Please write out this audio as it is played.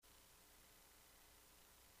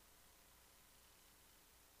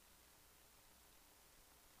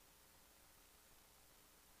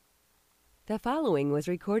The following was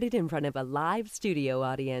recorded in front of a live studio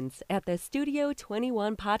audience at the Studio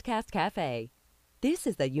 21 Podcast Cafe. This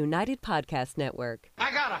is the United Podcast Network.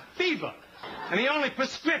 I got a fever, and the only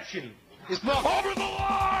prescription is more over the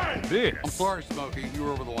line! This I'm sorry, Smokey. You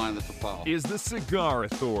were over the line. That's a foul. is the Cigar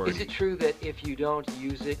Authority. Is it true that if you don't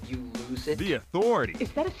use it, you lose it? The authority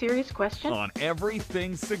Is that a serious question? on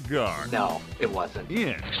everything cigar. No, it wasn't. In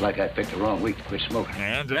It's like I picked the wrong week to quit smoking.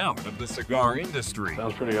 and out of the cigar industry.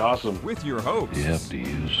 Sounds pretty awesome. With your hosts, You have to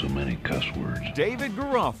use so many cuss words. David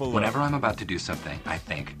Garofalo. Whenever I'm about to do something, I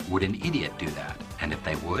think, would an idiot do that? And if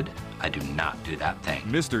they would, I do not do that thing.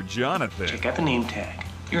 Mr. Jonathan. Check out the name tag.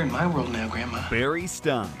 You're in my world now, Grandma. Barry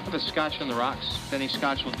Stein. Put a scotch on the rocks. Any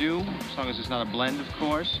scotch will do, as long as it's not a blend, of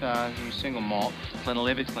course. Single malt.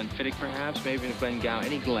 Glenlivet, Glenfiddich, perhaps, maybe even a Glengow,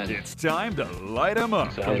 any Glen. It's time to light 'em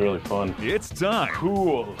up. Sounds really fun. It's time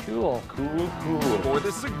Cool. Cool. Cool. for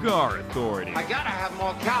the Cigar Authority. I gotta have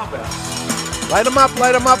more cowbell. Light 'em up,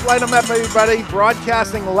 light 'em up, light 'em up, everybody.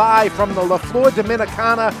 Broadcasting live from the La Flor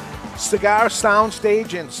Dominicana Cigar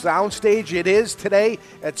Soundstage. And Soundstage it is today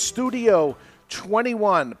at Studio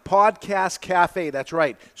 21 Podcast Cafe. That's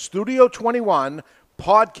right, Studio 21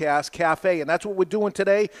 Podcast Cafe. And that's what we're doing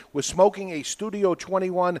today. We're smoking a Studio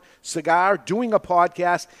 21 cigar, doing a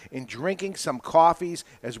podcast, and drinking some coffees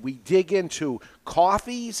as we dig into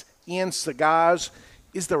coffees and cigars.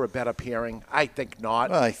 Is there a better pairing? I think not.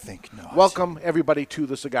 I think not. Welcome, everybody, to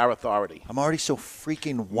the Cigar Authority. I'm already so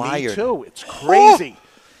freaking wired. Me too. It's crazy.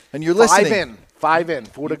 And you're listening. Five in,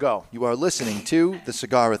 4 to go. You are listening to the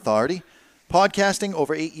Cigar Authority, podcasting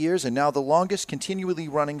over 8 years and now the longest continually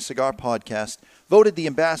running cigar podcast, voted the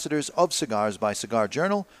ambassadors of cigars by Cigar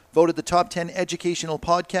Journal, voted the top 10 educational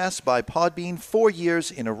podcasts by Podbean 4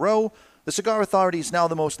 years in a row. The Cigar Authority is now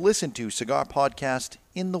the most listened to cigar podcast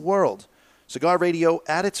in the world. Cigar radio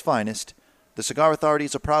at its finest. The Cigar Authority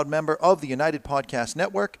is a proud member of the United Podcast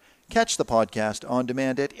Network. Catch the podcast on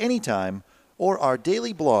demand at any time or our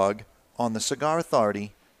daily blog on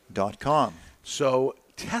thecigarauthority.com. So,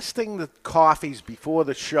 testing the coffees before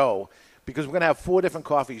the show, because we're going to have 4 different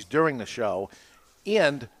coffees during the show.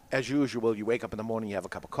 And, as usual, you wake up in the morning, you have a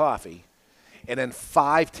cup of coffee. And then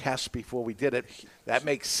 5 tests before we did it. That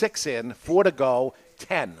makes 6 in, 4 to go,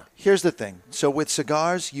 10. Here's the thing. So with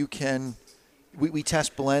cigars, you can... We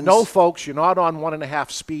test blends. No, folks, you're not on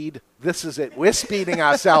 1.5 speed. This is it. We're speeding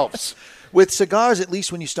ourselves. With cigars, at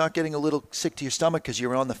least when you start getting a little sick to your stomach because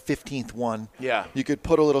you're on the 15th one, Yeah. you could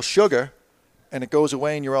put a little sugar and it goes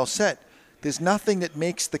away and you're all set. There's nothing that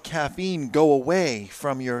makes the caffeine go away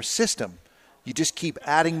from your system. You just keep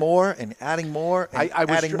adding more and adding more and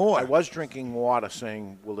adding more. I was drinking water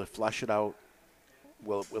saying, will it flush it out?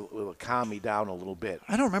 Will it calm me down a little bit?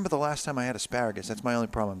 I don't remember the last time I had asparagus. That's my only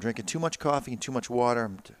problem. I'm drinking too much coffee and too much water.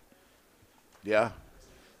 Yeah?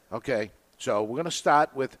 Okay. So we're going to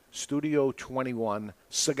start with Studio 21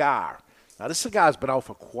 Cigar. Now, this cigar's been out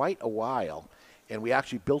for quite a while, and we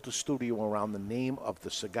actually built a studio around the name of the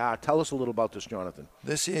cigar. Tell us a little about this, Jonathan.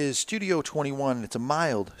 This is Studio 21. It's a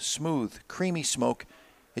mild, smooth, creamy smoke.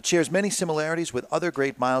 It shares many similarities with other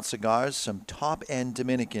great mild cigars, some top-end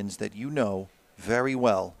Dominicans that you know very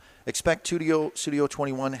well. Expect Studio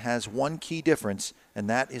 21 has one key difference, and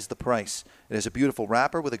that is the price. It has a beautiful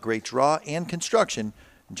wrapper with a great draw and construction,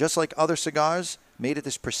 and just like other cigars, made at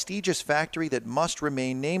this prestigious factory that must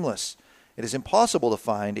remain nameless. It is impossible to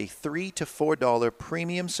find a $3 to $4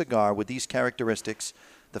 premium cigar with these characteristics.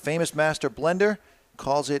 The famous master blender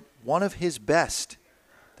calls it one of his best.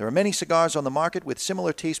 There are many cigars on the market with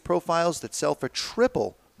similar taste profiles that sell for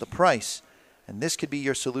triple the price. And this could be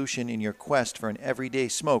your solution in your quest for an everyday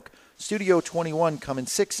smoke. Studio 21 come in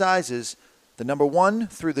 6 sizes, the number 1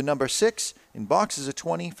 through the number 6, in boxes of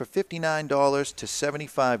 20 for $59 to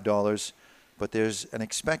 $75. But there's an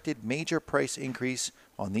expected major price increase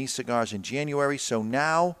on these cigars in January, so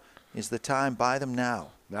now is the time. Buy them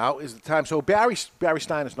now. Now is the time. So Barry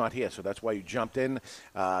Stein is not here, so that's why you jumped in.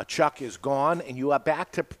 Chuck is gone, and you are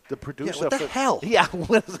back to the producer. Yeah, what the hell? Yeah,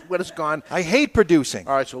 what is gone? I hate producing.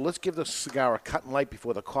 All right, so let's give the cigar a cut and light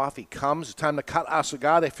before the coffee comes. It's time to cut our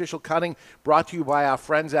cigar. The official cutting brought to you by our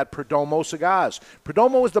friends at Perdomo Cigars.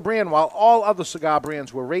 Perdomo is the brand. While all other cigar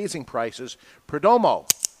brands were raising prices, Perdomo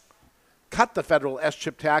cut the federal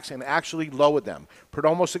S-chip tax and actually lowered them.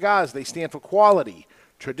 Perdomo Cigars, they stand for quality,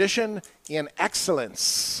 tradition, and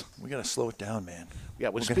excellence. We got to slow it down, man. Yeah,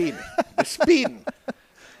 we're speeding. We're speeding.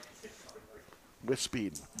 We're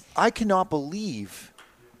speeding. I cannot believe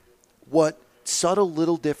what subtle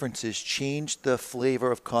little differences changed the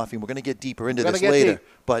flavor of coffee. We're going to get deeper into this later. Deep.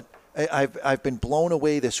 But I've been blown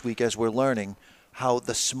away this week as we're learning how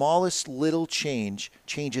the smallest little change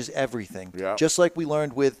changes everything. Yeah. Just like we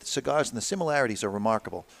learned with cigars, and the similarities are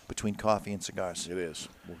remarkable between coffee and cigars. It is.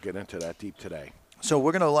 We'll get into that deep today. So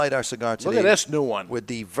we're going to light our cigar today. Look at this new one. With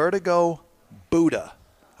the Vertigo Buddha.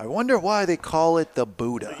 I wonder why they call it the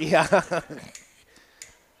Buddha. Yeah.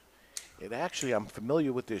 It actually, I'm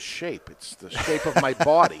familiar with this shape. It's the shape of my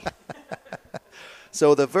body.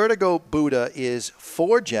 So the Vertigo Buddha is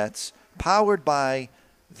 4 jets powered by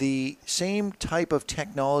the same type of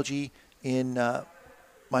technology in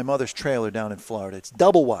my mother's trailer down in Florida. It's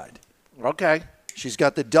double wide. Okay. She's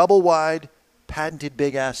got the double wide patented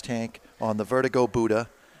big ass tank on the Vertigo Buddha.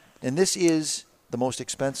 And this is the most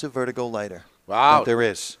expensive Vertigo lighter that there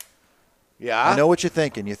is. Yeah. I know what you're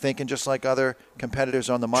thinking. You're thinking just like other competitors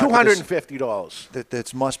on the market. $250.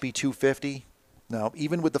 That must be $250. Now,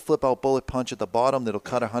 even with the flip out bullet punch at the bottom that'll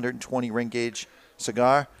cut a 120 ring gauge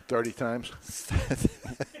cigar. 30 times.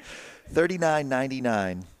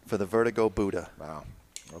 $39.99 for the Vertigo Buddha. Wow.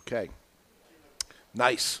 Okay.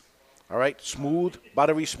 Nice. All right. Smooth,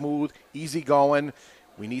 buttery smooth, easy going.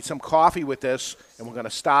 We need some coffee with this, and we're going to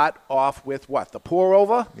start off with what? The pour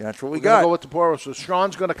over? Yeah, that's what we We're going got. to go with the pour over. So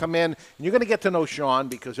Sean's going to come in, and you're going to get to know Sean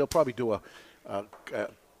because he'll probably do a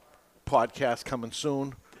podcast coming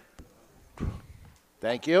soon.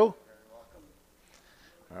 Thank you.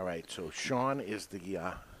 All right. So Sean is the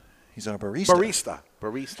he's our barista.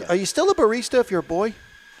 Barista. Are you still a barista if you're a boy?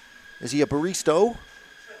 Is he a baristo?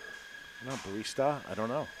 No, barista? I don't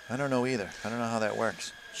know. I don't know either. I don't know how that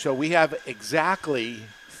works. So we have exactly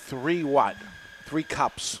 3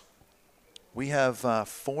 cups. We have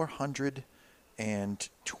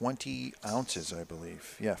 420 ounces, I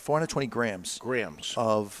believe. Yeah, 420 grams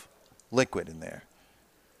of liquid in there.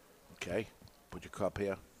 Okay. Put your cup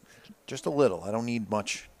here. Just a little. I don't need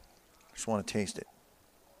much. I just want to taste it.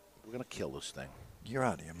 We're going to kill this thing. You're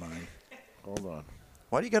out of your mind. Hold on.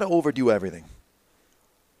 Why do you got to overdo everything?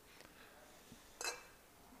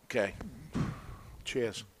 Okay.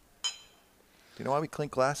 Cheers. Do you know why we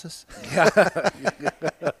clink glasses?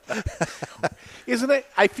 Isn't it?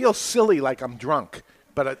 I feel silly like I'm drunk,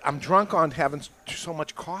 but I'm drunk on having so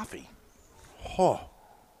much coffee. Oh.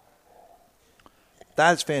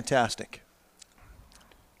 That is fantastic.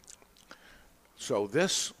 So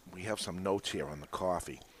we have some notes here on the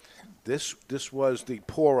coffee. This was the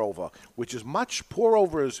pour over, which is pour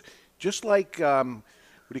over is just like, what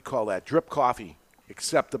do you call that, drip coffee,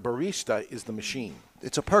 except the barista is the machine.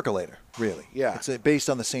 It's a percolator, really. Yeah. It's based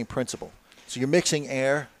on the same principle. So you're mixing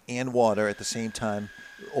air and water at the same time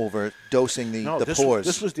over dosing the pores.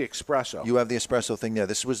 This was the espresso. You have the espresso thing there.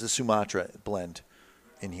 This was the Sumatra blend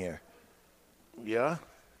in here. Yeah?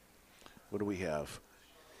 What do we have?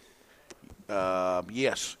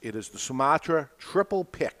 Yes, it is the Sumatra triple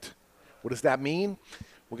picked. What does that mean?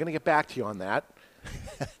 We're going to get back to you on that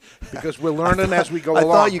because we're learning as we go along. I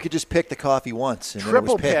thought you could just pick the coffee once and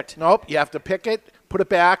triple then it was picked. Nope, you have to pick it, put it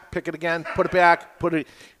back, pick it again, put it back, put it.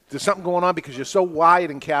 There's something going on because you're so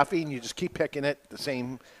wide in caffeine, you just keep picking it, the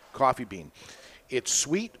same coffee bean. It's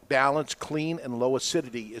sweet, balanced, clean, and low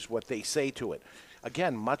acidity is what they say to it.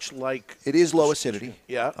 Again, much like... It is low acidity.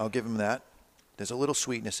 Yeah. I'll give them that. There's a little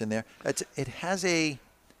sweetness in there. It has a,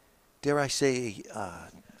 dare I say,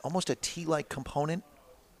 almost a tea-like component.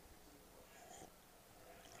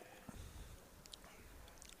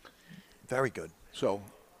 Very good. So,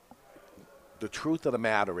 the truth of the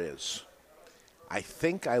matter is, I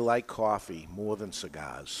think I like coffee more than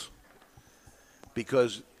cigars.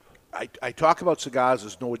 Because I talk about cigars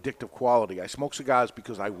as no addictive quality. I smoke cigars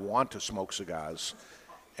because I want to smoke cigars.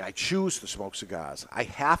 And I choose to smoke cigars. I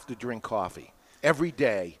have to drink coffee. Every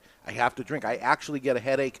day, I have to drink. I actually get a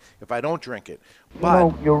headache if I don't drink it.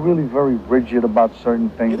 But you're really very rigid about certain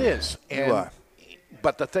things. it is. And, You are.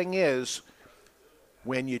 But the thing is,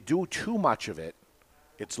 when you do too much of it,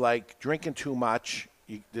 it's like drinking too much,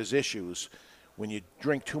 there's issues. When you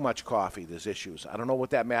drink too much coffee, there's issues. I don't know what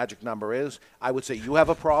that magic number is. I would say you have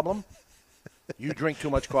a problem. You drink too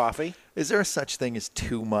much coffee. Is there a such thing as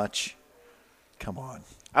too much? Come on.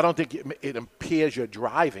 I don't think it impairs your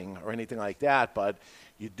driving or anything like that, but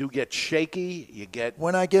you do get shaky. You get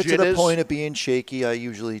When I get to the jitters. point of being shaky, I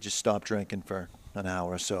usually just stop drinking for an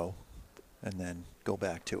hour or so and then go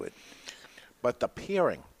back to it. But the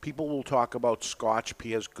pairing, people will talk about Scotch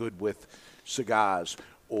pairs good with cigars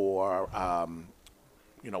or,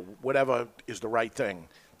 whatever is the right thing.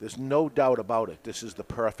 There's no doubt about it. This is the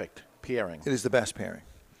perfect pairing. It is the best pairing.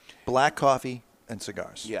 Black coffee and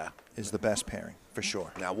cigars. Yeah. Is the best pairing, for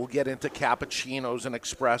sure. Now, we'll get into cappuccinos and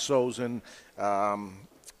espressos and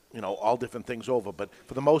all different things over. But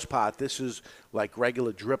for the most part, this is like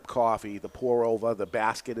regular drip coffee. The pour over, the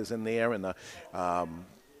basket is in there, and the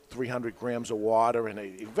 300 grams of water,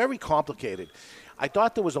 and very complicated. I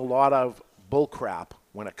thought there was a lot of bull crap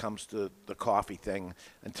when it comes to the coffee thing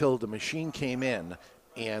until the machine came in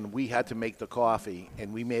and we had to make the coffee,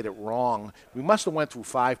 and we made it wrong. We must have went through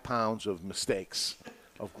 5 pounds of mistakes,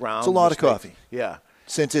 of ground It's a lot mistakes. of coffee. Yeah.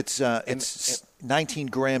 Since it's 19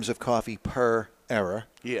 grams of coffee per error.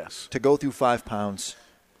 Yes. To go through 5 pounds,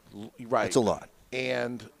 right. It's a lot.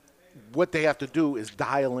 And what they have to do is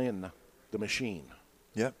dial in the machine.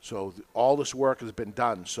 Yep. So all this work has been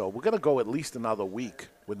done. So we're going to go at least another week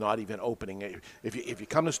with not even opening it. If you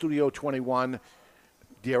come to Studio 21,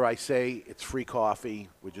 dare I say, it's free coffee.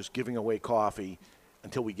 We're just giving away coffee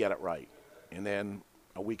until we get it right. And then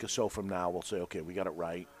a week or so from now, we'll say, okay, we got it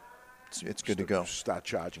right. It's good to go. Start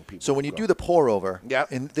charging people. So when you do the pour over,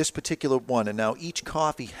 yep. in this particular one, and now each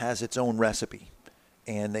coffee has its own recipe.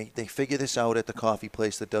 And they figure this out at the coffee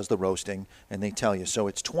place that does the roasting, and they tell you. So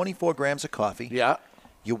it's 24 grams of coffee. Yeah.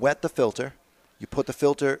 You wet the filter. You put the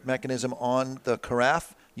filter mechanism on the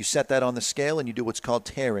carafe. You set that on the scale, and you do what's called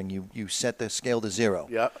tearing. You set the scale to 0.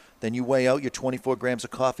 Yeah. Then you weigh out your 24 grams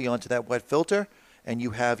of coffee onto that wet filter, and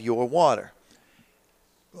you have your water.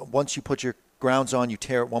 Once you put your grounds on, you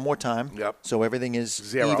tear it one more time. Yep. So everything is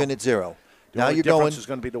 0. even at 0. The now only you're difference going is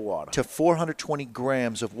going to be the water. to 420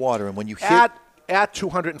 grams of water, and when you hit at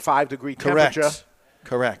 205 degree temperature.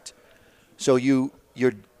 Correct. So you're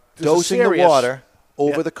This is dosing the serious. water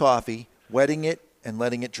over the coffee, wetting it and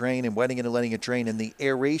letting it drain, and wetting it and letting it drain, and the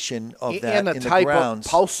aeration of that and a in the type grounds.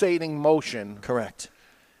 of pulsating motion. Correct.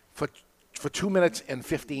 For 2 minutes and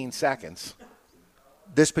 15 seconds.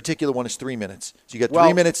 This particular one is 3 minutes. So you got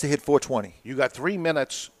 3 minutes to hit 420. You got 3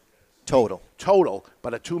 minutes total,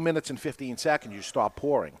 but at 2 minutes and 15 seconds, you stop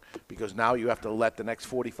pouring because now you have to let the next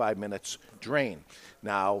 45 minutes drain.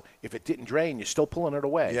 Now, if it didn't drain, you're still pulling it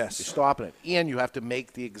away. Yes. You're stopping it. And you have to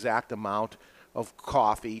make the exact amount of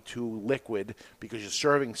coffee to liquid because you're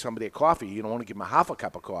serving somebody a coffee. You don't want to give them a half a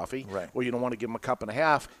cup of coffee, right, or you don't want to give them a cup and a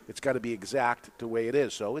half. It's got to be exact the way it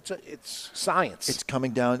is. So it's science. It's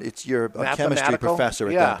coming down. You're a chemistry professor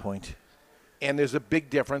at that point. And there's a big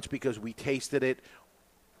difference because we tasted it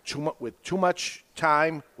with too much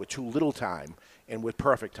time, with too little time, and with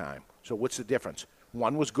perfect time. So what's the difference?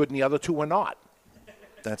 One was good and the other two were not.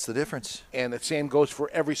 That's the difference. And the same goes for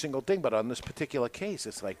every single thing. But on this particular case,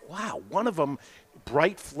 it's like, wow, one of them,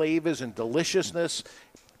 bright flavors and deliciousness,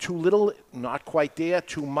 too little, not quite there,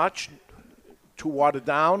 too much, too watered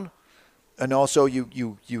down. And also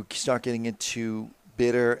you start getting into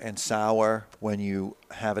bitter and sour when you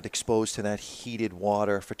have it exposed to that heated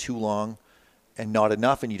water for too long and not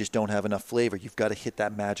enough, and you just don't have enough flavor. You've got to hit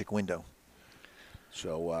that magic window.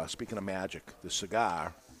 So speaking of magic, the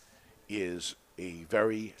cigar is a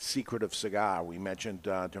very secretive cigar. We mentioned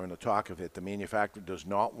during the talk of it, the manufacturer does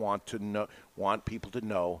not want people to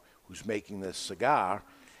know who's making this cigar.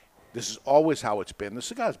 This is always how it's been. The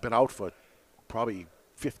cigar's been out for probably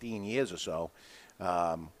 15 years or so.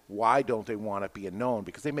 Why don't they want it being known?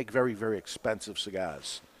 Because they make very, very expensive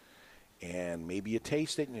cigars. And maybe you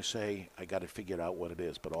taste it and you say, I got to figure out what it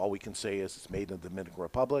is. But all we can say is it's made in the Dominican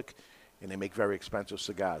Republic, and they make very expensive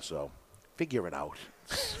cigars. So figure it out,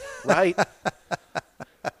 right?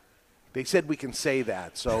 They said we can say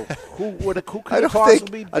that. So who could it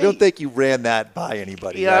possibly be? I don't think you ran that by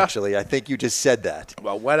anybody, actually. I think you just said that.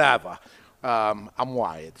 Well, whatever. I'm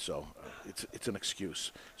wired, so it's an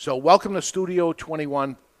excuse. So welcome to Studio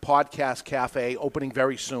 21 Podcast Cafe, opening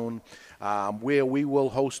very soon, where we will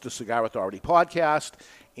host the Cigar Authority podcast,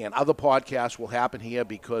 and other podcasts will happen here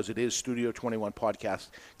because it is Studio 21 Podcast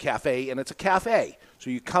Cafe, and it's a cafe. So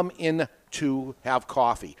you come in to have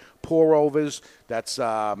coffee. Pour-overs, that's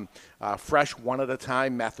fresh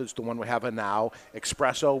one-at-a-time methods, the one we're having now.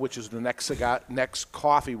 Espresso, which is the next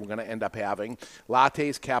coffee we're going to end up having.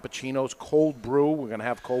 Lattes, cappuccinos, cold brew. We're going to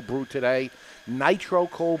have cold brew today. Nitro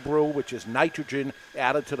cold brew, which is nitrogen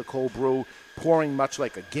added to the cold brew, pouring much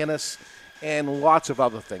like a Guinness, and lots of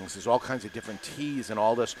other things. There's all kinds of different teas and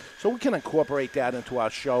all this. So we can incorporate that into our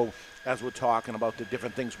show as we're talking about the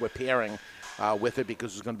different things we're pairing with it,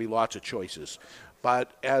 because there's going to be lots of choices.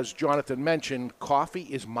 But as Jonathan mentioned, coffee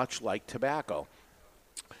is much like tobacco.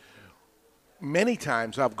 Many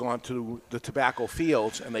times I've gone to the tobacco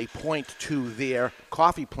fields and they point to their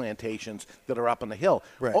coffee plantations that are up on the hill,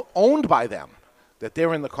 owned by them, that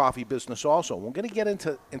they're in the coffee business also. We're going to get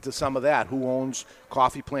into some of that, who owns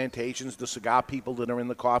coffee plantations, the cigar people that are in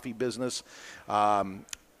the coffee business,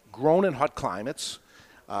 grown in hot climates,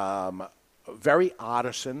 very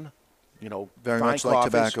artisan, Very fine much like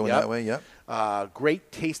coffees. tobacco in Yep. that way, yep.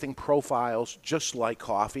 Great tasting profiles, just like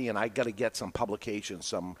coffee. And I got to get some publications,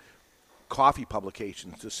 some coffee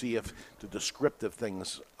publications, to see if the descriptive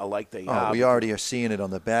things are like they are. We already are seeing it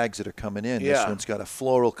on the bags that are coming in. Yeah. This one's got a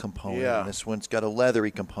floral component. Yeah. And this one's got a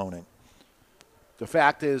leathery component. The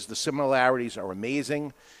fact is the similarities are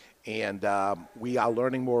amazing, and we are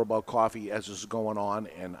learning more about coffee as this is going on.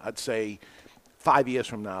 And I'd say 5 years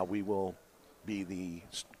from now, we will be the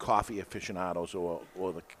coffee aficionados or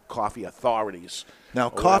the coffee authorities. Now,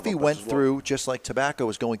 or coffee whatever, went but through, just like tobacco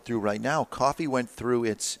is going through right now, coffee went through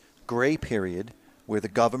its gray period where the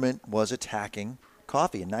government was attacking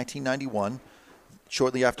coffee. In 1991,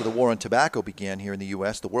 shortly after the war on tobacco began here in the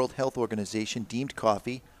U.S., the World Health Organization deemed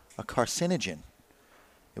coffee a carcinogen.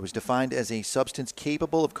 It was defined as a substance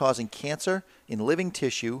capable of causing cancer in living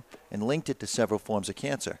tissue and linked it to several forms of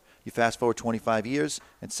cancer. You fast forward 25 years,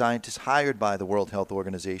 and scientists hired by the World Health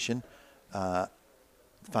Organization found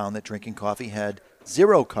that drinking coffee had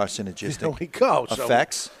zero carcinogenic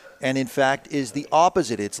effects, and in fact is the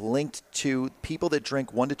opposite. It's linked to people that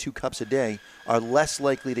drink 1 to 2 cups a day are less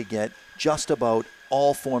likely to get just about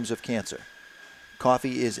all forms of cancer.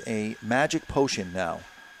 Coffee is a magic potion now,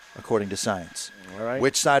 according to science. All right.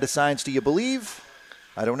 Which side of science do you believe?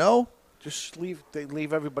 I don't know. Just leave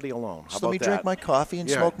everybody alone. How Just about let me that? drink my coffee and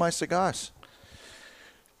smoke my cigars.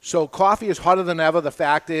 So coffee is hotter than ever. The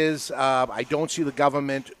fact is, I don't see the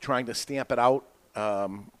government trying to stamp it out.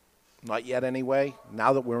 Not yet anyway.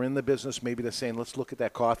 Now that we're in the business, maybe they're saying, let's look at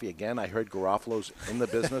that coffee again. I heard Garofalo's in the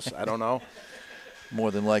business. I don't know.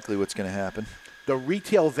 More than likely what's going to happen. The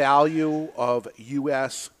retail value of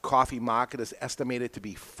U.S. coffee market is estimated to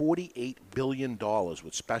be $48 billion,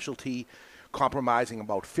 with specialty compromising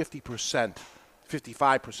about 50%,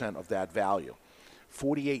 55% of that value.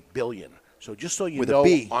 $48 billion. So just so you With a know,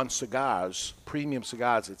 B. on cigars, premium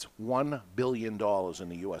cigars, it's $1 billion in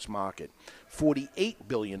the U.S. market. $48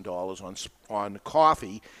 billion on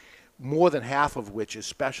coffee, more than half of which is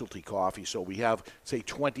specialty coffee. So we have, say,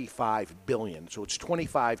 $25 billion. So it's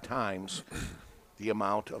 25 times the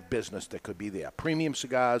amount of business that could be there. Premium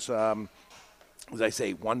cigars, as I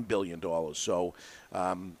say, $1 billion. So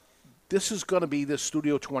this is going to be, this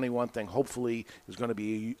Studio 21 thing, hopefully, is going to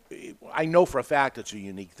be, I know for a fact it's a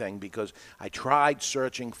unique thing because I tried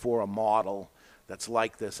searching for a model that's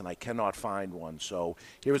like this, and I cannot find one. So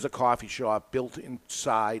here is a coffee shop built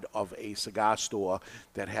inside of a cigar store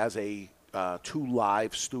that has 2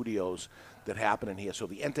 live studios that happen in here. So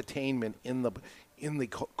the entertainment in the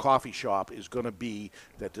coffee shop is going to be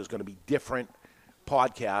that there's going to be different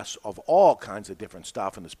podcasts of all kinds of different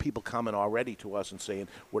stuff, and there's people coming already to us and saying,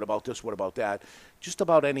 what about this, what about that? Just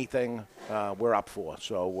about anything we're up for.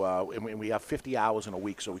 So and we have 50 hours in a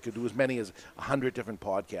week, so we could do as many as 100 different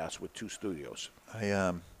podcasts with 2 studios. I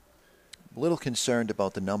am a little concerned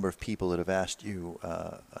about the number of people that have asked you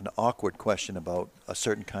an awkward question about a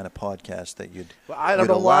certain kind of podcast that you'd I don't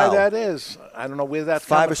you'd know why allow. that is. I don't know where that's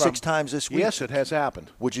 5 or 6 times this week. Yes, it has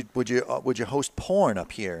happened. Would you host porn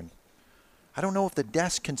up here? I don't know if the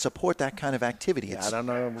desk can support that kind of activity. I don't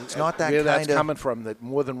know. It's not that where kind that's coming from. That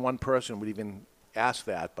more than one person would even ask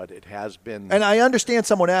that, but it has been. And I understand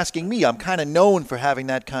someone asking me. I'm kind of known for having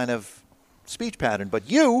that kind of speech pattern,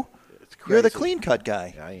 but you're the clean-cut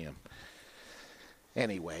guy. I am.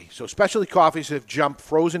 Anyway, so specialty coffees have jumped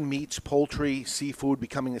frozen meats, poultry, seafood,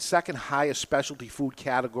 becoming the second highest specialty food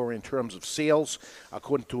category in terms of sales,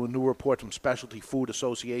 according to a new report from Specialty Food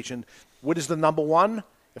Association. What is the number one?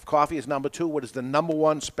 If coffee is number 2, what is the number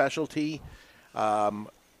 1 specialty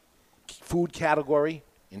food category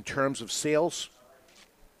in terms of sales?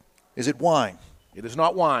 Is it wine? It is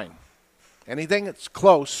not wine. Anything that's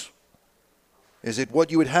close. Is it what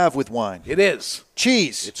you would have with wine? It is.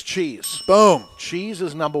 Cheese. It's cheese. Boom. Cheese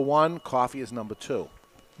is number 1. Coffee is number 2.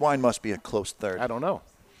 Wine must be a close third. I don't know.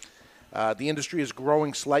 The industry is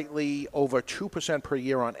growing slightly over 2% per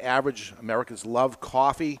year on average. Americans love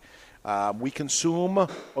coffee. We consume,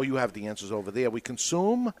 you have the answers over there. We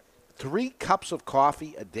consume 3 cups of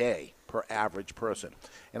coffee a day per average person.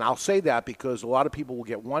 And I'll say that because a lot of people will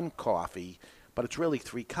get 1 coffee, but it's really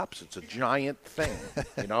 3 cups. It's a giant thing,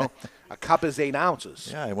 you know. A cup is 8 ounces.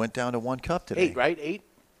 Yeah, I went down to 1 cup today. 8, right? 8?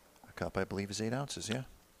 A cup, I believe, is 8 ounces,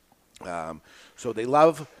 yeah. So they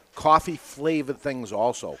love coffee-flavored things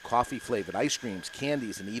also. Coffee-flavored ice creams,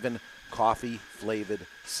 candies, and even coffee-flavored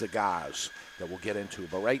cigars that we'll get into.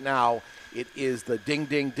 But right now, it is the ding,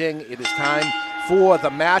 ding, ding. It is time for the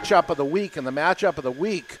matchup of the week. And the matchup of the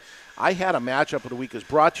week, I had a matchup of the week is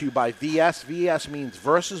brought to you by VS. VS means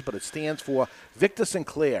versus, but it stands for Victor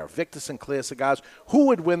Sinclair. Victor Sinclair Cigars. Who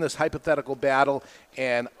would win this hypothetical battle?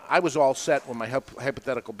 And I was all set with my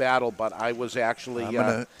hypothetical battle, but I was actually...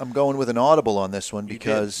 I'm going with an audible on this one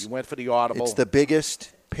because... You went for the audible. It's the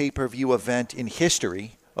biggest pay-per-view event in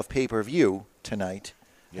history of pay-per-view tonight,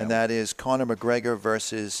 and that is Conor McGregor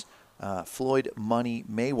versus Floyd Money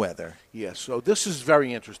Mayweather. Yes, so this is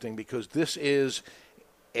very interesting because this is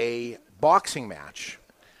a boxing match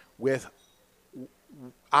with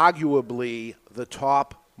arguably the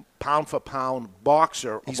top pound-for-pound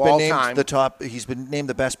boxer of all time. He's been named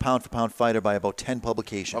the best pound-for-pound fighter by about 10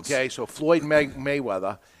 publications. Okay, so Floyd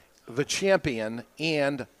Mayweather, the champion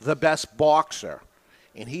and the best boxer,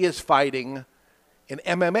 and he is fighting an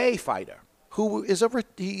MMA fighter. Who is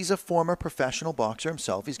he's a former professional boxer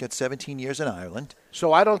himself. He's got 17 years in Ireland.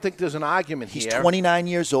 So I don't think there's an argument here. He's 29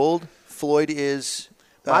 years old. Floyd is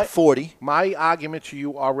 40. My argument to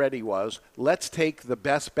you already was, let's take the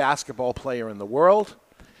best basketball player in the world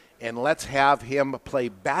and let's have him play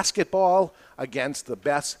basketball against the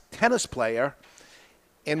best tennis player.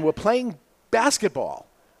 And we're playing basketball.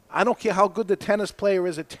 I don't care how good the tennis player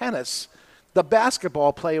is at tennis. The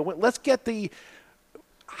basketball player, let's get the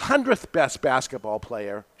 100th best basketball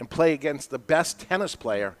player and play against the best tennis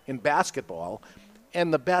player in basketball,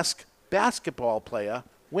 and the best basketball player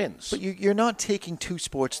wins. But you're not taking two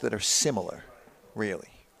sports that are similar, really.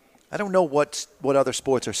 I don't know what other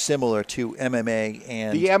sports are similar to MMA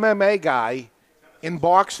and... The MMA guy in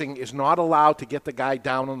boxing is not allowed to get the guy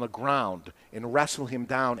down on the ground and wrestle him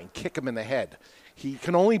down and kick him in the head. He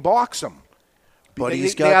can only box him. But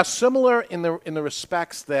they are similar in the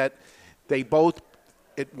respects that they both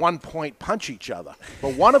at one point punch each other.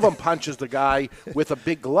 But one of them punches the guy with a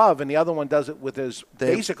big glove, and the other one does it with his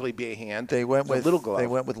basically bare hand. They went with little glove. They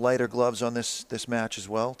went with lighter gloves on this match as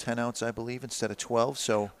well, 10 ounce, I believe, instead of 12.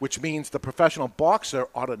 So, which means the professional boxer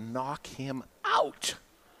ought to knock him out.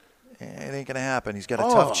 It ain't gonna happen. He's got a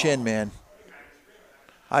tough chin, man.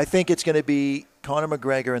 I think it's going to be Conor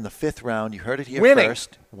McGregor in the 5th round. You heard it here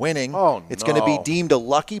first. Winning. Oh, it's going to be deemed a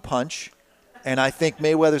lucky punch, and I think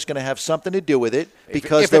Mayweather's going to have something to do with it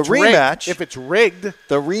because the rematch, if it's rigged,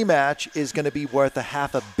 the rematch is going to be worth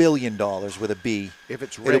 $500 million with a B. If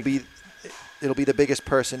it's rigged, it'll be the biggest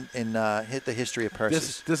person in the history of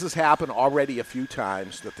purses. This has happened already a few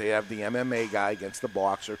times that they have the MMA guy against the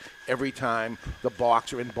boxer. Every time the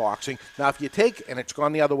boxer in boxing. Now, if you take, and it's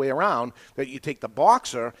gone the other way around, that you take the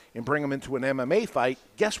boxer and bring him into an MMA fight,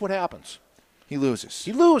 guess what happens? He loses.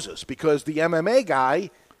 He loses because the MMA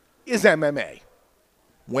guy is MMA.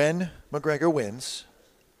 When McGregor wins,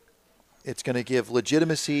 it's going to give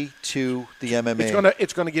legitimacy to the MMA.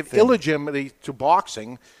 It's going to give illegitimacy to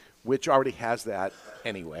boxing, which already has that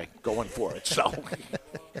anyway going for it. So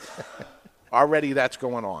already that's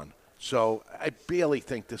going on. So I barely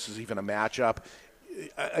think this is even a matchup.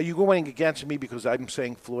 Are you going against me because I'm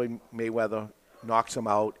saying Floyd Mayweather knocks him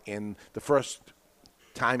out in the first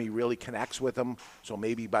time he really connects with him? So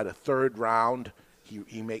maybe by the 3rd round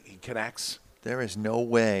he connects? There is no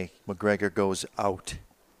way McGregor goes out.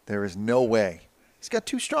 There is no way. He's got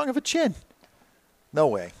too strong of a chin. No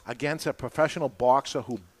way. Against a professional boxer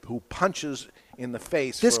who punches in the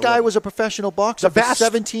face. This guy was a professional boxer for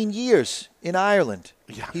 17 years in Ireland.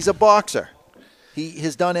 Yeah. He's a boxer. He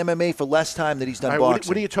has done MMA for less time than he's done boxing.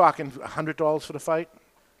 What are you talking, $100 for the fight?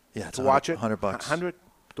 Yeah, it's to watch it? $100.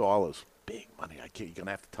 $100. Big money. You're going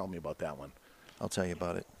to have to tell me about that one. I'll tell you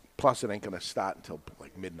about it. Plus, it ain't going to start until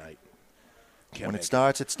like midnight. When it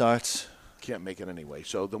starts, it starts. Can't make it anyway.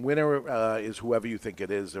 So the winner is whoever you think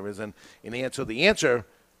it is. There isn't an answer. The answer,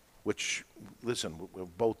 which, listen, we're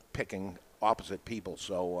both picking opposite people.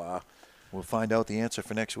 So we'll find out the answer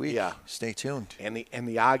for next week. Yeah. Stay tuned. And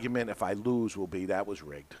the argument, if I lose, will be that was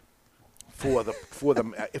rigged. For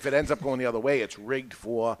the if it ends up going the other way, it's rigged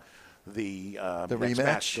for the rematch.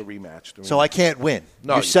 Match, the rematch. So I can't win.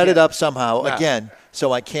 No, you set it up somehow again,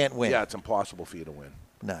 so I can't win. Yeah, it's impossible for you to win.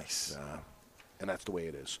 Nice. And that's the way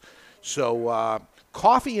it is. So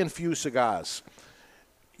coffee-infused cigars.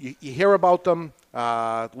 You hear about them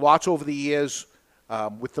lots over the years,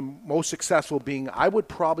 with the most successful being, I would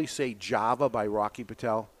probably say Java by Rocky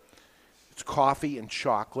Patel. It's coffee and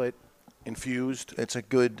chocolate infused. That's a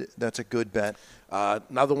good bet.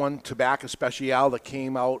 Another one, Tobacco Special, that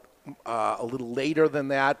came out a little later than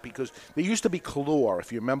that because there used to be Kalor,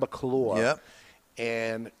 if you remember Kalor. Yep.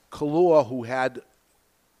 And Kalor, who had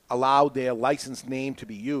allowed their licensed name to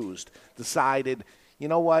be used, decided, you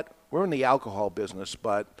know what, we're in the alcohol business,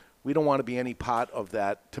 but we don't want to be any part of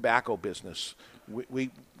that tobacco business.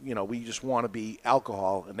 We just want to be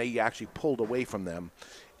alcohol, and they actually pulled away from them.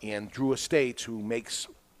 And Drew Estates, who makes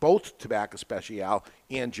both Tobacco Special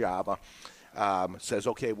and Java, says,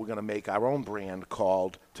 okay, we're going to make our own brand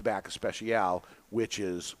called Tobacco Special, which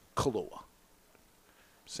is Kahlua.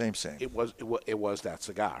 Same. It was that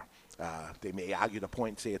cigar. They may argue the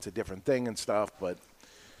point and say it's a different thing and stuff, but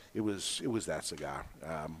it was that cigar.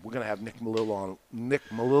 We're going to have Nick Melillo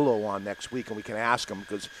on next week, and we can ask him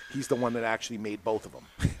because he's the one that actually made both of them.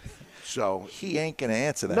 So he ain't going to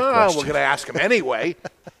answer that question. No, we're going to ask him anyway.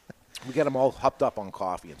 We get him all hopped up on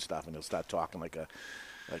coffee and stuff, and he'll start talking like a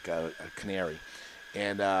canary.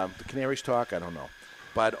 And the canaries talk, I don't know.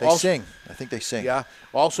 But they sing. I think they sing. Yeah.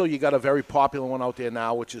 Also, you got a very popular one out there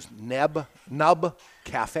now, which is Nub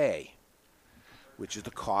Cafe, which is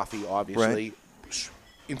the coffee, obviously. Right.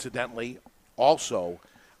 Incidentally, also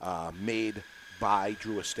made by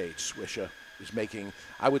Drew Estates. Swisher is making,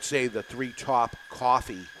 I would say, the 3 top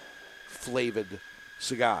coffee-flavored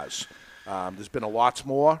cigars. There's been a lots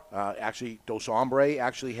more. Actually, Dos Hombre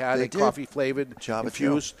actually had coffee-flavored Java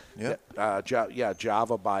infused. Yep.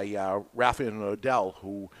 Java by Raphael Nodell,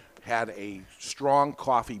 who had a strong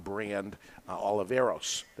coffee brand,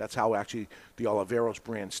 Oliveros. That's how actually the Oliveros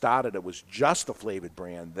brand started. It was just a flavored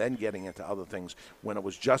brand, then getting into other things. When it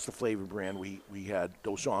was just a flavored brand, we had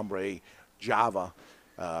Dos Hombre, Java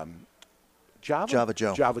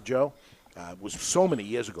Joe. It was so many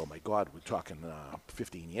years ago. My God, we're talking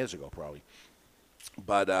 15 years ago probably.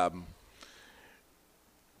 But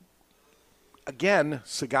again,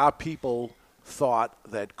 cigar people thought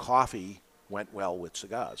that coffee went well with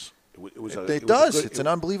cigars. It does. It's an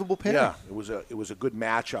unbelievable pairing. Yeah, it was a good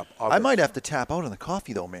matchup. I might have to tap out on the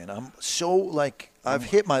coffee though, man. I'm so I've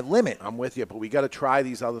hit my limit. I'm with you, but we got to try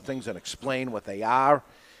these other things and explain what they are.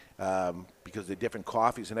 Because they're different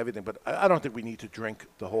coffees and everything, but I don't think we need to drink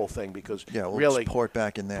the whole thing because we'll really just pour it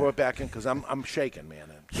back in there. Pour it back in because I'm shaking, man.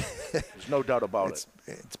 There's no doubt about it.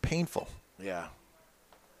 It's painful. Yeah.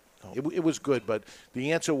 Oh. It was good, but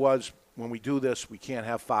the answer was when we do this, we can't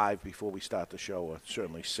have 5 before we start the show, or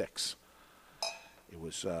certainly 6. It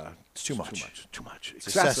was it's too much. Too much. It's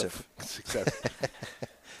excessive. It's excessive.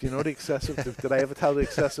 Do you know the excessive? Did I ever tell the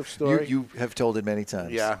excessive story? You have told it many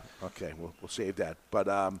times. Yeah. Okay. We'll save that. But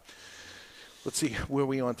let's see. Where are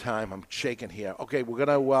we on time? I'm shaking here. Okay. We're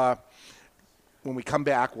gonna when we come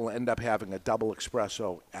back, we'll end up having a double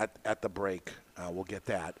espresso at the break. We'll get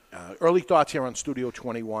that. Early thoughts here on Studio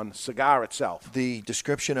 21. Cigar itself. The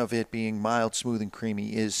description of it being mild, smooth, and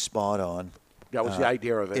creamy is spot on. That was the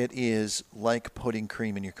idea of it. It is like putting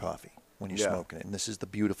cream in your coffee when you're smoking it, and this is the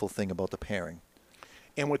beautiful thing about the pairing.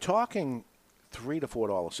 And we're talking $3 to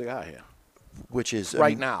 $4 cigar here, which is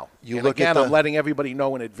now. I'm letting everybody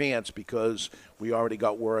know in advance because we already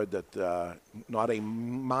got word that not a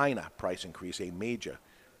minor price increase, a major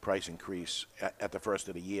price increase at the first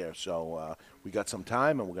of the year. So we got some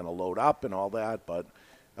time, and we're going to load up and all that. But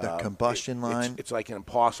the combustion line, it's like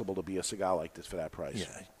impossible to be a cigar like this for that price.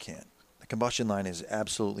 Yeah, you can't. The combustion line is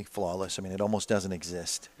absolutely flawless. I mean, it almost doesn't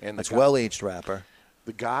exist. And it's well-aged wrapper.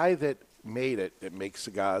 The guy that made it, that makes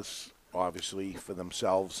cigars, obviously, for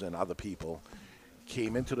themselves and other people,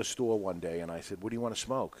 came into the store one day, and I said, what do you want to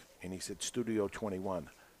smoke? And he said, Studio 21.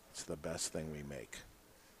 It's the best thing we make.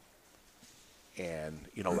 And,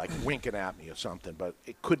 like winking at me or something, but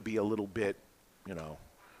it could be a little bit,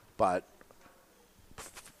 but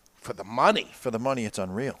for the money. For the money, it's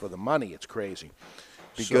unreal. For the money, it's crazy.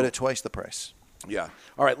 Be good at twice the price. Yeah.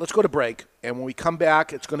 All right, let's go to break. And when we come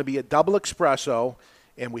back, it's going to be a double espresso.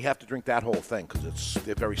 And we have to drink that whole thing because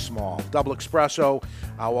they're very small. Double espresso,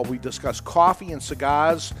 while we discuss coffee and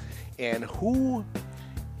cigars and who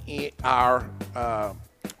are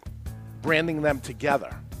branding them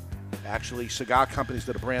together. Actually, cigar companies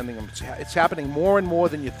that are branding them. It's happening more and more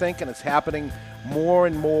than you think, and it's happening more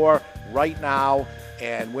and more right now.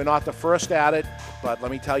 And we're not the first at it, but let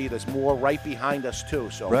me tell you, there's more right behind us, too.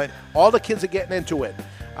 So all the kids are getting into it.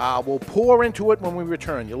 We'll pour into it when we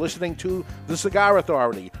return. You're listening to The Cigar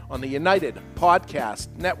Authority on the United Podcast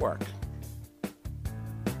Network.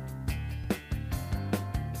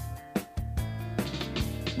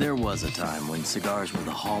 There was a time when cigars were the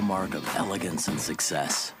hallmark of elegance and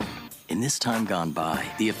success. In this time gone by,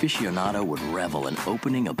 the aficionado would revel in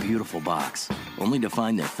opening a beautiful box, only to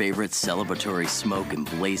find their favorite celebratory smoke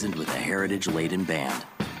emblazoned with a heritage-laden band.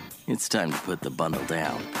 It's time to put the bundle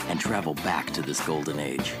down and travel back to this golden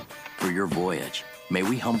age. For your voyage, may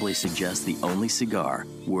we humbly suggest the only cigar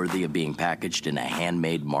worthy of being packaged in a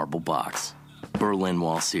handmade marble box. Berlin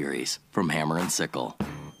Wall Series from Hammer & Sickle.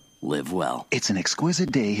 live well. It's an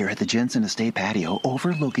exquisite day here at the Jensen Estate patio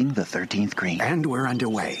overlooking the 13th green. And we're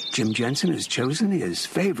underway. Jim Jensen has chosen his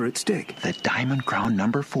favorite stick. The Diamond Crown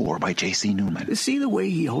No. 4 by J.C. Newman. See the way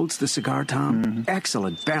he holds the cigar, Tom? Mm-hmm.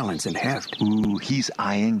 Excellent balance and heft. Ooh, he's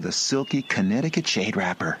eyeing the silky Connecticut shade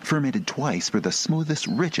wrapper, fermented twice for the smoothest,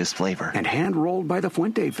 richest flavor. And hand-rolled by the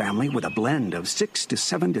Fuente family with a blend of 6 to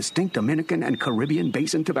 7 distinct Dominican and Caribbean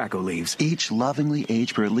basin tobacco leaves. Each lovingly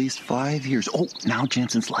aged for at least 5 years. Oh, now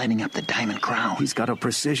Jensen's lighting up the Diamond Crown. He's got a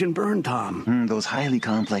precision burn, Tom. Those highly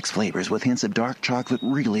complex flavors with hints of dark chocolate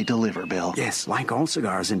really deliver, Bill. Yes, like all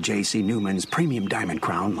cigars in J.C. Newman's premium Diamond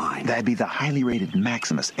Crown line. That'd be the highly rated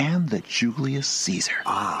Maximus and the Julius Caesar.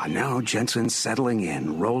 Ah, now Jensen's settling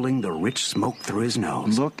in, rolling the rich smoke through his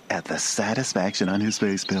nose. Look at the satisfaction on his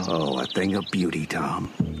face, Bill. Oh, a thing of beauty,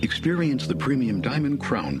 Tom. Experience the premium Diamond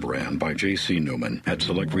Crown brand by J.C. Newman at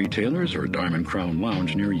select retailers or Diamond Crown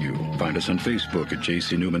Lounge near you. Find us on Facebook at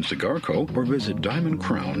J.C. Newman Cigar Co. or visit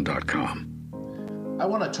diamondcrown.com. I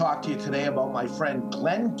want to talk to you today about my friend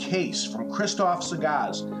Glenn Case from Christoph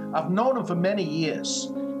Cigars. I've known him for many years.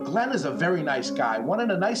 Glenn is a very nice guy, one of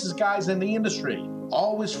the nicest guys in the industry.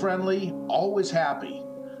 Always friendly, always happy.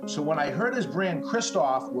 So when I heard his brand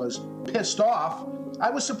Christoph was pissed off, I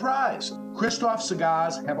was surprised. Christoph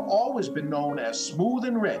Cigars have always been known as smooth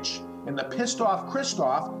and rich, and the pissed off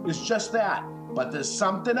Christoph is just that. But there's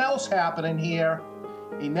something else happening here.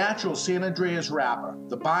 A natural San Andreas wrapper,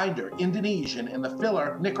 the binder Indonesian, and the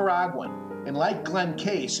filler Nicaraguan. And like Glenn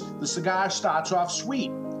Case, the cigar starts off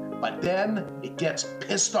sweet, but then it gets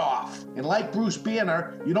pissed off. And like Bruce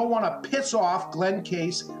Banner, you don't want to piss off Glenn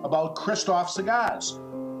Case about Christoph Cigars.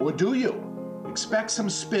 Or do you? Expect some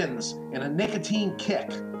spins and a nicotine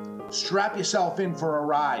kick. Strap yourself in for a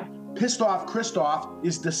ride. Pissed off Christoph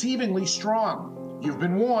is deceivingly strong. You've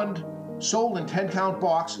been warned. Sold in 10-count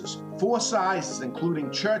boxes, 4 sizes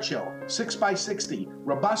including Churchill, 6x60,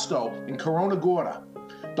 Robusto, and Corona Gorda.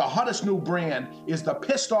 The hottest new brand is the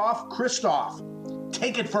Pissed Off Christoph.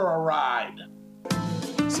 Take it for a ride.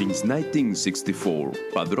 Since 1964,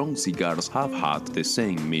 Padron Cigars have had the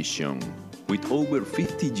same mission. With over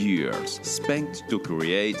 50 years spent to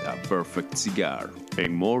create a perfect cigar,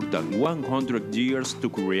 and more than 100 years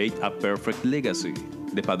to create a perfect legacy,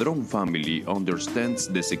 the Padron family understands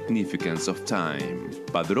the significance of time.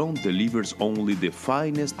 Padron delivers only the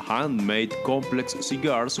finest handmade complex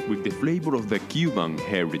cigars with the flavor of the Cuban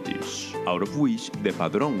heritage, out of which the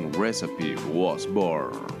Padron recipe was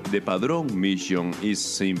born. The Padron mission is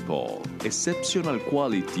simple: exceptional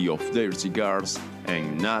quality of their cigars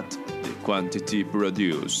and not the quantity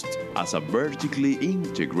produced. As a vertically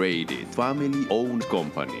integrated, family-owned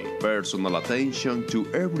company, personal attention to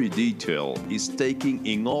every detail is taken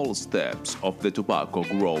in all steps of the tobacco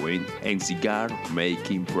growing and cigar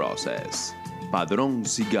making process. Padron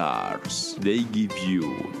Cigars. They give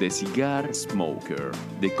you, the cigar smoker,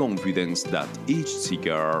 the confidence that each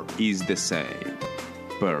cigar is the same.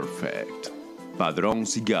 Perfect. Padron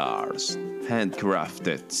Cigars.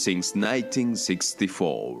 Handcrafted since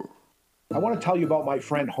 1964. I want to tell you about my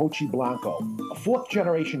friend Hochi Blanco, a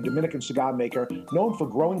 4th-generation Dominican cigar maker known for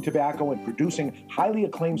growing tobacco and producing highly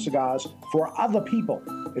acclaimed cigars for other people.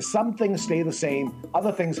 As some things stay the same,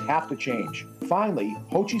 other things have to change. Finally,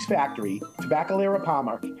 Hochi's factory, Tabacalera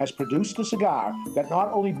Palmer, has produced a cigar that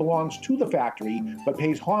not only belongs to the factory, but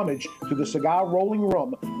pays homage to the cigar rolling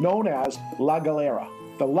room known as La Galera.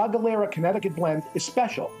 The La Galera Connecticut blend is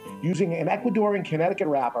special, using an Ecuadorian Connecticut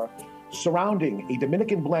wrapper surrounding a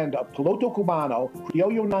Dominican blend of Piloto Cubano,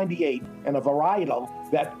 Criollo 98, and a varietal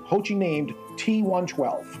that Hochi named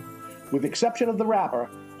T112. With the exception of the wrapper,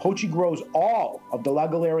 Hochi grows all of the La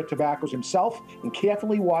Galera tobaccos himself and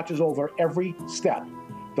carefully watches over every step.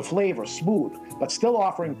 The flavor smooth, but still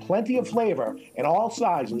offering plenty of flavor in all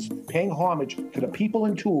sizes, paying homage to the people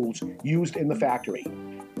and tools used in the factory.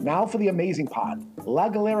 Now for the amazing part. La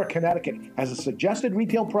Galera, Connecticut has a suggested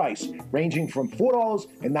retail price ranging from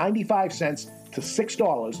 $4.95 to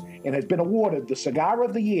 $6 and has been awarded the Cigar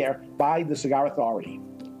of the Year by the Cigar Authority.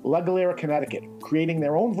 La Galera, Connecticut, creating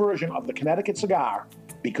their own version of the Connecticut cigar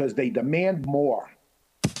because they demand more.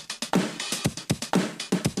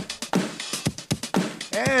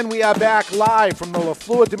 And we are back live from the La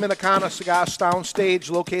Flor Dominicana Cigar Soundstage,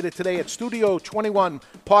 located today at Studio 21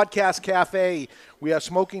 Podcast Cafe. We are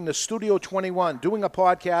smoking the Studio 21, doing a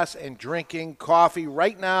podcast and drinking coffee.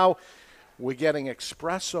 Right now, we're getting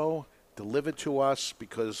espresso delivered to us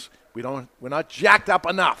because we're not jacked up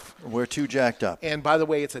enough. We're too jacked up. And by the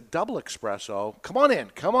way, it's a double espresso. Come on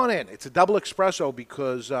in. It's a double espresso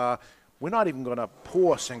because we're not even going to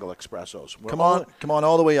pour single espressos. Come on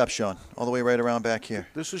all the way up, Sean. All the way right around back here.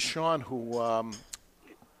 This is Sean who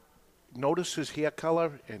notice his hair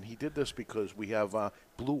color, and he did this because we have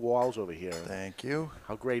blue walls over here. Thank you.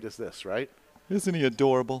 How great is this, right? Isn't he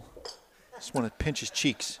adorable? Just want to pinch his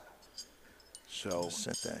cheeks. So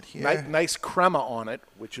set that here. Nice crema on it,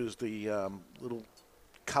 which is the little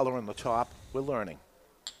color on the top. We're learning.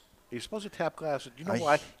 You're supposed to tap glasses. Do you know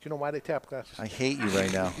why? Do you know why they tap glasses? I hate you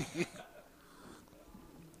right now.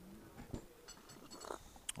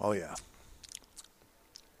 Oh, yeah.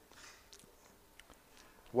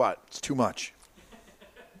 What? It's too much.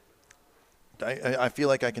 I feel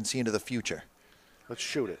like I can see into the future. Let's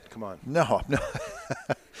shoot it. Come on. No.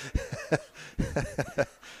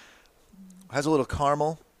 Has a little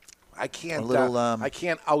caramel. I can't. A little, I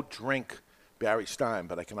can't outdrink Barry Stein,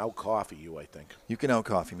 but I can out-coffee you, I think. You can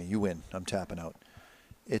out-coffee me. You win. I'm tapping out.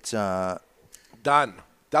 It's done.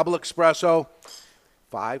 Double espresso.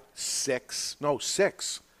 6,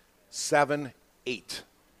 7, 8.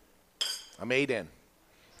 I'm 8 in.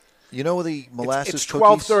 You know the molasses it's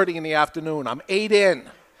cookies? 12:30 in the afternoon. I'm 8 in.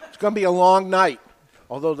 It's going to be a long night.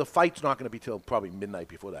 Although the fight's not going to be till probably midnight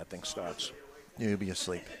before that thing starts. You'll be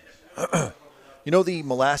asleep. You know the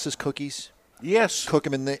molasses cookies? Yes. Cook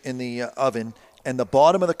them in the oven, and the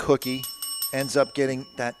bottom of the cookie ends up getting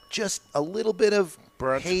that just a little bit of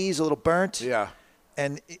haze, a little burnt. Yeah.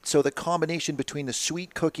 And so the combination between the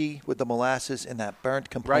sweet cookie with the molasses and that burnt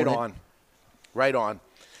component. Right on.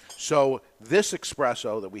 So this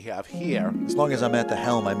espresso that we have here. As long as I'm at the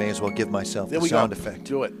helm, I may as well give myself the sound effect.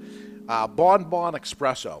 Do it. Bon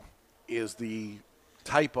Espresso is the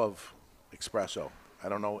type of espresso. I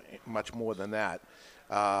don't know much more than that.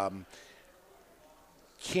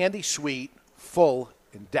 Candy sweet, full,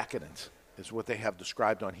 and decadent is what they have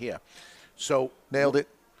described on here. So nailed it.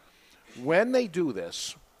 When they do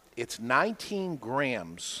this, it's 19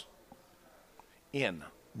 grams in.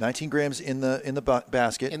 19 grams in the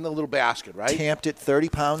basket. In the little basket, right? Tamped at 30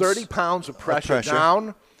 pounds. 30 pounds of pressure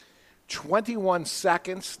down. 21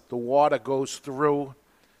 seconds, the water goes through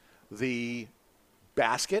the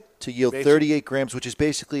basket. To yield 38 grams, which is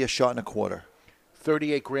basically a shot and a quarter.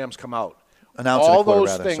 38 grams come out. An ounce and a quarter, All those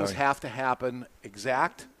rather, things sorry. have to happen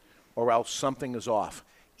exact, or else something is off.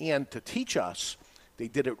 And to teach us, they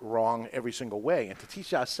did it wrong every single way. And to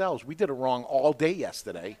teach ourselves, we did it wrong all day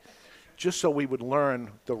yesterday, just so we would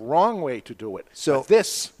learn the wrong way to do it. So but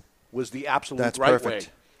this was the absolute right way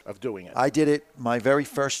of doing it. I did it my very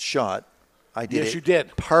first shot. I did Yes, it you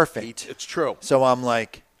did. perfect. It's true. So I'm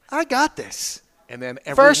like, I got this. And then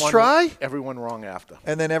First try? Everyone wrong after.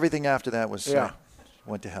 And then everything after that was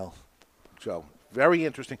went to hell. So very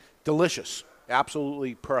interesting. Delicious.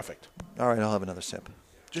 Absolutely perfect. All right, I'll have another sip.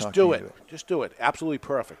 Just Talk do me it. into Just do it. Absolutely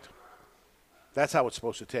perfect. That's how it's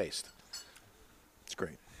supposed to taste. It's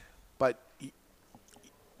great. But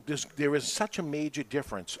there is such a major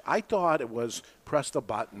difference. I thought it was press the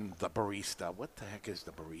button, the barista. What the heck is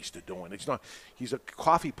the barista doing? It's not. He's a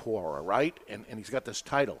coffee pourer, right? And he's got this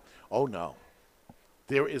title. Oh, no.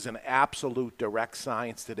 There is an absolute direct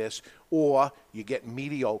science to this. Or you get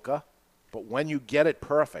mediocre, but when you get it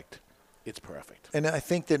perfect, it's perfect. And I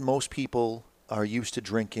think that most people are used to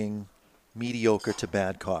drinking mediocre to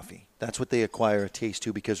bad coffee. That's what they acquire a taste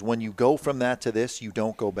to, because when you go from that to this, you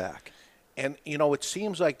don't go back. And, you know, it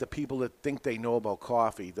seems like the people that think they know about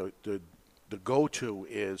coffee, the go-to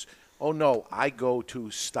is, oh, no, I go to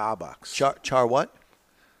Starbucks. Char what?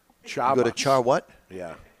 Starbucks. You go to Char what?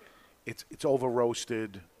 Yeah. It's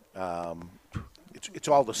over-roasted. It's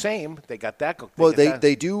all the same. They got that.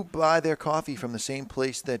 They do buy their coffee from the same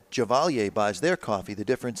place that Javalier buys their coffee. The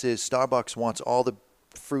difference is Starbucks wants all the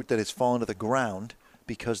fruit that has fallen to the ground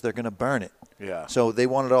because they're going to burn it. Yeah. So they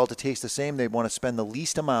want it all to taste the same. They want to spend the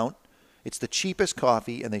least amount. It's the cheapest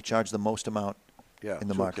coffee, and they charge the most amount in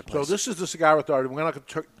the marketplace. So this is the Cigar Authority. We're not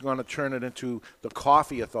going to turn it into the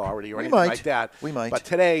Coffee Authority or anything like that. We might. But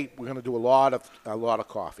today we're going to do a lot of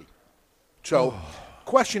coffee. So,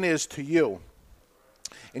 question is to you,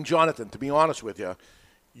 and Jonathan, to be honest with you,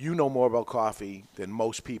 you know more about coffee than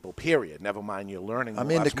most people, period. Never mind you're learning.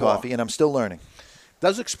 I'm into coffee, and I'm still learning.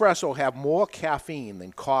 Does espresso have more caffeine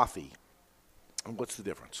than coffee? And what's the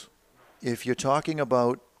difference? If you're talking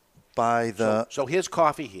about by the... So here's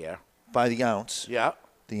coffee here. By the ounce. Yeah.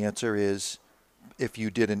 The answer is if you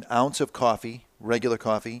did an ounce of coffee, regular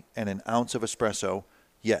coffee, and an ounce of espresso,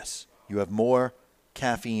 yes, you have more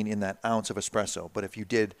caffeine in that ounce of espresso. But if you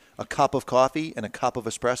did a cup of coffee and a cup of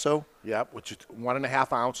espresso... Yeah, which is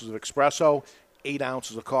 1.5 ounces of espresso, 8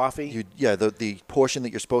 ounces of coffee. The portion that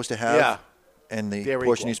you're supposed to have and the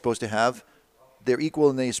portion you're supposed to have, they're equal,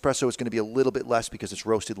 and the espresso is going to be a little bit less because it's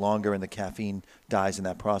roasted longer and the caffeine dies in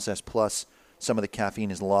that process. Plus, some of the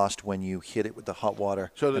caffeine is lost when you hit it with the hot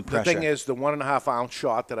water. So and the thing is, the 1.5 ounce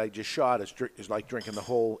shot that I just shot is like drinking the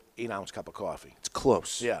whole 8 ounce cup of coffee. It's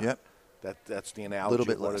close. Yeah. Yep. That's the analogy A little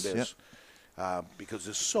bit of what less, it is. Because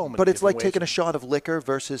there's so many. But it's like different taking a ways. shot of liquor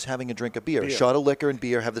versus having a drink of beer. A Beer. shot of liquor and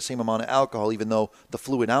beer have the same amount of alcohol, even though the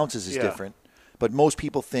fluid ounces is different. But most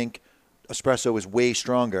people think espresso is way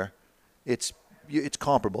stronger. It's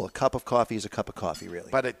comparable. A cup of coffee is a cup of coffee, really.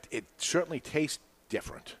 But it certainly tastes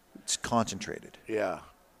different. It's concentrated. Yeah.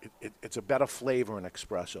 It's a better flavor in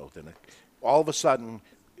espresso than all of a sudden,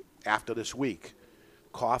 after this week,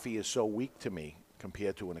 coffee is so weak to me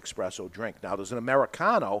compared to an espresso drink. Now, there's an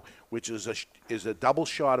Americano, which is a double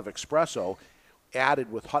shot of espresso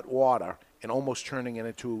added with hot water and almost turning it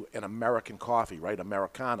into an American coffee, right?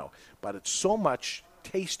 Americano. But it's so much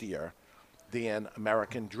tastier than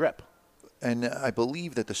American drip. And I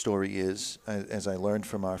believe that the story is, as I learned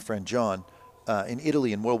from our friend John, in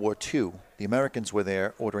Italy in World War II, the Americans were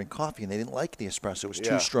there ordering coffee, and they didn't like the espresso. It was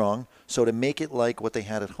too strong. So to make it like what they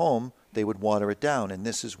had at home, they would water it down. And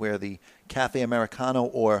this is where the Cafe Americano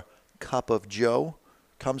or Cup of Joe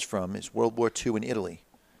comes from, is World War II in Italy.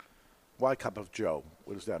 Why Cup of Joe?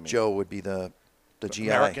 What does that mean? Joe would be the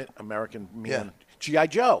GI. American man. Yeah. G.I.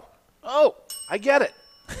 Joe. Oh, I get it.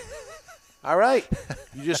 All right.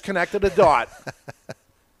 You just connected a dot.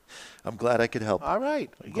 I'm glad I could help. All right.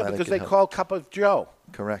 I'm Yeah, glad I because could they help. call Cup of Joe.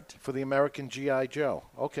 Correct. For the American G.I. Joe.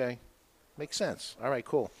 Okay. Makes sense. All right,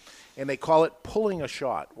 cool. And they call it pulling a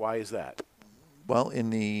shot. Why is that? Well, in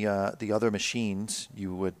the other machines,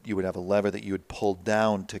 you would have a lever that you would pull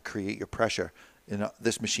down to create your pressure. In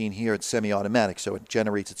this machine here, it's semi-automatic, so it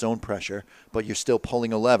generates its own pressure, but you're still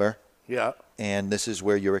pulling a lever. Yeah. And this is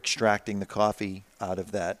where you're extracting the coffee out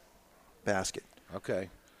of that basket. Okay.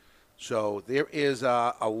 So there is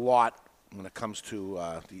a lot when it comes to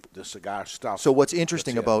the cigar stuff. So what's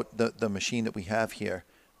interesting about the machine that we have here,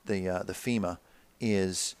 the FEMA,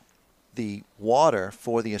 is the water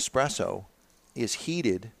for the espresso is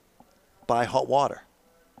heated by hot water.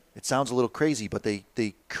 It sounds a little crazy, but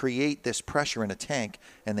they create this pressure in a tank,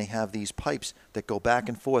 and they have these pipes that go back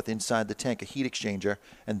and forth inside the tank, a heat exchanger,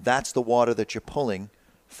 and that's the water that you're pulling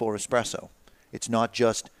for espresso. It's not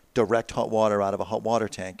just direct hot water out of a hot water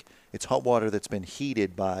tank. It's hot water that's been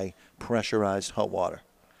heated by pressurized hot water.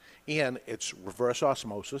 And it's reverse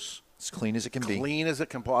osmosis. As clean as it can be. Clean as it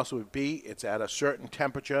can possibly be. It's at a certain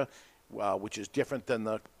temperature, which is different than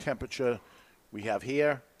the temperature we have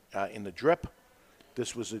here in the drip.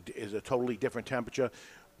 This is a totally different temperature.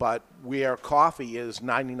 But where coffee is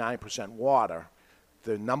 99% water,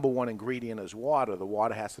 the number one ingredient is water. The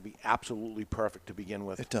water has to be absolutely perfect to begin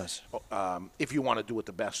with. It does. If you want to do it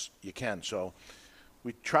the best you can. So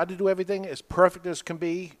we tried to do everything as perfect as can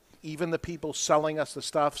be. Even the people selling us the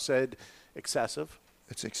stuff said excessive.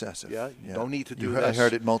 It's excessive. Yeah, you don't need to do I this.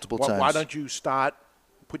 heard it multiple times. Why don't you start,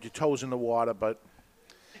 put your toes in the water, but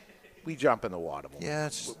we jump in the water. Yeah,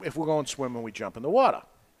 if we're going swimming, we jump in the water.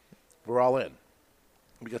 We're all in.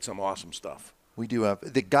 We got some awesome stuff. We do have.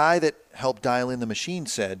 The guy that helped dial in the machine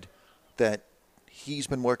said that he's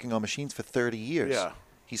been working on machines for 30 years. Yeah.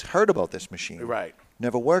 He's heard about this machine. Right.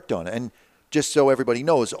 Never worked on it. And just so everybody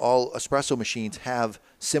knows, all espresso machines have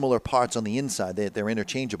similar parts on the inside. They're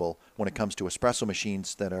interchangeable when it comes to espresso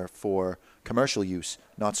machines that are for commercial use,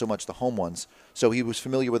 not so much the home ones. So he was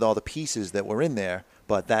familiar with all the pieces that were in there,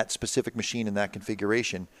 but that specific machine in that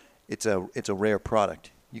configuration, it's a rare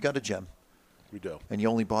product. You got a gem. We do. And you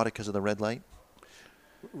only bought it because of the red light?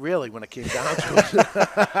 Really, when it came down to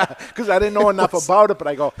it. Because I didn't know enough about it, but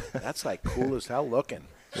I go, that's like cool as hell looking.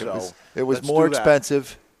 So it was let's more do that.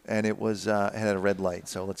 expensive, and it had a red light,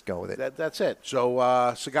 so let's go with it. That's it.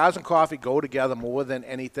 So cigars and coffee go together more than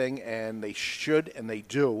anything, and they should, and they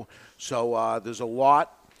do. So there's a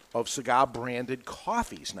lot of cigar-branded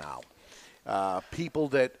coffees now. People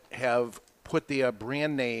that have put their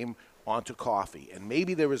brand name onto coffee. And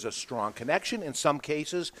maybe there is a strong connection in some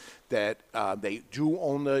cases that they do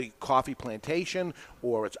own the coffee plantation,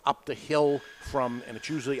 or it's up the hill and it's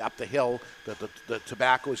usually up the hill, the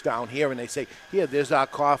tobacco is down here, and they say, here, there's our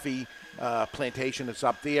coffee plantation that's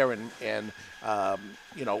up there, and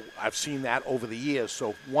I've seen that over the years.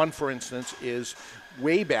 So one, for instance, is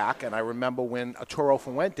way back, and I remember when Arturo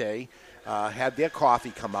Fuente had their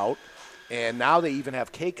coffee come out, and now they even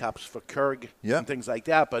have K-Cups for Keurig and things like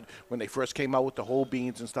that. But when they first came out with the whole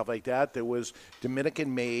beans and stuff like that, there was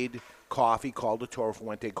Dominican-made coffee called Arturo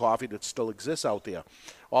Fuente coffee that still exists out there.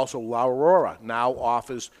 Also, La Aurora now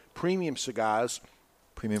offers premium cigars.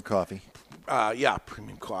 Premium coffee.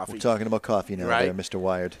 Premium coffee. We're talking about coffee now, right? there, Mr.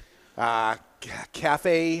 Wired.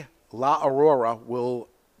 Cafe La Aurora will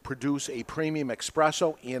produce a premium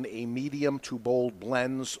espresso and a medium to bold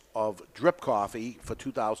blends of drip coffee for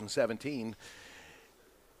 2017.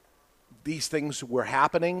 These things were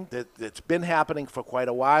happening. It's been happening for quite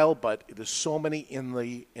a while, but there's so many in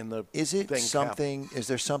the Is it something? Is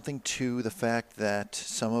there something to the fact that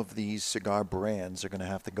some of these cigar brands are going to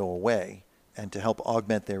have to go away, and to help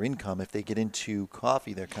augment their income, if they get into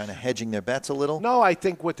coffee, they're kind of hedging their bets a little? No, I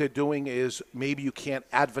think what they're doing is maybe you can't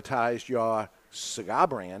advertise your cigar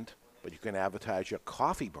brand, but you can advertise your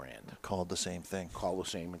coffee brand. Called the same thing. Called the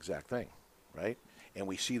same exact thing, right? And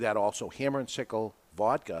we see that also. Hammer and Sickle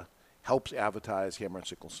vodka helps advertise Hammer and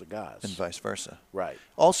Sickle cigars. And vice versa. Right.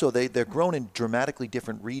 Also, they're grown in dramatically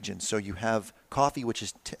different regions. So you have coffee, which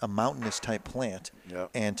is a mountainous type plant,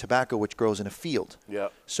 and tobacco, which grows in a field.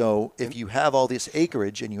 Yep. So if you have all this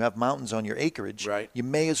acreage and you have mountains on your acreage, you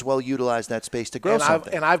may as well utilize that space to grow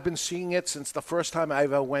something. I've been seeing it since the first time I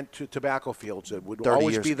ever went to tobacco fields. It would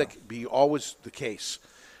always be always the case.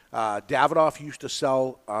 Davidoff used to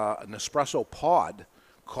sell an espresso pod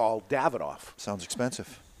called Davidoff. Sounds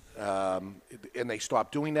expensive. And they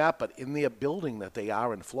stopped doing that, but in their building that they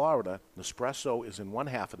are in Florida, Nespresso is in one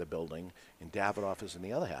half of the building and Davidoff is in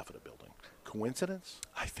the other half of the building. Coincidence?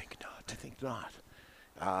 I think not. I think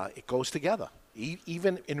not. It goes together.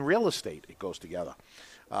 Even in real estate, it goes together.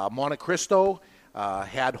 Monte Cristo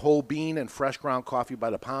had whole bean and fresh ground coffee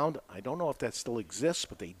by the pound. I don't know if that still exists,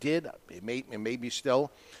 but they did. It may be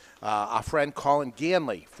still. Our friend Colin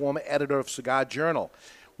Ganley, former editor of Cigar Journal,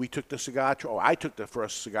 I took the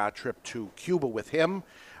first cigar trip to Cuba with him.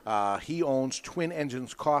 He owns Twin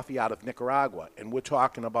Engines Coffee out of Nicaragua, and we're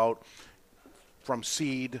talking about from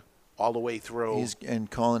seed all the way through. And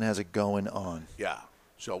Colin has it going on. Yeah.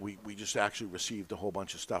 So we just actually received a whole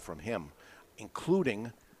bunch of stuff from him,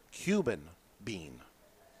 including Cuban bean,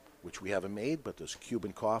 which we haven't made, but there's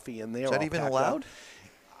Cuban coffee in there. Is that even allowed?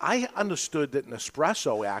 I understood that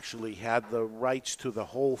Nespresso actually had the rights to the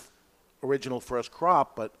whole original first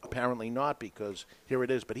crop, but apparently not, because here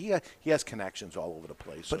it is. But he has connections all over the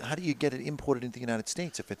place. But how do you get it imported into the United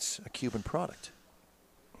States if it's a Cuban product?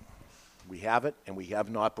 We have it, and we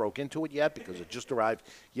have not broke into it yet because it just arrived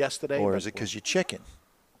yesterday. Or is it because you're chicken?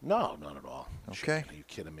 No, not at all. Okay. Chicken, are you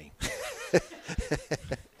kidding me?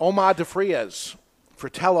 Omar de Frias,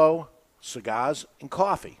 Fratello, Cigars, and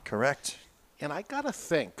Coffee. Correct. And I got to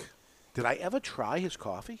think, did I ever try his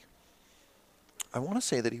coffee? I want to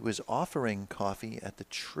say that he was offering coffee at the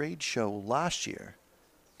trade show last year.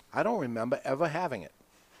 I don't remember ever having it.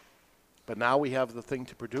 But now we have the thing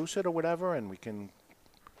to produce it or whatever, and we can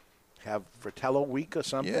have Fratello week or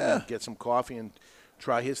something and get some coffee and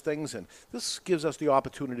try his things. And this gives us the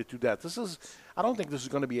opportunity to do that. I don't think this is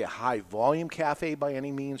going to be a high-volume cafe by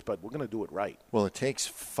any means, but we're going to do it right. Well, it takes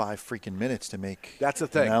 5 freaking minutes to make That's the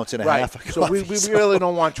thing. an ounce and a right. half of coffee. So we really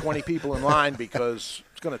don't want 20 people in line because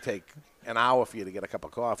it's going to take an hour for you to get a cup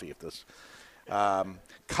of coffee. If this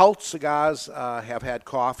Cult Cigars have had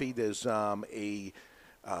coffee. There's a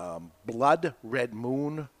Blood Red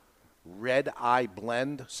Moon Red Eye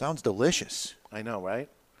Blend. Sounds delicious. I know, right?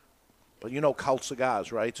 But you know Cult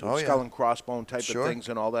Cigars, right? So skull and crossbone type of things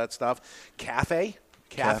and all that stuff. Cafe,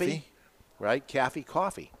 right? Cafe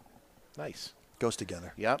coffee. Nice. Goes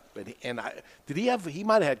together. Yep. He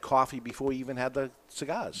might have had coffee before he even had the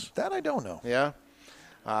cigars. That I don't know. Yeah.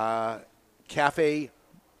 Cafe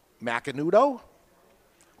Macanudo.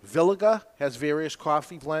 Villiga has various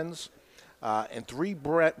coffee blends. And 3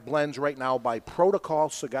 blends right now by Protocol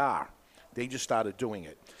Cigar. They just started doing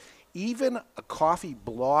it. Even a coffee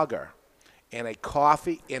blogger and a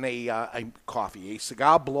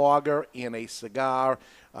cigar blogger and a cigar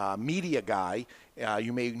media guy.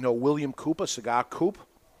 You may know William Cooper, Cigar Coop.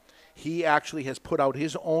 He actually has put out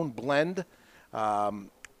his own blend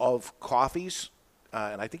of coffees,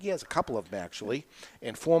 and I think he has a couple of them actually.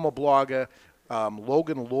 And former blogger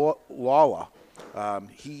Logan Lawler.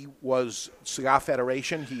 He was Cigar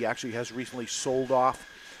Federation. He actually has recently sold off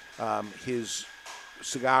his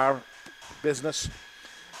cigar business,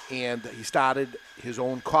 and he started his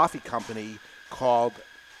own coffee company called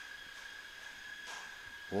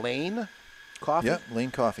Lane Coffee. Yeah,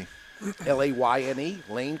 Lane Coffee. Layne,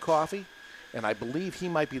 Lane Coffee. And I believe he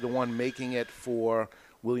might be the one making it for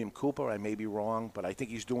William Cooper. I may be wrong, but I think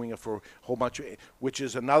he's doing it for a whole bunch of, which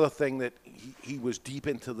is another thing that he was deep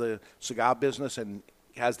into the cigar business and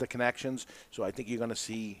has the connections. So I think you're going to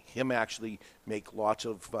see him actually make lots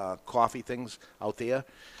of coffee things out there.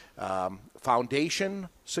 Foundation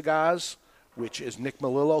Cigars, which is Nick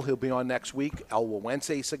Melillo. He'll be on next week. El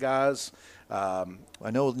Wawense Cigars.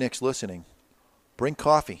 I know Nick's listening. Bring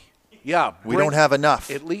coffee. Yeah. We don't have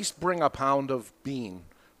enough. At least bring a pound of bean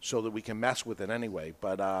so that we can mess with it anyway.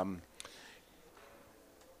 But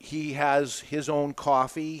he has his own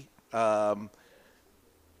coffee. I'm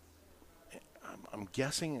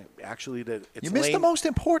guessing, actually, that it's You missed the most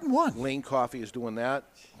important one. Lane Coffee is doing that.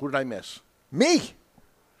 Who did I miss? Me.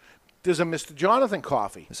 There's a Mr. Jonathan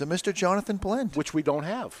Coffee. There's a Mr. Jonathan blend. Which we don't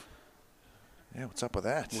have. Yeah, what's up with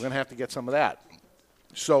that? We're going to have to get some of that.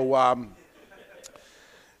 So,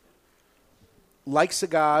 like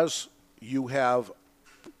cigars, you have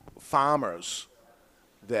farmers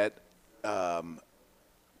that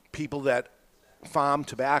people that farm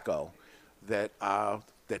tobacco that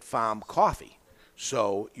farm coffee.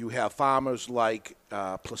 So you have farmers like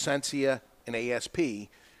Placencia and ASP.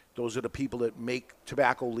 Those are the people that make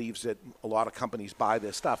tobacco leaves that a lot of companies buy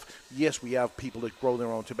their stuff. Yes, we have people that grow their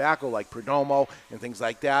own tobacco like Perdomo and things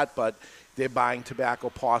like that, but they're buying tobacco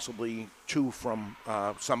possibly too from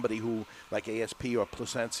somebody who, like ASP or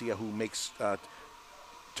Placencia, who makes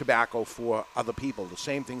tobacco for other people. The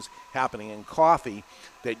same thing's happening in coffee,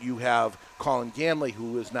 that you have Colin Ganley,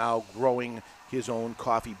 who is now growing his own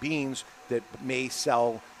coffee beans that may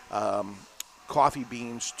sell coffee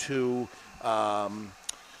beans to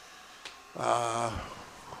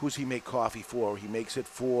who's he make coffee for? He makes it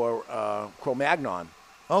for Cro-Magnon.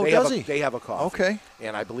 Oh, They have a coffee. Okay.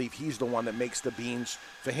 And I believe he's the one that makes the beans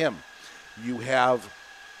for him. You have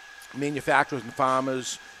manufacturers and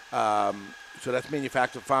farmers. So that's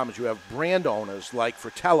manufacturer farmers. You have brand owners like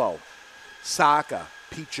Fratello, Saka,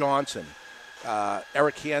 Pete Johnson,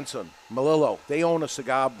 Eric Hansen, Malillo. They own a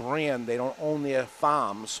cigar brand. They don't own their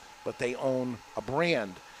farms, but they own a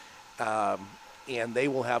brand. And they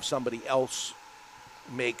will have somebody else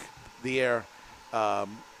make their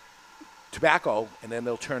tobacco, and then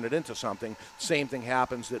they'll turn it into something. Same thing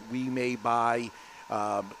happens that we may buy,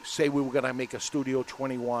 say we were going to make a Studio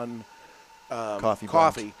 21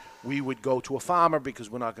 coffee. We would go to a farmer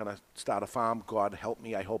because we're not going to start a farm. God help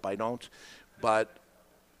me, I hope I don't. But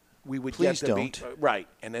we would Please get the don't. right,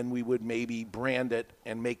 and then we would maybe brand it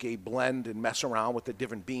and make a blend and mess around with the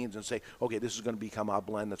different beans and say, okay, this is going to become our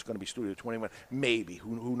blend. That's going to be Studio 21. Maybe.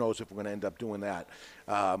 Who knows if we're going to end up doing that?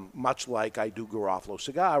 Much like I do Garofalo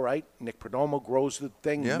Cigar, right? Nick Perdomo grows the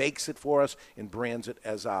thing, makes it for us, and brands it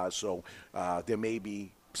as ours. So there may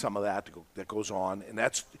be some of that that goes on, and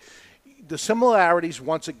that's the similarities,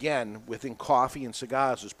 once again, within coffee and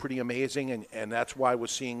cigars is pretty amazing, and that's why we're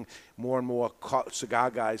seeing more and more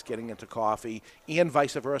cigar guys getting into coffee, and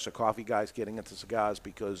vice versa, coffee guys getting into cigars,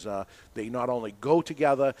 because they not only go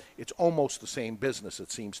together, it's almost the same business,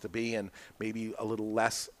 it seems to be, and maybe a little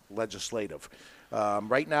less legislative.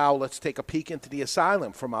 Right now, let's take a peek into the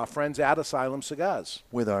Asylum from our friends at Asylum Cigars.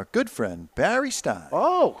 With our good friend, Barry Stein.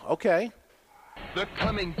 Oh, okay. They're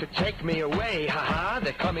coming to take me away, ha-ha.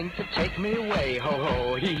 They're coming to take me away,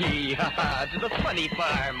 ho-ho, hee-hee, ha-ha. To the funny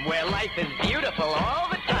farm where life is beautiful all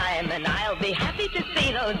the time. And I'll be happy to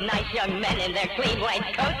see those nice young men in their clean white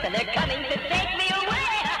coats. And they're coming to take me away,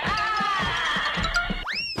 ha-ha.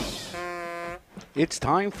 It's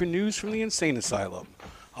time for news from the Insane Asylum.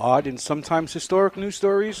 Odd and sometimes historic news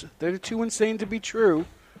stories that are too insane to be true,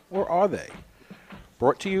 or are they?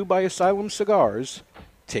 Brought to you by Asylum Cigars.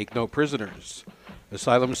 Take no prisoners.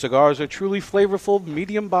 Asylum Cigars are truly flavorful,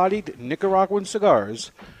 medium-bodied Nicaraguan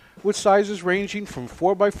cigars with sizes ranging from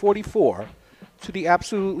 4x44 to the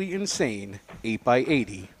absolutely insane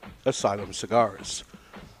 8x80 Asylum Cigars.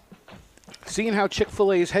 Seeing how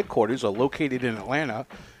Chick-fil-A's headquarters are located in Atlanta,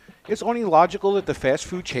 it's only logical that the fast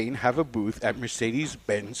food chain have a booth at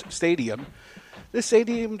Mercedes-Benz Stadium, the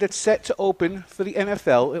stadium that's set to open for the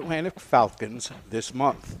NFL Atlanta Falcons this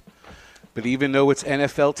month. But even though its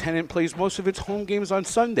NFL tenant plays most of its home games on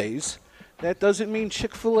Sundays, that doesn't mean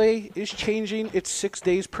Chick-fil-A is changing its 6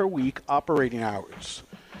 days per week operating hours.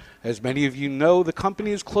 As many of you know, the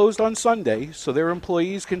company is closed on Sunday, so their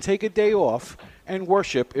employees can take a day off and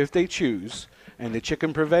worship if they choose, and the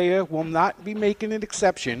chicken purveyor will not be making an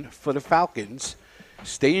exception for the Falcons,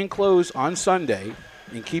 staying closed on Sunday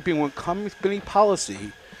in keeping with company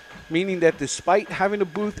policy, meaning that despite having a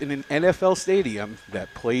booth in an NFL stadium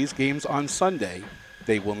that plays games on Sunday,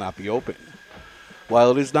 they will not be open.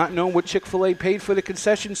 While it is not known what Chick-fil-A paid for the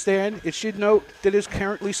concession stand, it should note that it is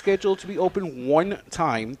currently scheduled to be open one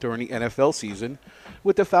time during the NFL season,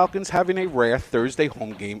 with the Falcons having a rare Thursday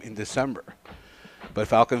home game in December. But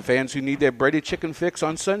Falcon fans who need their breaded chicken fix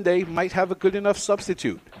on Sunday might have a good enough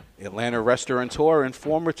substitute. Atlanta restaurateur and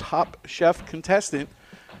former Top Chef contestant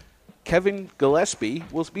Kevin Gillespie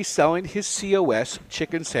will be selling his COS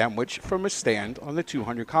chicken sandwich from a stand on the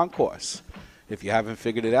 200 concourse. If you haven't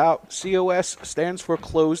figured it out, COS stands for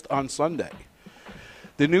Closed on Sunday.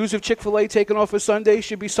 The news of Chick-fil-A taking off a Sunday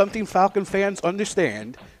should be something Falcon fans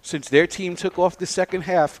understand since their team took off the second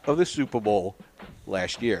half of the Super Bowl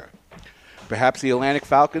last year. Perhaps the Atlantic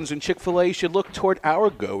Falcons and Chick-fil-A should look toward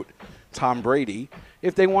our GOAT, Tom Brady,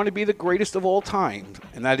 if they want to be the greatest of all time,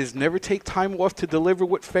 and that is never take time off to deliver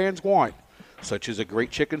what fans want, such as a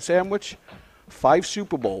great chicken sandwich, 5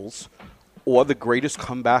 Super Bowls, or the greatest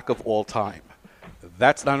comeback of all time.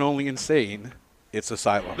 That's not only insane, it's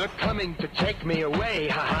asylum. They're coming to take me away,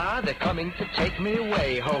 ha-ha. They're coming to take me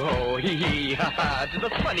away, ho-ho, hee-hee, ha-ha. To the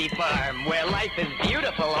funny farm where life is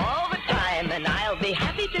beautiful all the time. And I'll be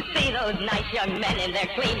happy to see those nice young men in their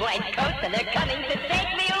clean white coats. And they're coming to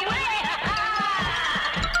take me away,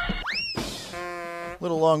 ha-ha. A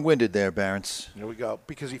little long-winded there, Barons. There we go.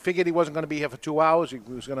 Because he figured he wasn't going to be here for 2 hours. He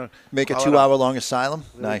was going to make a 2-hour-long asylum.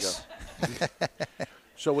 There Nice.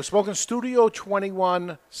 So we're smoking Studio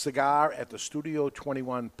 21 cigar at the Studio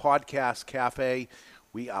 21 Podcast Cafe.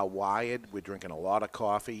 We are wired. We're drinking a lot of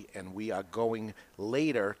coffee, and we are going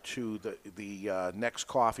later to the next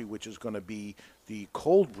coffee, which is going to be the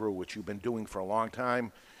cold brew, which you've been doing for a long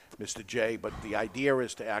time, Mr. J. But the idea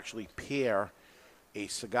is to actually pair a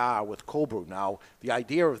cigar with cold brew. Now, the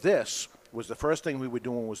idea of this was the first thing we were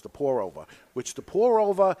doing was the pour-over, which the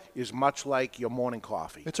pour-over is much like your morning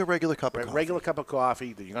coffee. It's a regular cup of coffee. Regular cup of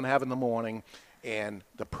coffee that you're going to have in the morning, and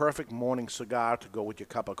the perfect morning cigar to go with your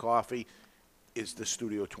cup of coffee is the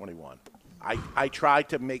Studio 21. I tried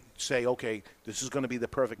to say, okay, this is going to be the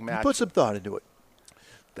perfect match. You put some thought into it.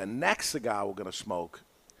 The next cigar we're going to smoke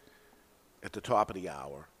at the top of the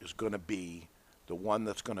hour is going to be the one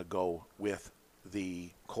that's going to go with the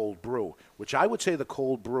cold brew, which I would say the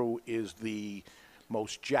cold brew is the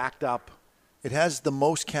most jacked up. It has the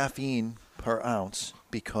most caffeine per ounce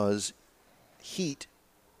because heat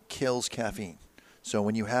kills caffeine. So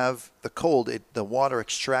when you have the cold, the water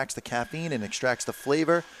extracts the caffeine and extracts the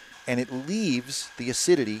flavor, and it leaves the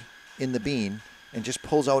acidity in the bean and just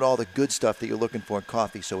pulls out all the good stuff that you're looking for in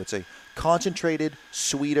coffee. So it's a concentrated,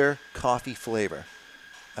 sweeter coffee flavor.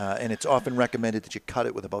 And it's often recommended that you cut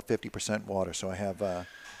it with about 50% water. So I've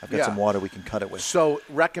got some water we can cut it with. So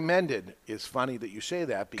recommended is funny that you say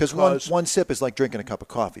that because one sip is like drinking a cup of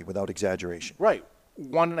coffee without exaggeration. Right.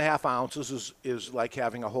 1.5 ounces is like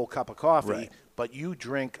having a whole cup of coffee, Right. But you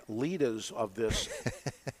drink liters of this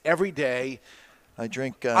every day. I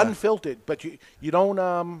drink unfiltered, but you don't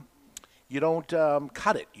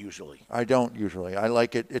cut it usually. I don't usually. I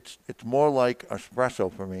like it. It's more like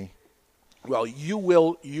espresso for me. Well, you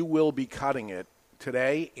will be cutting it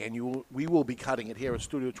today, and we will be cutting it here at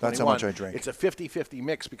Studio 21. That's how much I drink. It's a 50-50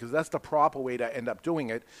 mix because that's the proper way to end up doing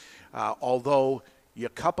it. Although your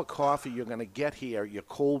cup of coffee you're going to get here, your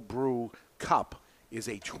cold brew cup, is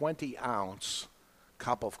a 20-ounce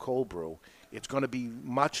cup of cold brew. It's going to be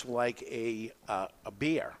much like a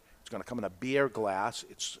beer. It's going to come in a beer glass.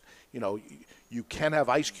 It's you can have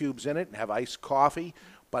ice cubes in it and have iced coffee,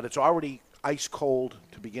 but it's already ice cold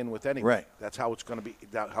to begin with anyway. Right. That's how it's going to be,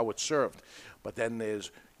 how it's served. But then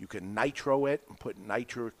you can nitro it and put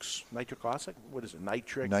nitric acid? What is it?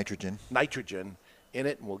 Nitrogen. Nitrogen in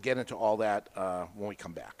it, and we'll get into all that when we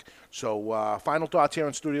come back. So final thoughts here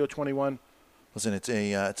on Studio 21. Listen, it's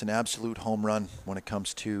an absolute home run when it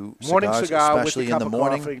comes to morning cigars, cigar especially with a cup in the of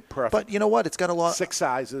morning. Coffee, perfect. But you know what? It's got a lot. 6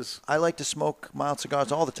 sizes. I like to smoke mild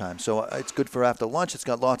cigars all the time, so it's good for after lunch. It's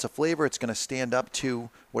got lots of flavor. It's going to stand up to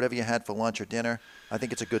whatever you had for lunch or dinner. I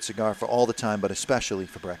think it's a good cigar for all the time, but especially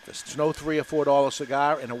for breakfast. It's no $3 or $4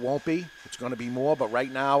 cigar, and it won't be. It's going to be more, but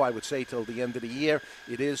right now I would say till the end of the year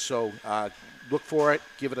it is. So look for it.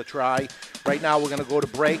 Give it a try. Right now we're going to go to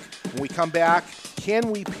break. When we come back,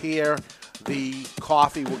 can we pair the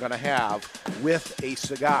coffee we're going to have with a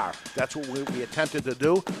cigar? That's what we attempted to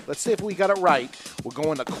do. Let's see if we got it right. We're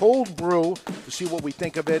going to cold brew to see what we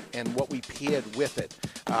think of it and what we paired with it.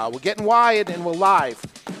 We're getting wired, and we're live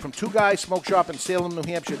from Two Guys Smoke Shop in Salem, New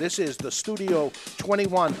Hampshire. This is the Studio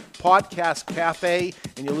 21 Podcast Cafe,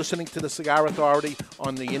 and you're listening to the Cigar Authority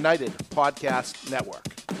on the United Podcast Network.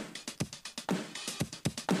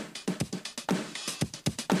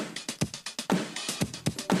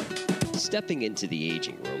 Stepping into the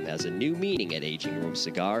aging room has a new meaning at Aging Room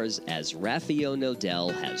Cigars as Rafael Nodal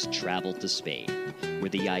has traveled to Spain, where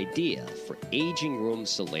the idea for Aging Room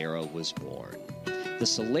Solera was born. The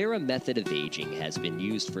Solera method of aging has been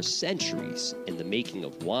used for centuries in the making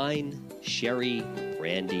of wine, sherry,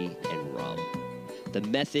 brandy, and rum. The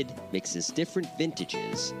method mixes different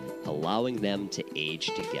vintages, allowing them to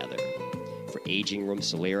age together. For Aging Room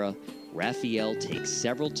Solera, Rafael takes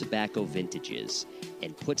several tobacco vintages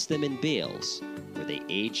and puts them in bales where they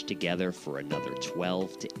age together for another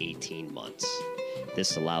 12 to 18 months.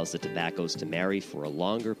 This allows the tobaccos to marry for a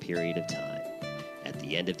longer period of time. At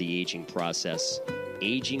the end of the aging process,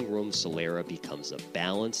 Aging Room Solera becomes a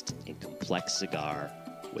balanced and complex cigar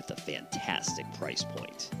with a fantastic price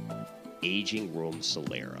point. Aging Room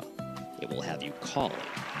Solera. It will have you calling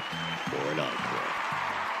for an encore.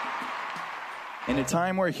 In a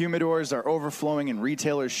time where humidors are overflowing and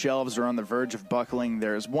retailers' shelves are on the verge of buckling,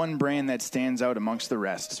 there is one brand that stands out amongst the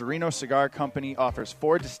rest. Sereno Cigar Company offers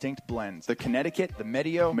 4 distinct blends: the Connecticut, the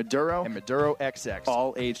Medio, Maduro, and Maduro XX,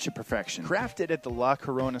 all aged to perfection. Crafted at the La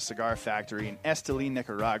Corona Cigar Factory in Esteli,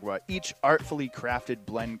 Nicaragua, each artfully crafted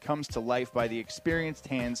blend comes to life by the experienced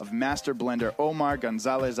hands of master blender Omar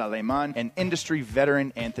Gonzalez Aleman and industry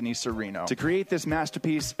veteran Anthony Sereno. To create this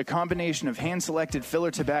masterpiece, a combination of hand-selected filler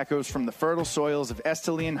tobaccos from the fertile soil of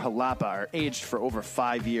Esteli and Jalapa are aged for over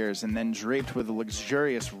 5 years and then draped with a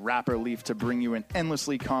luxurious wrapper leaf to bring you an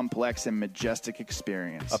endlessly complex and majestic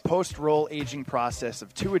experience. A post-roll aging process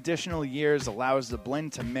of 2 additional years allows the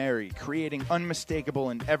blend to marry, creating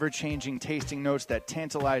unmistakable and ever-changing tasting notes that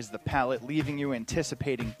tantalize the palate, leaving you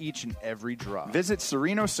anticipating each and every drop. Visit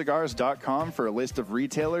SerenoCigars.com for a list of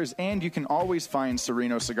retailers, and you can always find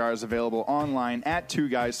Sereno Cigars available online at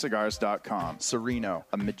TwoGuysCigars.com. Sereno,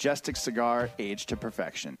 a majestic cigar aged to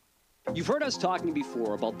perfection. You've heard us talking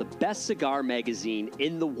before about the best cigar magazine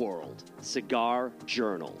in the world, Cigar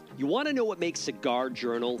Journal. You want to know what makes Cigar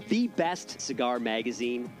Journal the best cigar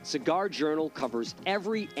magazine? Cigar Journal covers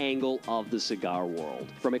every angle of the cigar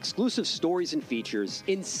world. From exclusive stories and features,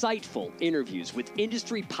 insightful interviews with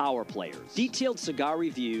industry power players, detailed cigar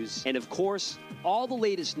reviews, and of course, all the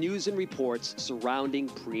latest news and reports surrounding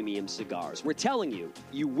premium cigars. We're telling you,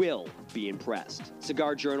 you will be impressed.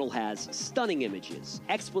 Cigar Journal has stunning images,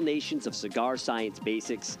 explanations of cigar science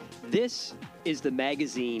basics. This is the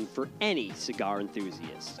magazine for any cigar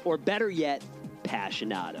enthusiast, or better yet,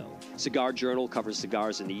 passionado. Cigar Journal covers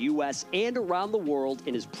cigars in the U.S. and around the world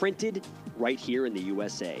and is printed right here in the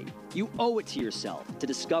USA. You owe it to yourself to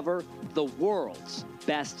discover the world's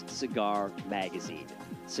best cigar magazine.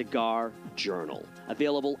 Cigar Journal.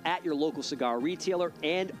 Available at your local cigar retailer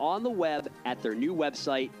and on the web at their new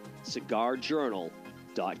website,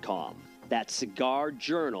 cigarjournal.com. That's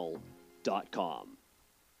cigarjournal.com.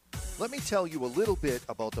 Let me tell you a little bit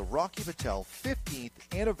about the Rocky Patel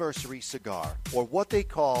 15th anniversary cigar, or what they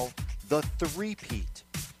call the three-peat.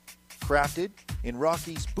 Crafted in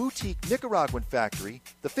Rocky's boutique Nicaraguan factory,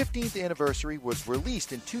 the 15th anniversary was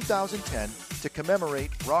released in 2010 to commemorate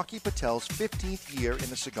Rocky Patel's 15th year in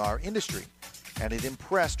the cigar industry, and it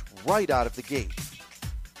impressed right out of the gate.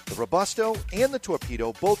 The Robusto and the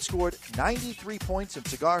Torpedo both scored 93 points in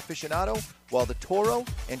Cigar Aficionado, while the Toro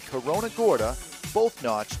and Corona Gorda both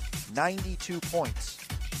notched 92 points.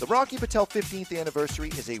 The Rocky Patel 15th anniversary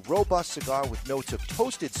is a robust cigar with notes of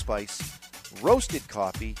toasted spice, roasted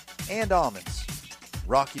coffee, and almonds.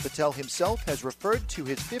 Rocky Patel himself has referred to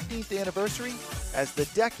his 15th anniversary as the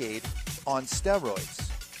decade on steroids.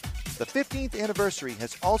 The 15th anniversary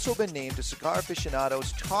has also been named to Cigar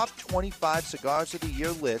Aficionado's top 25 cigars of the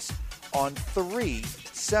year list on 3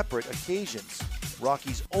 separate occasions.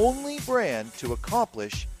 Rocky's only brand to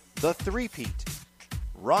accomplish the three-peat.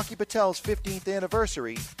 Rocky Patel's 15th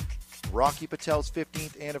anniversary, Rocky Patel's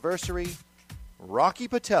 15th anniversary, Rocky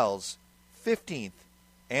Patel's 15th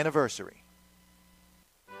anniversary.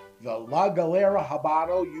 The La Galera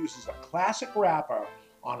Habano uses a classic wrapper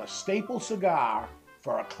on a staple cigar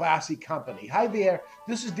for a classy company. Hi there,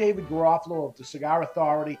 this is David Garofalo of the Cigar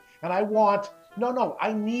Authority, and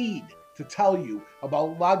I need to tell you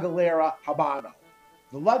about La Galera Habano.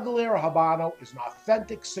 The La Galera Habano is an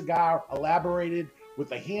authentic cigar elaborated with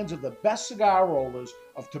the hands of the best cigar rollers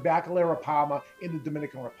of Tabacalera Palma in the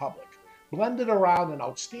Dominican Republic. Blended around an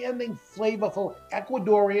outstanding, flavorful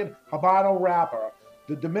Ecuadorian Habano wrapper,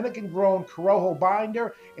 the Dominican-grown Corojo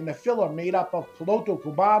binder, and the filler made up of Piloto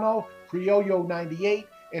Cubano, Criollo 98,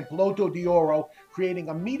 and Piloto de Oro, creating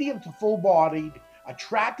a medium to full-bodied,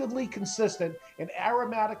 attractively consistent, and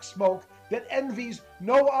aromatic smoke that envies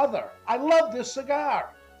no other. I love this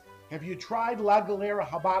cigar. Have you tried La Galera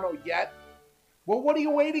Habano yet? Well, what are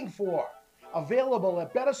you waiting for? Available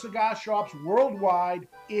at better cigar shops worldwide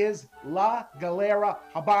is La Galera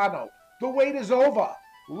Habano. The wait is over.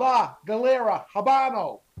 La Galera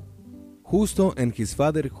Habano. Justo and his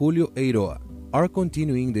father Julio Eiroa are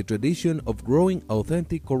continuing the tradition of growing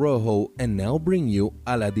authentic Corojo and now bring you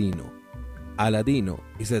Aladino. Aladino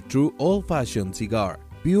is a true old-fashioned cigar,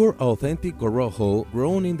 pure authentic Corojo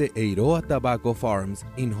grown in the Eiroa tobacco farms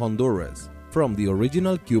in Honduras from the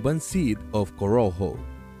original Cuban seed of Corojo.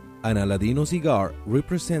 An Aladino cigar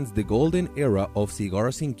represents the golden era of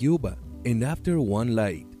cigars in Cuba, and after one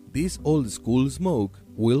light, this old-school smoke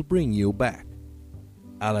will bring you back.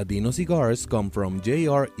 Aladino cigars come from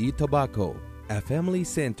JRE Tobacco, a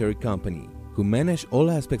family-centered company who manage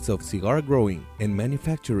all aspects of cigar growing and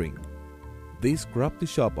manufacturing. This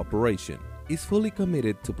crop-to-shop operation is fully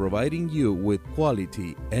committed to providing you with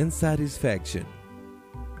quality and satisfaction.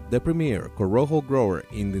 The premier Corojo grower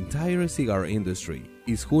in the entire cigar industry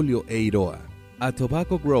is Julio Eiroa, a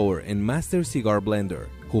tobacco grower and master cigar blender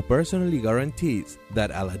who personally guarantees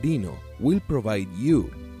that Aladino will provide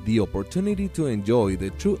you the opportunity to enjoy the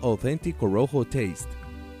true authentic Corojo taste.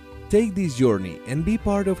 Take this journey and be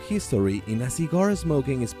part of history in a cigar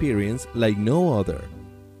smoking experience like no other.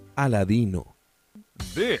 Aladino.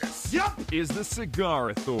 This is the Cigar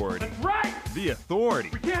Authority. That's right! The authority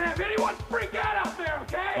We can't have anyone freak out there,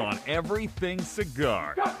 okay? on everything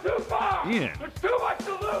cigar. Go too far! In There's too much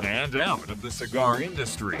to lose! and out of the cigar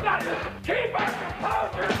industry. Keep our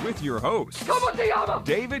composure! With your host, Como se llama?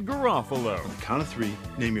 David Garofalo. Count of three,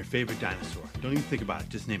 name your favorite dinosaur. Don't even think about it,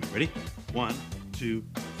 just name it. Ready? 1, 2,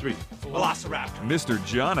 3. Velociraptor. Mr.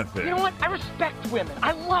 Jonathan. You know what? I respect women.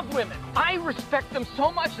 I love women. I respect them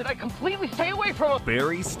so much that I completely stay away from them.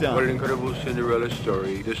 Barry Stein. What an incredible Cinderella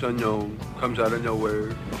story. This unknown comes out of nowhere.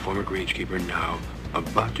 A former greenskeeper now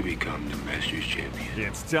about to become the Masters champion.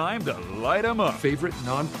 It's time to light 'em up. Favorite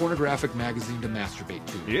non-pornographic magazine to masturbate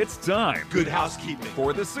to. It's time. Good housekeeping.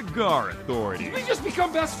 For the Cigar Authority. Did we just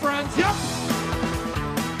become best friends? Yep.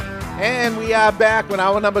 And we are back with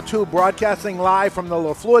hour number 2, broadcasting live from the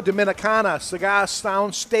La Flor Dominicana Cigar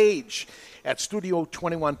Sound Stage at Studio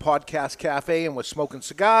 21 Podcast Cafe, and we're smoking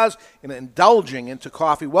cigars and indulging into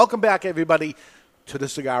coffee. Welcome back, everybody, to the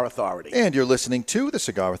Cigar Authority. And you're listening to the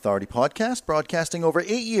Cigar Authority podcast, broadcasting over 8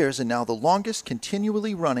 years and now the longest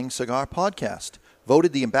continually running cigar podcast.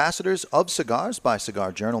 Voted the ambassadors of cigars by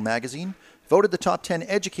Cigar Journal magazine. Voted the top 10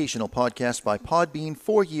 educational podcast by Podbean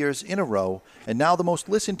 4 years in a row, and now the most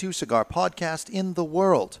listened to cigar podcast in the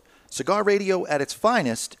world. Cigar radio at its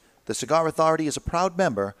finest, the Cigar Authority is a proud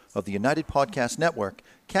member of the United Podcast Network.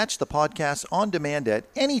 Catch the podcast on demand at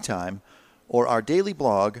any time or our daily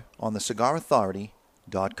blog on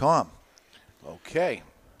thecigarauthority.com. Okay.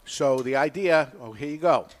 So the idea, here you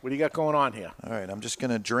go. What do you got going on here? All right, I'm just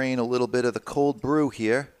going to drain a little bit of the cold brew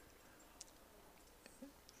here.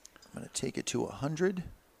 I'm going to take it to 100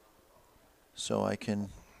 so I can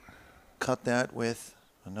cut that with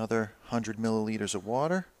another 100 milliliters of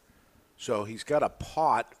water. So he's got a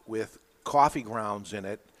pot with coffee grounds in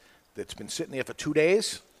it that's been sitting there for 2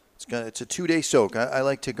 days. It's a 2-day soak. I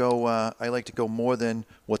like to go more than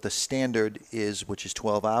what the standard is, which is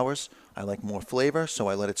 12 hours. I like more flavor, so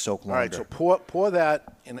I let it soak longer. All right, so pour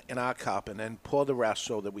that in our cup, and then pour the rest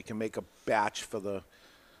so that we can make a batch for the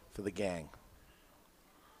gang.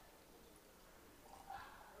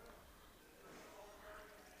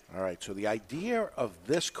 All right, so the idea of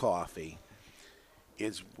this coffee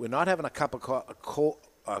is we're not having a hot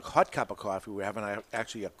cup of coffee. We're having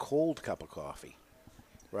actually a cold cup of coffee,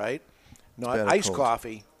 right? Not iced cold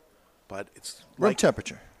coffee, but it's room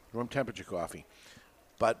temperature. Room temperature coffee.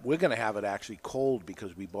 But we're going to have it actually cold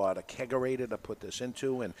because we bought a kegerator to put this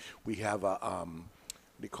into, and we have a, what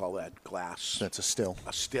do you call that, glass? That's a still.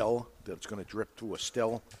 A still that's going to drip through a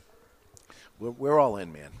still. We're all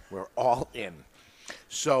in, man. We're all in.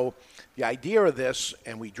 So the idea of this,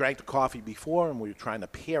 and we drank the coffee before, and we were trying to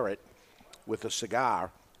pair it with a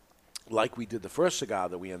cigar, like we did the first cigar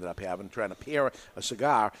that we ended up having, trying to pair a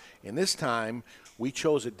cigar. And this time, we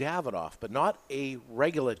chose a Davidoff, but not a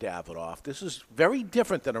regular Davidoff. This is very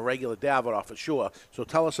different than a regular Davidoff for sure. So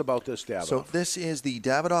tell us about this Davidoff. So this is the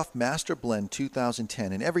Davidoff Master Blend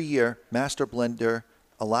 2010. And every year, Master Blender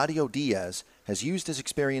Eladio Diaz has used his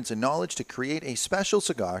experience and knowledge to create a special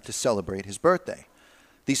cigar to celebrate his birthday.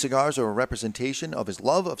 These cigars are a representation of his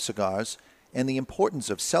love of cigars and the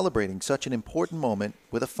importance of celebrating such an important moment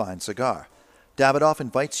with a fine cigar. Davidoff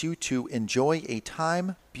invites you to enjoy a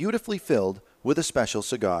time beautifully filled with a special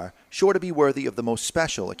cigar, sure to be worthy of the most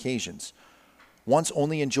special occasions. Once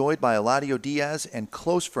only enjoyed by Eladio Diaz and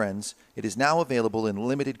close friends, it is now available in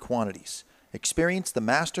limited quantities. Experience the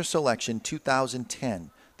Master Selection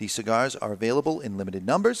 2010. These cigars are available in limited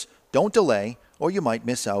numbers. Don't delay, or you might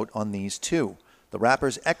miss out on these too. The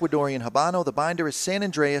wrapper's Ecuadorian Habano, the binder is San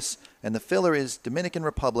Andreas, and the filler is Dominican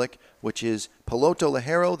Republic, which is Piloto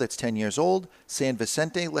Ligero, that's 10 years old, San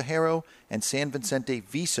Vicente Ligero, and San Vicente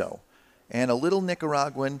Viso, and a little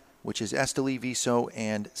Nicaraguan, which is Esteli Viso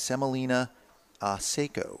and Semolina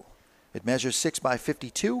Seco. It measures 6 by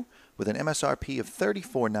 52 with an MSRP of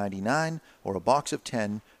 $34.99 or a box of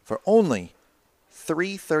 10 for only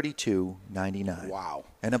 $332.99. Wow.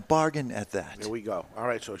 And a bargain at that. There we go. All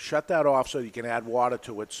right, so shut that off so you can add water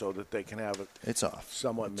to it so that they can have it It's off.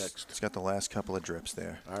 somewhat mixed. It's got the last couple of drips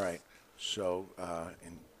there. All right. So,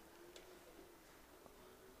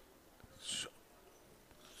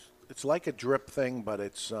 it's like a drip thing, but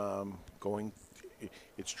it's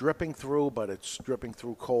it's dripping through, but it's dripping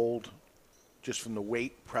through cold just from the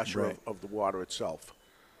weight pressure Right. of the water itself.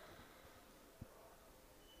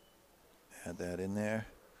 Add that in there.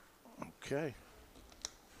 Okay.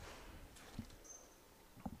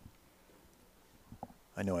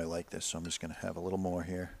 I know I like this, so I'm just going to have a little more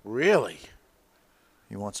here. Really?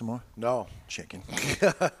 You want some more? No. Chicken.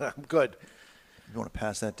 I'm good. You want to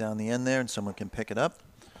pass that down the end there and someone can pick it up?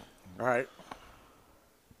 All right.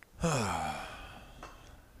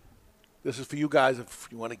 This is for you guys if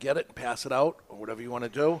you want to get it and pass it out or whatever you want to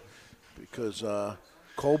do, because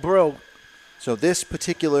cold brew. So this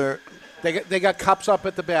particular... They got cups up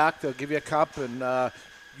at the back. They'll give you a cup, and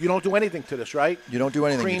you don't do anything to this, right? You don't do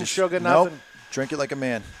anything. Cream, You just, sugar, nope. nothing? Drink it like a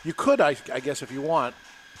man. You could, I guess, if you want.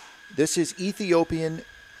 This is Ethiopian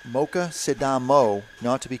Mocha Sidamo,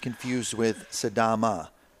 not to be confused with Sidama.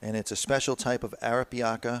 And it's a special type of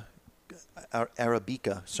Arabica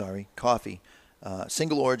coffee.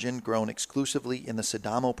 Single origin, grown exclusively in the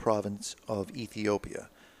Sidamo province of Ethiopia.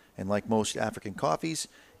 And like most African coffees,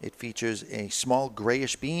 it features a small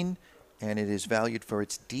grayish bean, and it is valued for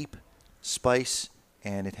its deep spice,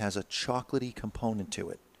 and it has a chocolatey component to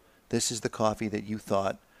it. This is the coffee that you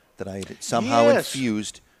thought that I had somehow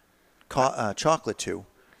infused chocolate to.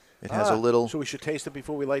 It has a little... So we should taste it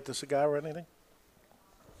before we light the cigar or anything?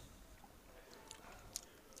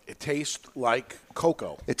 It tastes like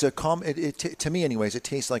cocoa. It's a to me, anyways, it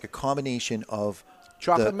tastes like a combination of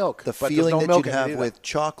chocolate milk. The but feeling there's no that milk you'd in it have either. with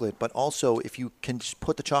chocolate, but also if you can just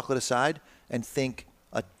put the chocolate aside and think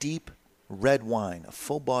a deep red wine, a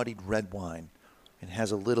full-bodied red wine. It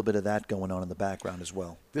has a little bit of that going on in the background as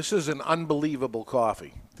well. This is an unbelievable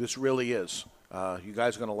coffee. This really is. You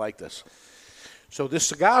guys are going to like this. So this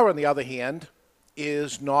cigar, on the other hand,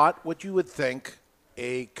 is not what you would think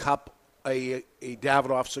a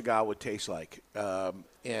Davidoff cigar would taste like.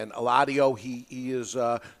 And Eladio, he is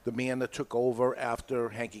the man that took over after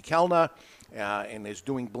Hanky Kellner and is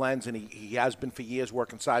doing blends, and he has been for years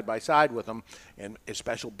working side by side with him. And a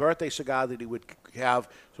special birthday cigar that he would have,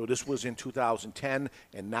 so this was in 2010,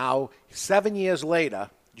 and now 7 years later,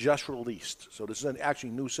 just released. So this is an actually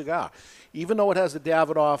new cigar. Even though it has the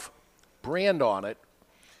Davidoff brand on it,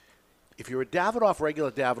 if you're a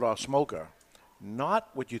regular Davidoff smoker, not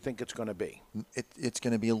what you think it's going to be. It's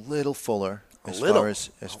going to be a little fuller as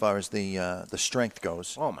far as the strength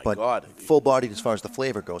goes. Oh my but God! Full-bodied as far as the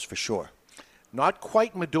flavor goes, for sure. Not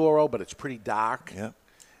quite Maduro, but it's pretty dark. Yeah.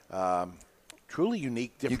 Truly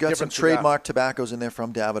unique. You got some trademark tobaccos in there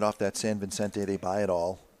from Davidoff. That San Vicente, they buy it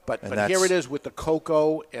all. But here it is with the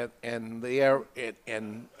cocoa and the air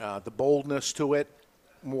and the boldness to it,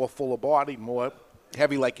 more fuller body, more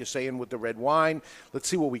heavy, like you're saying, with the red wine. Let's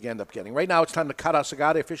see what we end up getting. Right now, it's time to cut our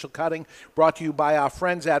cigar. The official cutting brought to you by our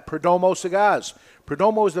friends at Perdomo Cigars.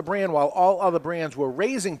 Perdomo is the brand. While all other brands were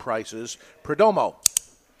raising prices, Perdomo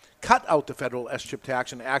cut out the federal S-chip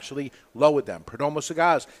tax and actually lowered them. Perdomo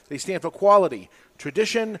Cigars, they stand for quality,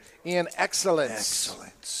 tradition, and excellence.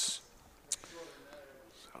 Excellence.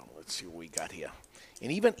 So let's see what we got here.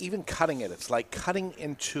 And even cutting it, it's like cutting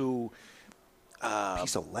into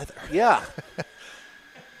piece of leather. Yeah.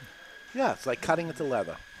 Yeah, it's like cutting into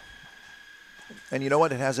leather. And you know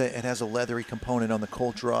what? It has a leathery component on the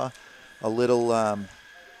cold draw. A little,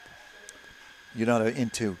 you're not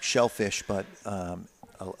into shellfish, but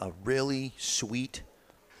a really sweet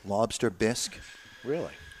lobster bisque.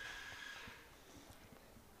 Really?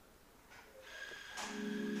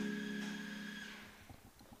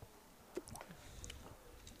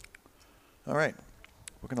 All right.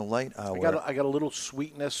 We're going to light our... I got a little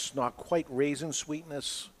sweetness, not quite raisin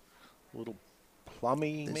sweetness, a little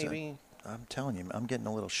plummy maybe. I'm telling you, I'm getting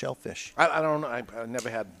a little shellfish. I don't know. I never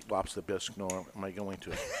had lobster bisque, nor am I going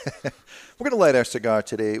to. We're going to light our cigar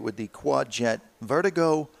today with the Quad Jet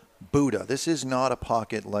Vertigo Buddha. This is not a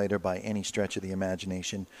pocket lighter by any stretch of the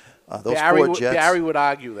imagination. Barry would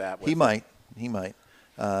argue that. He might.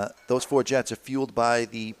 Those 4 jets are fueled by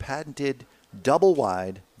the patented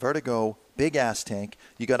double-wide Vertigo big-ass tank.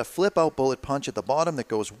 You got a flip-out bullet punch at the bottom that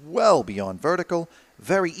goes well beyond vertical.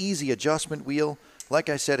 Very easy adjustment wheel. Like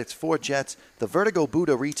I said, it's 4 jets. The Vertigo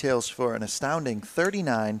Buddha retails for an astounding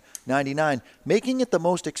 $39.99, making it the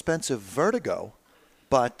most expensive Vertigo.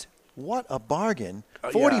 But what a bargain.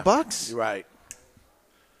 $40. You're right.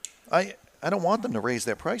 I don't want them to raise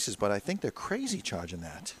their prices, but I think they're crazy charging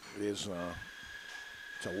that. It is.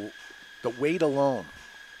 So the weight alone,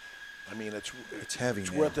 I mean, it's heavy.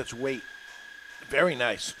 It's worth its weight. Very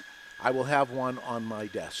nice. I will have one on my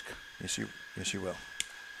desk. Yes, you will.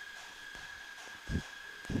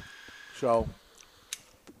 So,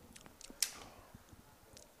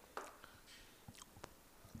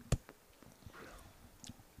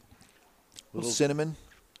 little cinnamon,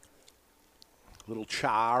 little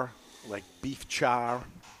char, like beef char.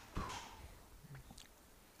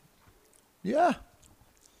 Yeah.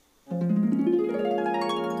 Look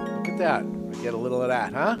at that. I get a little of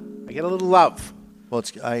that, huh? I get a little love. Well,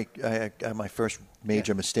 I got my first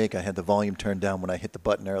major mistake. I had the volume turned down when I hit the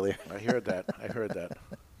button earlier. I heard that.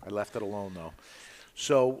 I left it alone, though.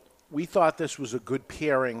 So we thought this was a good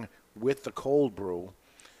pairing with the cold brew.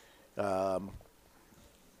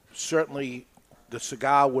 Certainly, the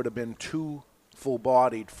cigar would have been too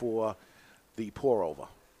full-bodied for the pour-over.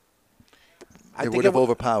 It would have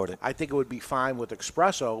overpowered it. I think it would be fine with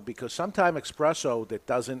espresso because sometimes espresso that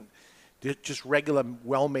doesn't, just regular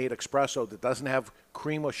well-made espresso that doesn't have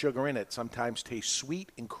cream or sugar in it sometimes tastes sweet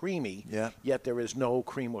and creamy, yet there is no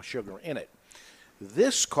cream or sugar in it.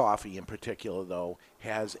 This coffee in particular, though,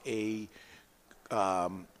 has a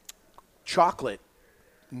chocolate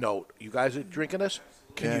note. You guys are drinking this?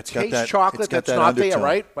 Can you taste chocolate that's not there,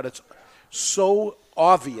 right? But it's so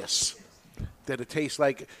obvious that it tastes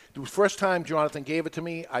like the first time Jonathan gave it to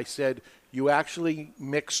me, I said, you actually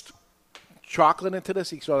mixed chocolate into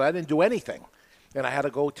this? He said, I didn't do anything. And I had to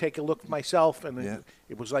go take a look myself, and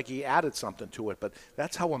it was like he added something to it. But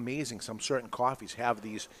that's how amazing some certain coffees have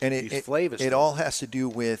these flavors. It all has to do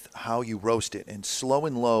with how you roast it. And slow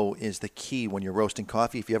and low is the key when you're roasting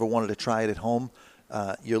coffee. If you ever wanted to try it at home,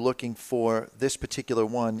 you're looking for this particular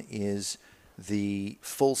one is the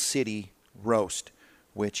Full City Roast,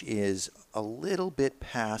 which is a little bit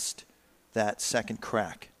past that second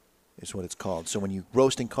crack is what it's called. So when you're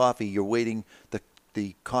roasting coffee, you're waiting,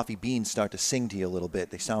 the coffee beans start to sing to you a little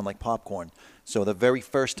bit. They sound like popcorn. So the very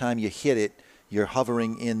first time you hit it, you're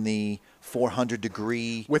hovering in the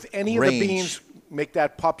 400-degree With any range. of the beans make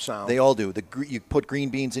that pop sound. They all do. You put green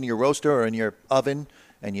beans in your roaster or in your oven,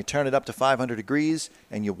 and you turn it up to 500 degrees,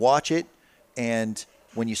 and you watch it. And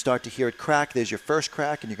when you start to hear it crack, there's your first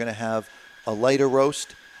crack, and you're going to have a lighter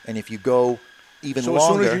roast. And if you go even so longer... So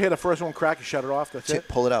as soon as you hear the first one crack, you shut it off, that's it?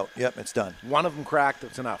 Pull it out. Yep, it's done. One of them cracked,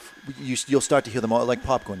 that's enough. You'll start to hear them all, like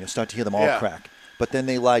popcorn, you'll start to hear them all crack. But then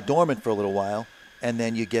they lie dormant for a little while, and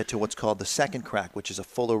then you get to what's called the second crack, which is a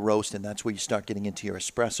fuller roast, and that's where you start getting into your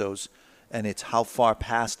espressos. And it's how far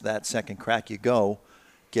past that second crack you go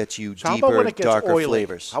gets you deeper, darker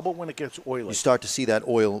flavors. How about when it gets oily? You start to see that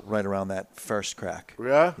oil right around that first crack.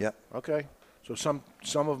 Yeah? Yep. Okay. So some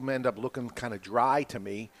of them end up looking kind of dry to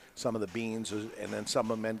me, some of the beans, and then some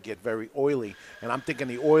of them get very oily. And I'm thinking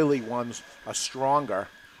the oily ones are stronger.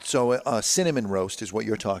 So a cinnamon roast is what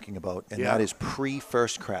you're talking about, and that is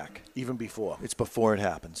pre-first crack. Even before. It's before it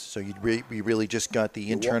happens. So you really just got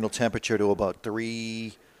the internal temperature to about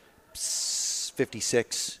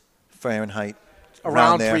 356 Fahrenheit.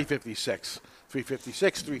 Around there. 356.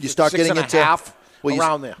 356, 356 You start getting and a half,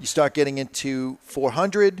 around there. You start getting into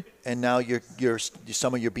 400, and now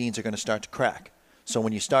some of your beans are going to start to crack. So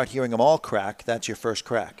when you start hearing them all crack, that's your first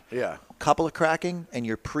crack. Yeah. Couple of cracking, and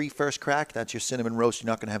your pre-first crack, that's your cinnamon roast.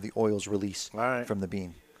 You're not going to have the oils release from the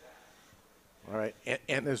bean. All right.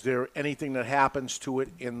 And is there anything that happens to it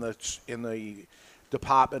in the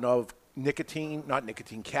department of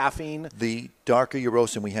caffeine? The darker you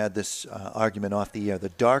roast, and we had this argument off the air, the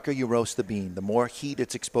darker you roast the bean, the more heat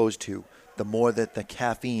it's exposed to, the more that the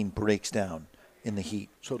caffeine breaks down in the heat.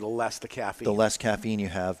 So the less the caffeine. The less caffeine you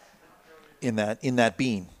have in that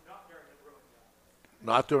bean.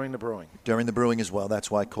 Not during the brewing. During the brewing as well. That's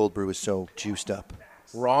why cold brew is so juiced up.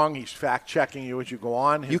 Wrong. He's fact-checking you as you go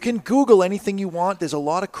on. You can Google anything you want. There's a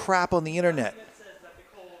lot of crap on the internet.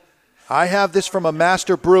 I have this from a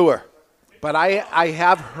master brewer. But I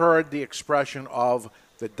have heard the expression of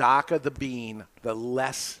the darker the bean, the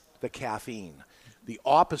less the caffeine. The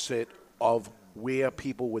opposite of where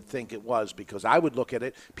people would think it was, because I would look at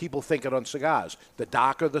it, people think it on cigars. The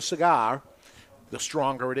darker the cigar, the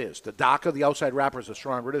stronger it is. The darker the outside wrapper is, the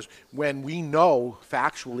stronger it is. When we know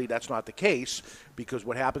factually that's not the case, because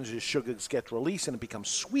what happens is sugars get released and it becomes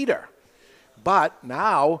sweeter. But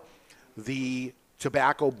now the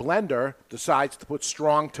tobacco blender decides to put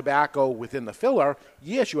strong tobacco within the filler,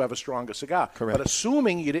 yes, you have a stronger cigar. Correct. But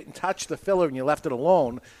assuming you didn't touch the filler and you left it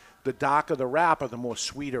alone, the darker the wrapper, the more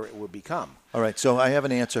sweeter it would become. All right, so I have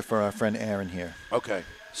an answer for our friend Aaron here. Okay.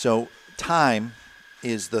 So time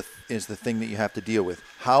is the thing that you have to deal with.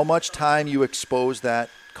 How much time you expose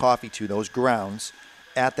that coffee to, those grounds,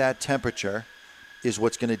 at that temperature, is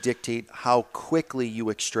what's going to dictate how quickly you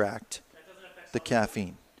extract the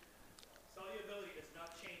caffeine.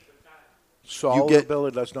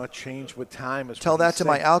 Solubility does not change with time. Tell that to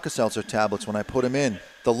my Alka-Seltzer tablets when I put them in.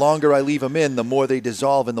 The longer I leave them in, the more they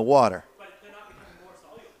dissolve in the water.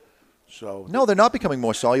 No, they're not becoming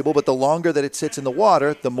more soluble, but the longer that it sits in the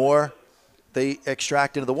water, the more they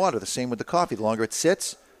extract into the water. The same with the coffee. The longer it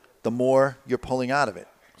sits, the more you're pulling out of it.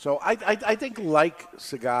 So I think, like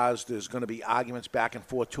cigars, there's going to be arguments back and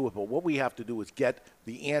forth to it, but what we have to do is get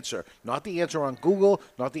the answer. Not the answer on Google,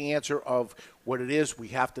 not the answer of what it is. We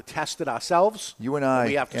have to test it ourselves. You and I,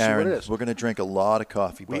 we have to Aaron, see what it is. we're going to drink a lot of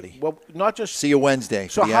coffee, buddy. Well, not just... See you Wednesday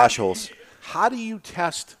for the Ashholes. How do you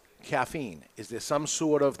test caffeine? Is there some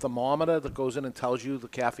sort of thermometer that goes in and tells you the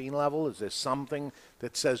caffeine level? Is there something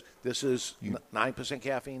that says this is 9%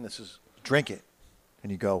 caffeine? This is... Drink it,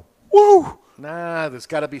 and you go, woo! Nah, there's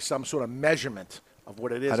got to be some sort of measurement of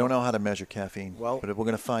what it is. I don't know how to measure caffeine, but we're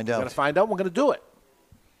going to find out. We're going to find out. We're going to do it.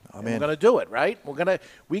 I'm in. We're going to do it, right?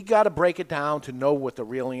 We got to break it down to know what the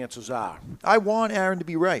real answers are. I want Aaron to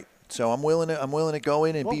be right, so I'm willing to go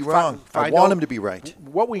in and be wrong. I want him to be right.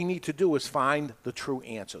 What we need to do is find the true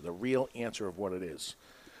answer, the real answer of what it is.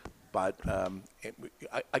 But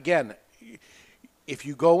again, if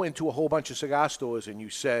you go into a whole bunch of cigar stores and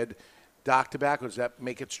you said, dark tobacco, does that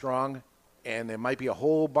make it strong? And there might be a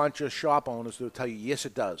whole bunch of shop owners that will tell you, yes,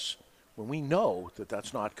 it does. When we know that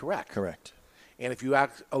that's not correct. Correct. And if you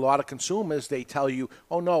ask a lot of consumers, they tell you,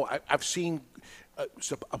 oh, no, I've seen a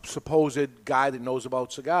supposed guy that knows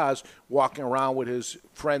about cigars walking around with his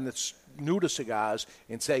friend that's new to cigars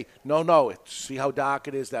and say, no, see how dark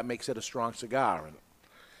it is? That makes it a strong cigar. And,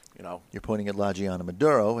 You're pointing at La Giana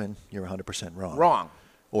Maduro, and you're 100% wrong. Wrong.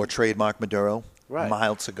 Or trademark Maduro, right.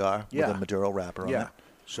 Mild cigar with a Maduro wrapper on it.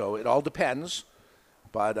 So it all depends,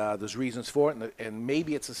 but there's reasons for it, and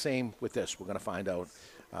maybe it's the same with this. We're going to find out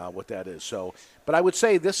what that is. So, but I would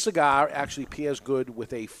say this cigar actually pairs good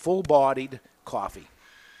with a full-bodied coffee,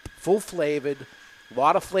 full-flavored, a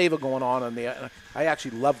lot of flavor going on in there. I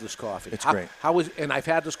actually love this coffee. It's great. And I've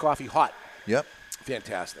had this coffee hot. Yep.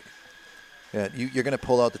 Fantastic. Yeah, you're going to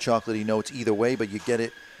pull out the chocolatey notes either way, but you get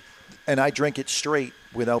it. And I drink it straight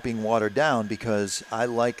without being watered down because I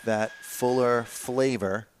like that fuller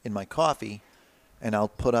flavor in my coffee, and I'll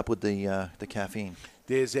put up with the caffeine.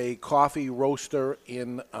 There's a coffee roaster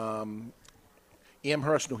in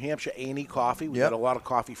Amherst, New Hampshire, A&E Coffee. We got a lot of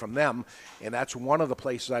coffee from them, and that's one of the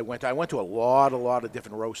places I went to. I went to a lot of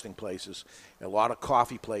different roasting places, a lot of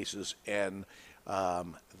coffee places, and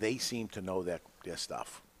they seem to know their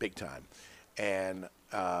stuff big time. And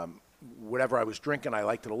whatever I was drinking, I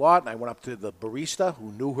liked it a lot, and I went up to the barista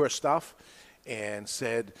who knew her stuff and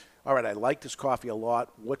said, all right, I like this coffee a lot.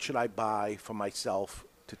 What should I buy for myself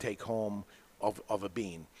to take home of a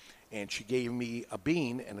bean? And she gave me a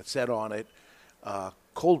bean, and it said on it,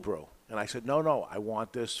 cold brew. And I said, no, I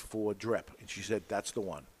want this for drip. And she said, that's the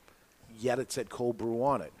one. Yet it said cold brew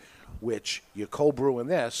on it, which you're cold brewing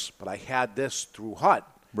this, but I had this through hot.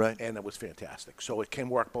 Right. And it was fantastic. So it can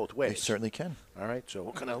work both ways. It certainly can. All right. So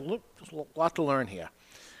we're going to look. There's a lot to learn here.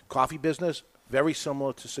 Coffee business, very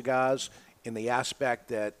similar to cigars in the aspect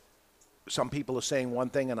that some people are saying one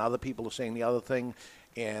thing and other people are saying the other thing.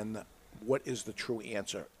 And what is the true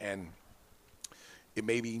answer? And it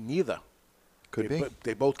may be neither. Could be.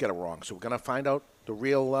 They both get it wrong. So we're going to find out the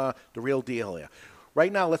real deal here.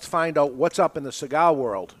 Right now, let's find out what's up in the cigar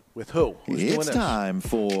world with who? Who's doing it's this? time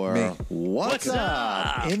for Me. What's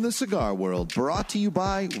Up in the Cigar World, brought to you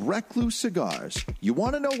by Recluse Cigars. You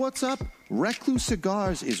want to know what's up? Recluse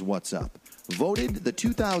Cigars is what's up. Voted the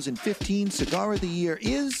 2015 Cigar of the Year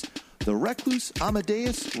is the Recluse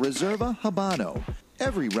Amadeus Reserva Habano.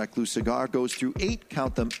 Every Recluse cigar goes through 8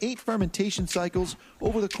 fermentation cycles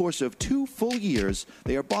over the course of 2 full years.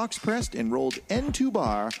 They are box pressed and rolled end to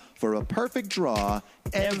bar for a perfect draw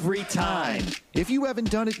every time. If you haven't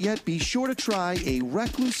done it yet, be sure to try a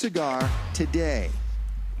Recluse cigar today.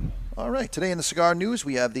 All right, today in the cigar news,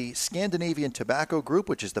 we have the Scandinavian Tobacco Group,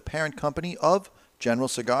 which is the parent company of General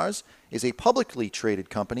Cigars, is a publicly traded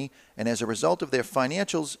company, and as a result of their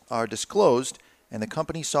financials are disclosed, and the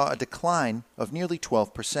company saw a decline of nearly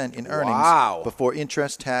 12% in earnings before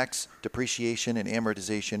interest, tax, depreciation, and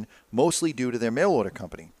amortization, mostly due to their mail-order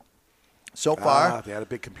company. So far, they had a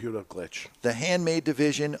big computer glitch. The handmade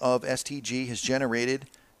division of STG has generated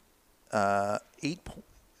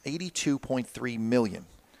 $82.3 million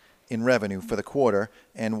in revenue for the quarter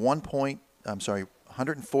and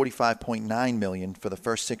 $145.9 million for the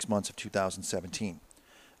first 6 months of 2017.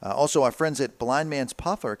 Also, our friends at Blind Man's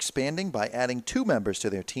Puff are expanding by adding 2 members to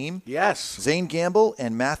their team. Yes. Zane Gamble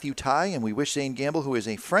and Matthew Ty, and we wish Zane Gamble, who is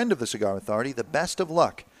a friend of the Cigar Authority, the best of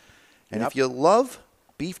luck. And if you love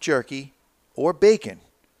beef jerky or bacon,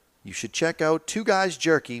 you should check out Two Guys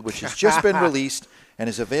Jerky, which has just been released and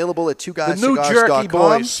is available at twoguyscigars.com. The new jerky,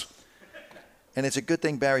 boys. And it's a good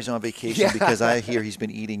thing Barry's on vacation because I hear he's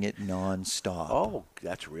been eating it nonstop. Oh,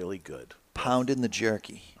 that's really good. Pounding the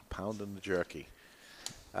jerky. Pounding the jerky.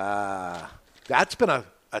 That's been a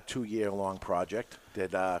 2-year-long project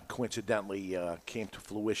that coincidentally came to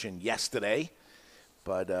fruition yesterday.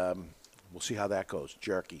 But we'll see how that goes.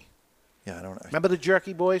 Jerky. Yeah, I don't know. Remember the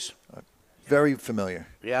jerky, boys? Very familiar.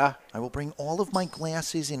 Yeah? I will bring all of my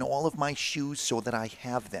glasses and all of my shoes so that I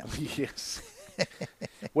have them. Yes.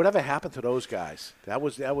 Whatever happened to those guys? That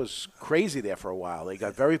was crazy there for a while. They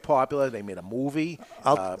got very popular. They made a movie.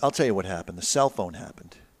 I'll tell you what happened. The cell phone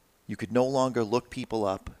happened. You could no longer look people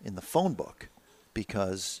up in the phone book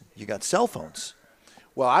because you got cell phones.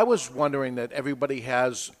 Well, I was wondering that everybody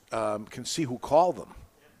can see who called them.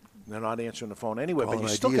 They're not answering the phone anyway. But you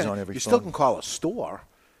still can call a store.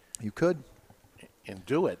 You could. And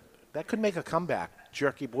do it. That could make a comeback.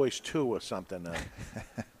 Jerky Boys 2 or something.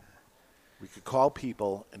 We could call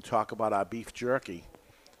people and talk about our beef jerky.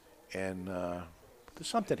 And there's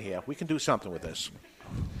something here. We can do something with this.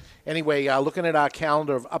 Anyway, looking at our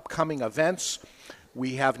calendar of upcoming events,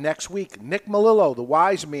 we have next week Nick Melillo, the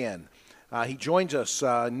wise man. He joins us.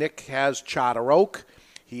 Nick has Charter Oak.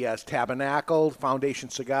 He has Tabernacle, Foundation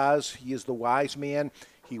Cigars. He is the wise man.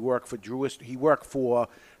 He worked for Drew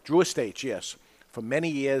Estates, yes, for many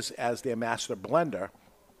years as their master blender.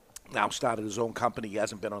 Now started his own company. He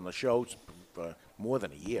hasn't been on the show for more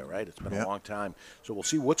than a year, right? It's been a long time. So we'll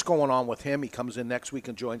see what's going on with him. He comes in next week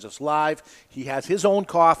and joins us live. He has his own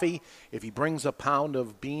coffee. If he brings a pound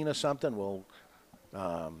of bean or something, we'll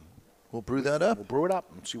brew that up. We'll brew it up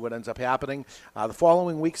and see what ends up happening. The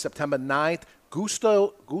following week, September 9th,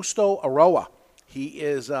 Gusto Aroa. He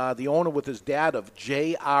is the owner with his dad of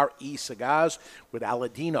JRE Cigars with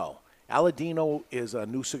Aladino. Aladino is a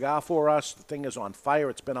new cigar for us. The thing is on fire.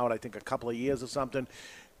 It's been out, I think, a couple of years or something.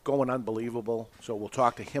 Going unbelievable. So we'll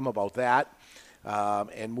talk to him about that.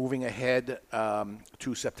 And moving ahead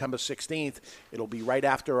to September 16th, it'll be right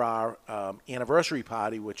after our anniversary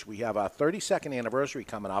party, which we have our 32nd anniversary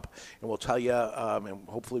coming up. And we'll tell you, and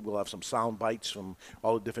hopefully we'll have some sound bites from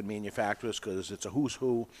all the different manufacturers because it's a who's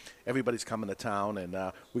who. Everybody's coming to town. And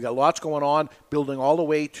we got lots going on, building all the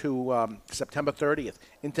way to September 30th,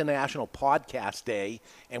 International Podcast Day.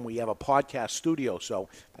 And we have a podcast studio, so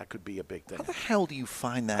that could be a big thing. How the hell do you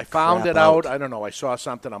find that? I found it out. I don't know. I saw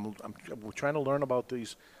something. We're trying to learn about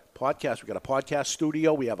these podcasts. We got a podcast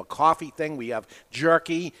studio. We have a coffee thing. We have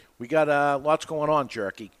jerky. We got lots going on,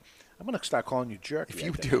 jerky. I'm going to start calling you jerky. If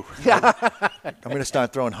you do. Yeah. I'm going to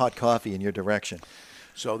start throwing hot coffee in your direction.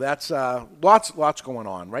 So that's lots going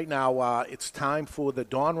on. Right now, it's time for the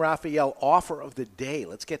Don Raphael offer of the day.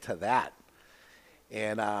 Let's get to that.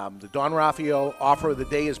 And the Don Raphael offer of the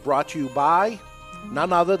day is brought to you by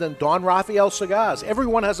none other than Don Raphael Cigars.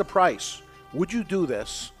 Everyone has a price. Would you do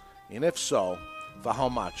this? And if so, for how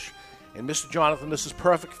much? And Mr. Jonathan, this is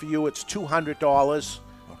perfect for you. It's $200.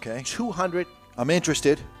 Okay. $200. I'm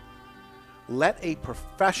interested. Let a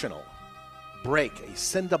professional break a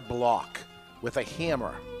cinder block with a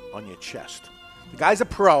hammer on your chest. The guy's a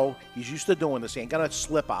pro. He's used to doing this. He ain't going to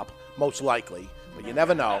slip up, most likely, but you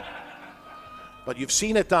never know. But you've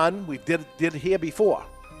seen it done. We did it here before.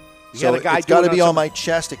 So it's got to be on my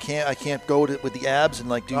chest. I can't go with the abs and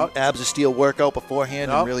do abs of steel workout beforehand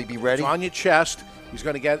and really be ready. It's on your chest. He's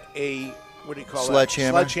going to get a, what do you call it?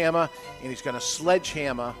 Sledgehammer. And he's going to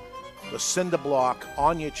sledgehammer the cinder block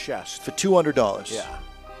on your chest. For $200. Yeah.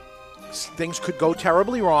 Things could go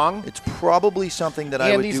terribly wrong. It's probably something that I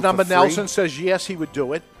would do for free. Andy's number Nelson says yes, he would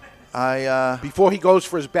do it. Before he goes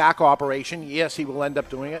for his back operation, yes, he will end up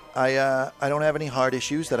doing it. I don't have any heart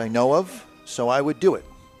issues that I know of, so I would do it.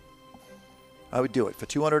 I would do it. For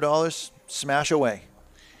 $200, smash away.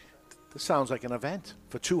 This sounds like an event.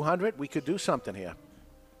 For $200, we could do something here.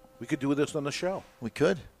 We could do this on the show. We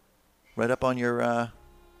could. Right up on your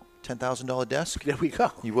 $10,000 desk. There we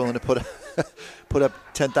go. You willing to put up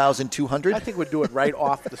 $10,200? I think we'd do it right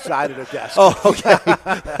off the side of the desk. Oh, okay.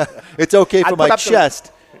 It's okay for my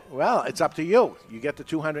chest. Well, it's up to you. You get the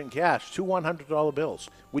 $200 in cash, two $100 bills.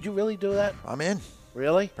 Would you really do that? I'm in.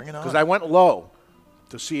 Really? Bring it on. Because I went low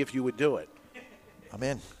to see if you would do it. I'm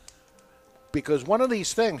in. Because one of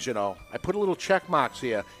these things, I put a little check marks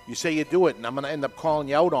here. You say you do it, and I'm going to end up calling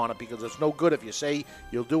you out on it because it's no good if you say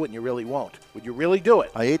you'll do it and you really won't. Would you really do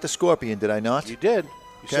it? I ate the scorpion, did I not? You did.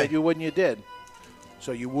 You said you would and you did.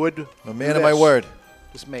 So you would. A man of my word.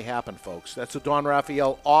 This may happen, folks. That's the Don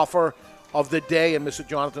Raphael offer of the day, and Mr.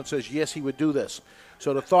 Jonathan says, yes, he would do this.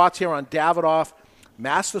 So the thoughts here on Davidoff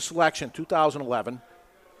Master Selection 2011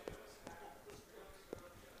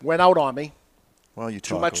 went out on me. Well, you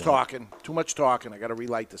Too much talking. I got to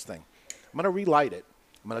relight this thing. I'm going to relight it.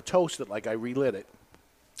 I'm going to toast it like I relit it.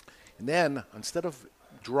 And then, instead of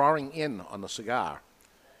drawing in on the cigar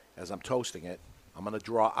as I'm toasting it, I'm going to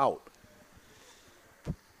draw out.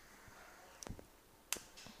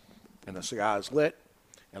 And the cigar is lit,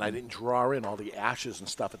 and I didn't draw in all the ashes and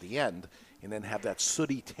stuff at the end, and then have that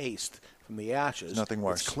sooty taste from the ashes. Nothing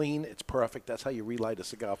worse. It's clean. It's perfect. That's how you relight a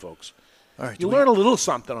cigar, folks. All right, You learn a little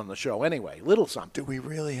something on the show anyway. Little something. Do we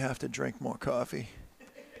really have to drink more coffee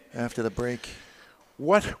after the break?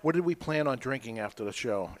 What did we plan on drinking after the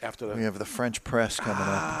show? We have the French press coming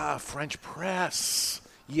up. French press.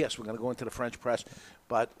 Yes, we're going to go into the French press.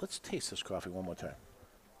 But let's taste this coffee one more time.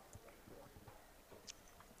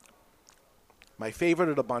 My favorite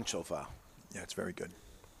of the bunch so far. Yeah, it's very good.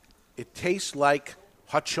 It tastes like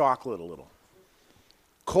hot chocolate a little.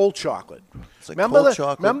 Cold chocolate. It's like cold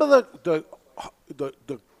chocolate. Remember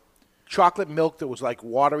the chocolate milk that was like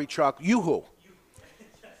watery chocolate? Yoo-hoo.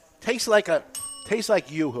 Tastes like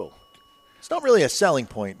Yoo-hoo. It's not really a selling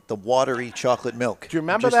point, the watery chocolate milk. Do you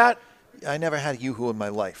remember that? I never had Yoo-hoo in my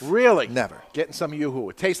life. Really? Never. Getting some Yoo-hoo.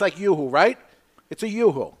 It tastes like Yoo-hoo, right? It's a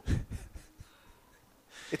Yoo-hoo.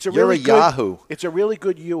 You're a Yahoo. It's a really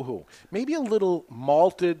good Yoo-hoo. Maybe a little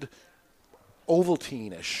malted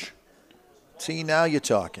Ovaltine-ish. See, now you're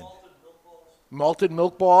talking. Malted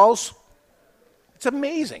milk balls. It's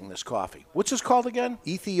amazing, this coffee. What's this called again?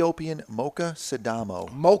 Ethiopian Mocha Sidamo.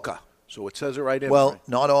 Mocha. So it says it right in Well, there.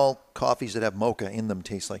 not all coffees that have mocha in them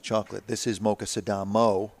taste like chocolate. This is Mocha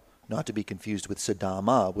Sidamo, not to be confused with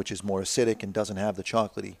Sidama, which is more acidic and doesn't have the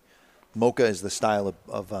chocolatey. Mocha is the style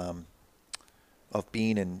of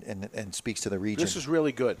bean and speaks to the region. This is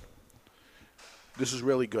really good.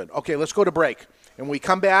 Okay, let's go to break. And when we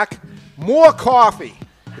come back, more coffee.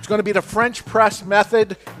 It's going to be the French press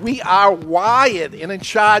method. We are wired and in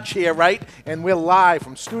charge here, right? And we're live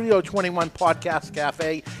from Studio 21 Podcast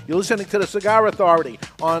Cafe. You're listening to the Cigar Authority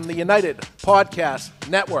on the United Podcast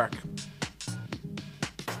Network.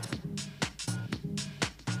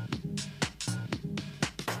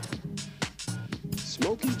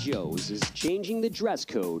 Smoky Joe's is changing the dress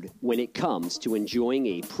code when it comes to enjoying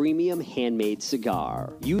a premium handmade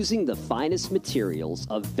cigar. Using the finest materials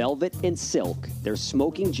of velvet and silk, their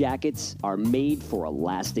smoking jackets are made for a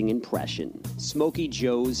lasting impression. Smoky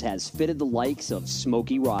Joe's has fitted the likes of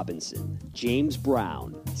Smokey Robinson, James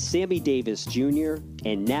Brown, Sammy Davis Jr.,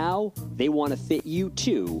 and now they want to fit you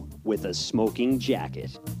too with a smoking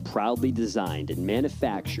jacket. Proudly designed and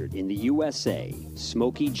manufactured in the USA,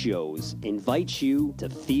 Smoky Joe's invites you to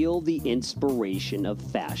feel the inspiration of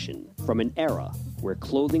fashion from an era where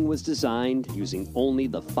clothing was designed using only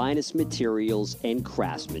the finest materials and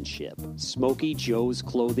craftsmanship. Smoky Joe's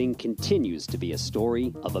clothing continues to be a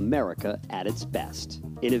story of America at its best.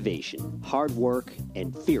 Innovation, hard work,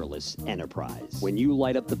 and fearless enterprise. When you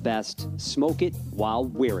light up the best, smoke it while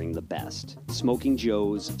wearing the best. Smoking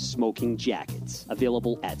Joe's Smoking Jackets.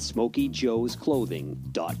 Available at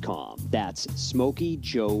SmokyJoesClothing.com. That's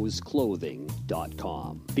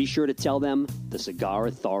SmokyJoesClothing.com. Be sure to tell them the Cigar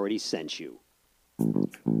Authority sent you.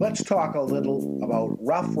 Let's talk a little about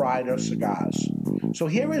Rough Rider cigars. So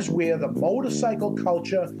here is where the motorcycle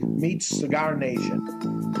culture meets Cigar Nation.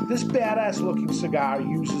 This badass-looking cigar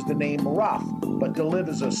uses the name Rough, but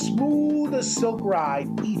delivers a smooth as silk ride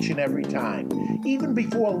each and every time. Even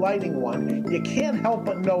before lighting one, you can't help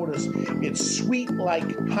but notice its sweet like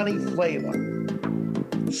honey flavor.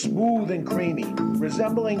 Smooth and creamy,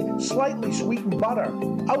 resembling slightly sweetened butter.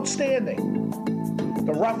 Outstanding.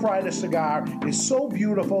 The Rough Rider cigar is so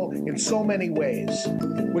beautiful in so many ways.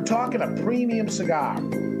 We're talking a premium cigar,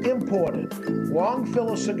 imported, long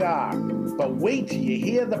filler cigar, but wait till you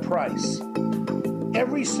hear the price.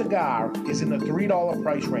 Every cigar is in the $3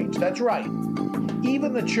 price range. That's right.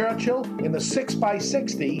 Even the Churchill in the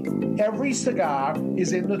 6x60, every cigar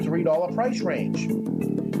is in the $3 price range.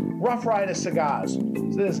 Rough Rider cigars.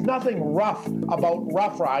 So there's nothing rough about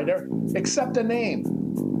Rough Rider except the name.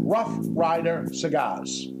 Rough Rider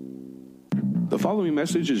cigars. The following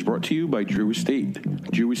message is brought to you by Drew Estate.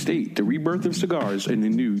 Drew Estate, the rebirth of cigars in the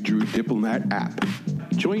new Drew Diplomat app.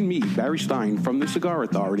 Join me, Barry Stein, from the Cigar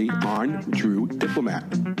Authority on Drew Diplomat.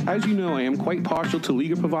 As you know, I am quite partial to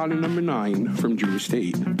Liga Privada number 9 from Drew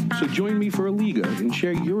Estate. So join me for a Liga and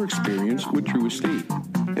share your experience with Drew Estate.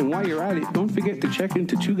 And while you're at it, don't forget to check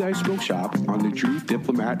into Two Guys Smoke Shop on the Drew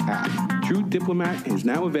Diplomat app. Drew Diplomat is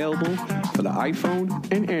now available for the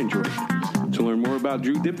iPhone and Android. To learn more about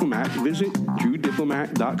Drew Diplomat, visit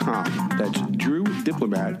drewdiplomat.com. That's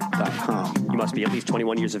drewdiplomat.com. You must be at least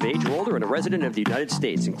 21 years of age or older and a resident of the United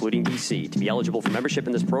States, including D.C. To be eligible for membership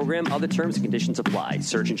in this program, other terms and conditions apply.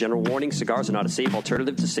 Surgeon General warning, cigars are not a safe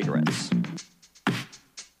alternative to cigarettes.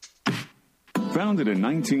 Founded in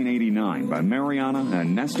 1989 by Mariana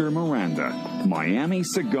and Nestor Miranda, Miami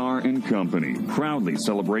Cigar and Company proudly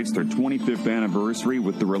celebrates their 25th anniversary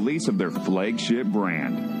with the release of their flagship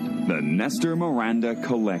brand, the Nestor Miranda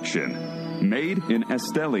Collection. Made in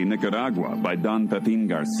Esteli, Nicaragua by Don Pepin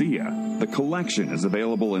Garcia, the collection is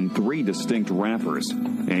available in 3 distinct wrappers,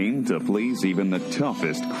 aimed to please even the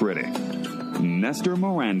toughest critic. Nestor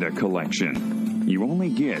Miranda Collection. You only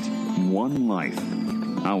get one life.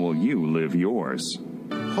 How will you live yours?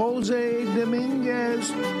 Jose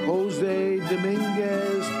Dominguez, Jose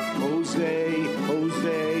Dominguez, Jose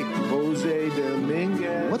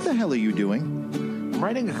Dominguez. What the hell are you doing? I'm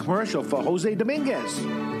writing a commercial for Jose Dominguez.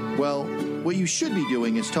 Well, what you should be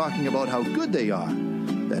doing is talking about how good they are.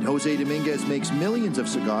 That Jose Dominguez makes millions of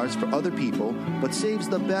cigars for other people, but saves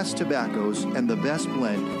the best tobaccos and the best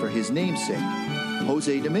blend for his namesake,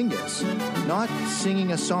 Jose Dominguez. Not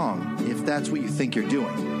singing a song, if that's what you think you're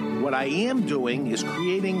doing. What I am doing is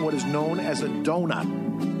creating what is known as a donut.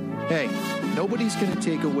 Hey, nobody's going to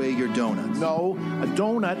take away your donuts. No, a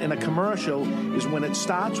donut in a commercial is when it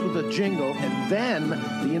starts with a jingle and then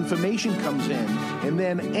the information comes in and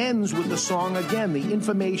then ends with the song again. The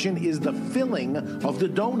information is the filling of the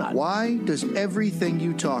donut. Why does everything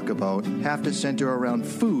you talk about have to center around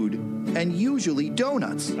food and usually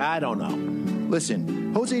donuts? I don't know.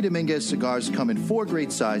 Listen, Jose Dominguez cigars come in 4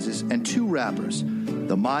 great sizes and 2 wrappers.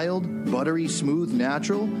 The mild, buttery, smooth,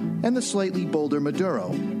 natural, and the slightly bolder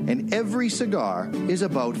Maduro. And every cigar is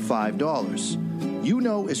about $5. You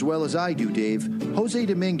know as well as I do, Dave, Jose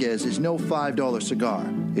Dominguez is no $5 cigar.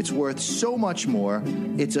 It's worth so much more,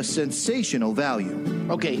 it's a sensational value.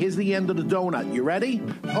 Okay, here's the end of the donut. You ready?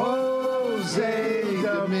 Jose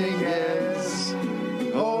Dominguez.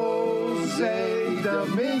 Jose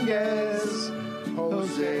Dominguez.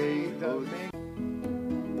 Jose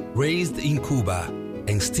Dominguez. Raised in Cuba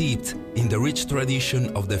and steeped in the rich tradition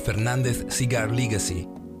of the Fernandez cigar legacy,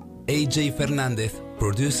 A.J. Fernandez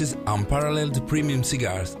produces unparalleled premium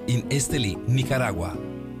cigars in Esteli, Nicaragua,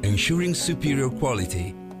 ensuring superior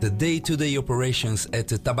quality. The day-to-day operations at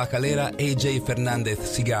Tabacalera A.J. Fernandez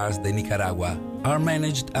Cigars de Nicaragua are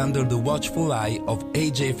managed under the watchful eye of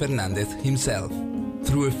A.J. Fernandez himself.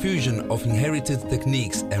 Through a fusion of inherited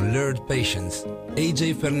techniques and learned patience,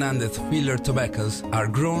 A.J. Fernandez filler tobaccos are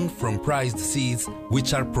grown from prized seeds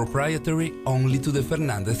which are proprietary only to the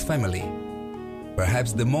Fernandez family.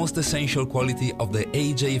 Perhaps the most essential quality of the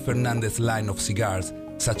A.J. Fernandez line of cigars,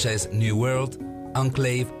 such as New World,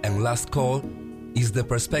 Enclave, and Last Call, is the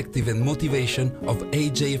perspective and motivation of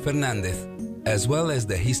A.J. Fernandez, as well as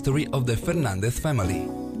the history of the Fernandez family.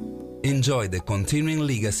 Enjoy the continuing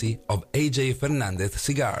legacy of A.J. Fernandez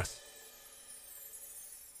cigars.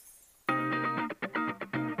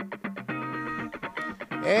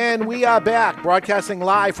 And we are back, broadcasting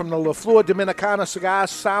live from the La Flor Dominicana Cigar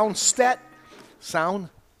Sound Set.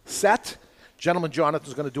 Gentleman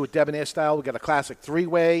Jonathan's going to do it debonair style. We got a classic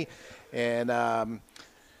 3-way, and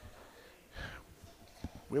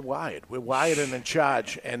we're wired. We're wired and in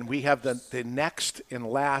charge, and we have the next and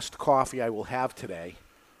last coffee I will have today.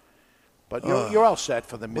 But you're all set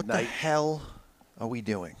for the midnight. What the hell are we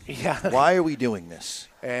doing? Yeah. Why are we doing this?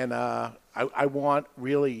 And I want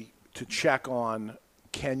really to check on,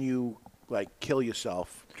 can you, kill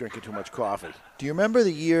yourself drinking too much coffee? Do you remember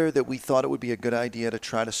the year that we thought it would be a good idea to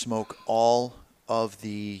try to smoke all of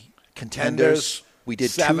the contenders? We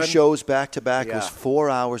did 7. 2 shows back to back. Yeah. It was 4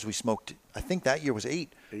 hours. We smoked, I think that year was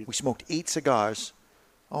 8. We smoked 8 cigars.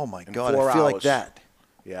 Oh, my God. 4 I feel hours. like that.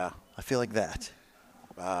 Yeah. I feel like that.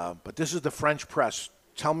 But this is the French press.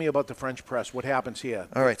 Tell me about the French press. What happens here?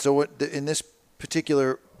 All right. So in this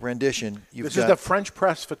particular rendition, This is the French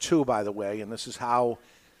press for 2, by the way, and this is how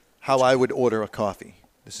I would order a coffee.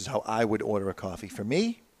 This is how I would order a coffee for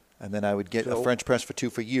me, and then I would get a French press for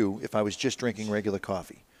 2 for you if I was just drinking regular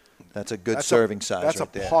coffee. That's a good serving size right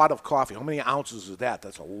there. That's a pot of coffee. How many ounces is that?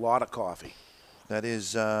 That's a lot of coffee. That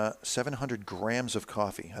is 700 grams of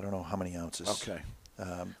coffee. I don't know how many ounces. Okay.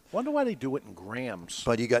 Wonder why they do it in grams.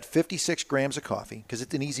 But you got 56 grams of coffee because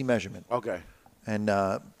it's an easy measurement. Okay. And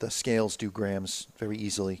the scales do grams very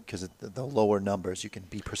easily because the lower numbers, you can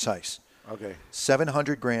be precise. Okay.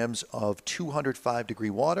 700 grams of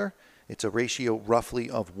 205-degree water. It's a ratio roughly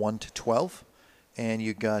of 1 to 12. and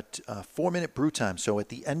you got 4-minute brew time. So at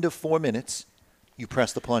the end of 4 minutes, you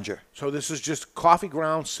press the plunger. So this is just coffee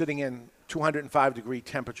grounds sitting in 205-degree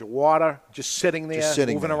temperature water, just sitting there,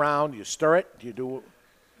 moving around. You stir it. Do you do?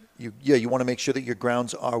 You want to make sure that your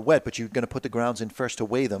grounds are wet, but you're going to put the grounds in first to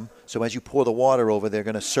weigh them. So as you pour the water over, they're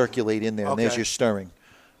going to circulate in there, and there's your stirring.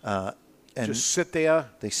 And just sit there.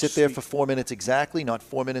 They sit there for 4 minutes exactly, not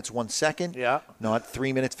 4 minutes 1 second. Yeah. Not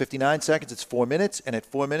 3 minutes 59 seconds. It's 4 minutes, and at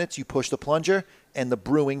 4 minutes you push the plunger, and the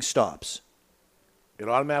brewing stops. It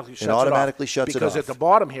automatically shuts shuts it off. Because at the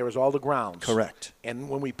bottom here is all the grounds. Correct. And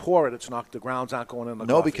when we pour it, the grounds aren't going in the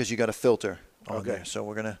No, coffee. because you got a filter on there. So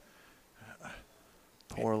we're going to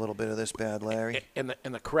pour a little bit of this bad, Larry. And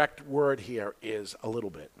the correct word here is a little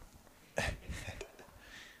bit.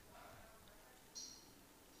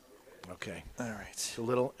 Okay. All right. It's a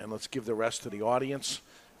little, and let's give the rest to the audience.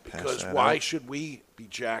 Pass Because that why out. should we be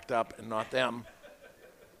jacked up and not them?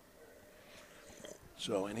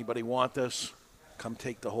 So anybody want this? Come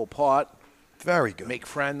take the whole pot. Very good. Make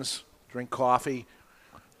friends. Drink coffee.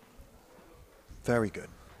 Very good.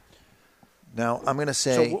 Now, I'm going to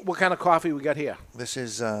say... So what kind of coffee we got here? This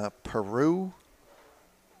is Peru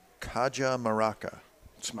Caja Maraca.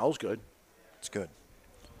 It smells good. It's good.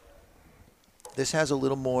 This has a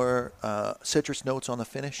little more citrus notes on the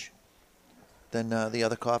finish than the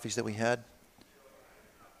other coffees that we had.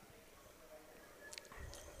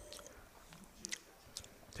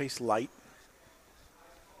 Tastes light.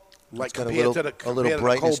 It's got a little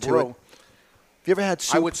brightness to it. Have you ever had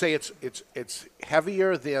soup? I would say it's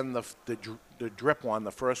heavier than the drip one,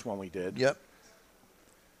 the first one we did. Yep.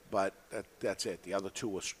 But that's it. The other two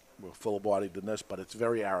were fuller-bodied than this, but it's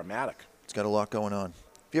very aromatic. It's got a lot going on.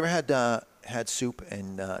 Have you ever had soup,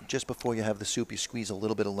 and just before you have the soup, you squeeze a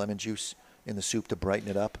little bit of lemon juice in the soup to brighten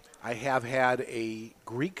it up? I have had a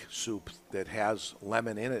Greek soup that has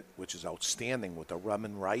lemon in it, which is outstanding with the rum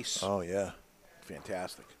and rice. Oh, yeah.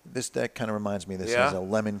 Fantastic. That kind of reminds me. This Yeah? has a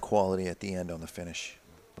lemon quality at the end on the finish.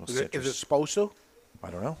 Is it supposed to? I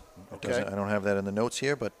don't know. Okay. I don't have that in the notes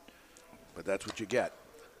here, but that's what you get.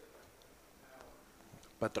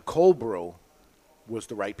 But the cold brew was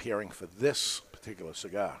the right pairing for this particular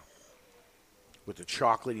cigar, with the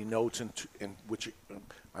chocolatey notes in which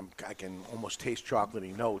I can almost taste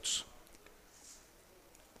chocolatey notes.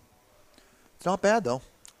 it's not bad though.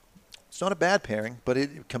 It's not a bad pairing, but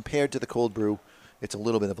compared to the cold brew, it's a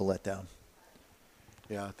little bit of a letdown.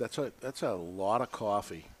 Yeah, that's a lot of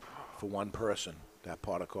coffee for one person. That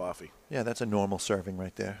pot of coffee. Yeah, that's a normal serving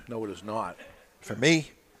right there. No, it is not. For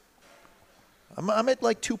me, I'm at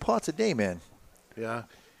like 2 pots a day, man. Yeah.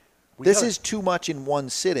 This is too much in one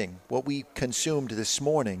sitting. What we consumed this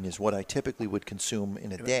morning is what I typically would consume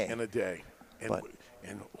in a day. In a day. And, But-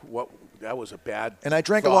 that was a bad And I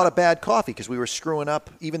drank thought. a lot of bad coffee because we were screwing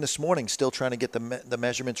up, even this morning, still trying to get the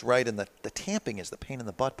measurements right, and the tamping is the pain in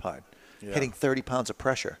the butt part. Yeah. Hitting 30 pounds of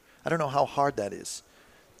pressure. I don't know how hard that is.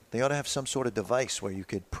 They ought to have some sort of device where you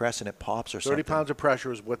could press and it pops or 30 something. pounds of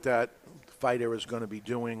pressure is what that fighter is going to be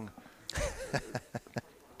doing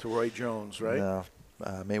to Roy Jones, right? No,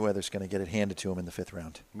 Mayweather's going to get it handed to him in the 5th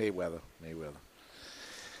round. Mayweather.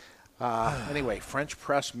 Anyway, French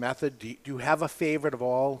press method. Do you have a favorite of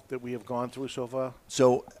all that we have gone through so far?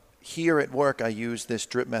 So here at work, I use this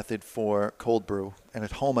drip method for cold brew, and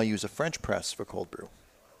at home I use a French press for cold brew.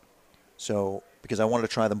 So because I wanted to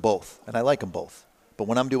try them both, and I like them both. But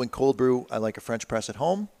when I'm doing cold brew, I like a French press at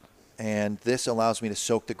home, and this allows me to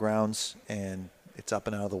soak the grounds, and it's up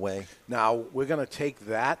and out of the way. Now, we're going to take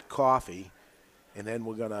that coffee, and then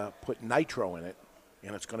we're going to put nitro in it,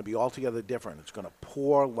 and it's going to be altogether different. It's going to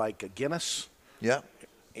pour like a Guinness. Yeah.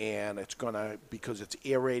 And it's going to, because it's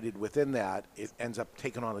aerated within that, it ends up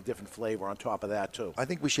taking on a different flavor on top of that, too. I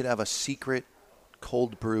think we should have a secret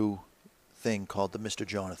cold brew thing called the Mr.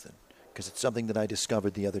 Jonathan, because it's something that I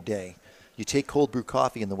discovered the other day. You take cold brew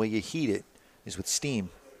coffee, and the way you heat it is with steam,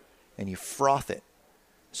 and you froth it.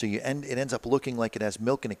 So it ends up looking like it has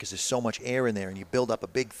milk in it because there's so much air in there, and you build up a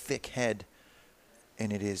big, thick head,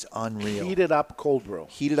 and it is unreal. Heated up cold brew.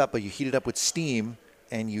 Heat it up, but you heat it up with steam,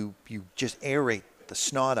 and you just aerate the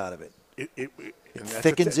snot out of it. It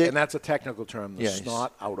thickens it. And that's a technical term, the Yeah,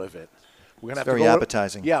 snot out of it. We're gonna it's have very to go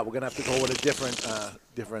appetizing. Yeah, we're going to have to go with a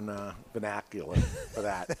different vernacular for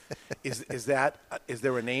that. Is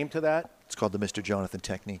there a name to that? It's called the Mr. Jonathan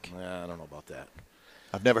technique. I don't know about that.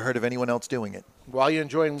 I've never heard of anyone else doing it. While you're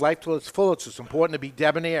enjoying life till its fullest, it's important to be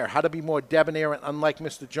debonair. How to be more debonair and unlike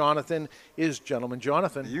Mr. Jonathan is Gentleman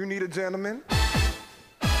Jonathan. You need a gentleman?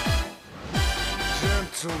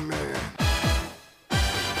 Gentleman.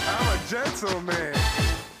 I'm a gentleman.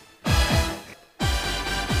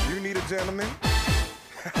 You need a gentleman?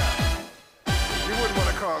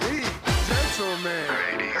 call me gentleman.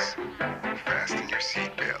 Ladies, fasten your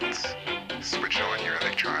seatbelts, switch on your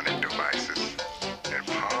electronic devices, and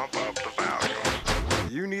pump up the volume.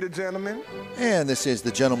 You need a gentleman? And this is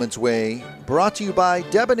The Gentleman's Way, brought to you by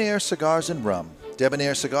Debonair Cigars and Rum.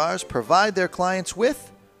 Debonair Cigars provide their clients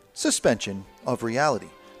with suspension of reality.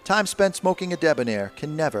 Time spent smoking a Debonair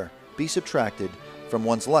can never be subtracted from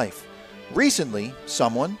one's life. Recently,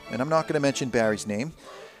 someone, and I'm not going to mention Barry's name,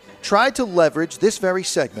 tried to leverage this very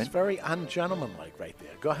segment. It's very ungentlemanlike right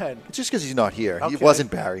there. Go ahead. It's just because he's not here. Okay. It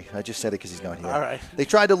wasn't Barry. I just said it because he's not here. All right. They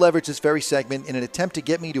tried to leverage this very segment in an attempt to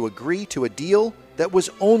get me to agree to a deal that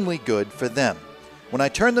was only good for them. When I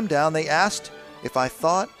turned them down, they asked if I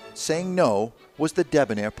thought saying no was the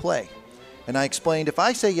debonair play. And I explained, if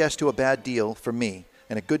I say yes to a bad deal for me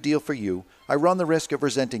and a good deal for you, I run the risk of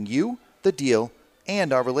resenting you, the deal,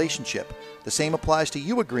 and our relationship. The same applies to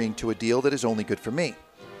you agreeing to a deal that is only good for me.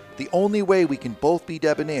 The only way we can both be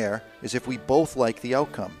debonair is if we both like the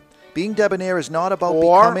outcome. Being debonair is not about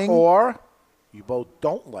becoming... Or you both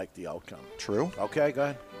don't like the outcome. True. Okay, go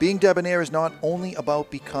ahead. Being debonair is not only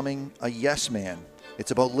about becoming a yes man.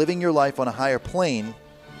 It's about living your life on a higher plane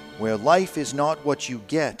where life is not what you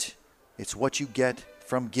get. It's what you get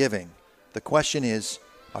from giving. The question is,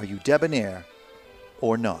 are you debonair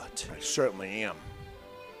or not? I certainly am.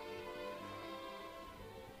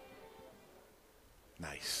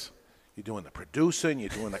 Nice. You're doing the producing, you're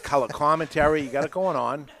doing the color commentary, you got it going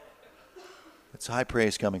on. It's high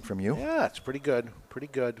praise coming from you. Yeah, it's pretty good. Pretty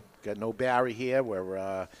good. Got no Barry here.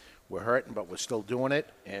 We're hurting, but we're still doing it.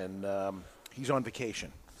 And he's on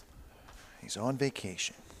vacation. He's on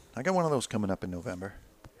vacation. I got one of those coming up in November.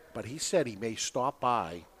 But he said he may stop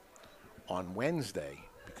by on Wednesday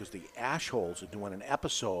because the Ashholes are doing an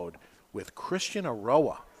episode with Christian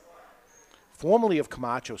Aroa, formerly of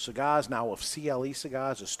Camacho Cigars, now of CLE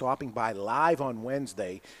Cigars, is stopping by live on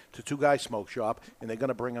Wednesday to Two Guys Smoke Shop, and they're going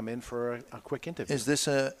to bring him in for a quick interview. Is this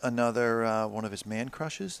another one of his man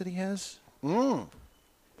crushes that he has?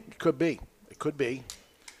 It could be. It could be.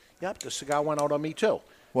 Yep, the cigar went out on me, too.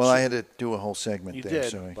 Well, I had to do a whole segment You there.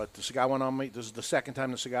 did, but the cigar went on me. This is the second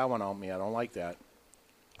time the cigar went on me. I don't like that.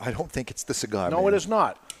 I don't think it's the cigar, No, man. it is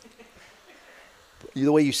not. The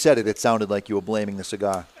way you said it, it sounded like you were blaming the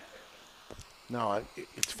cigar. No,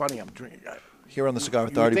 it's funny. I'm drinking. Here on the Cigar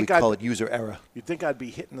Authority, we call it user error. You'd think I'd be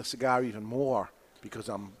hitting the cigar even more because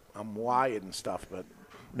I'm wired and stuff, but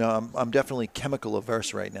No, I'm definitely chemical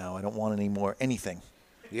averse right now. I don't want any more anything.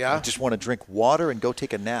 Yeah? I just want to drink water and go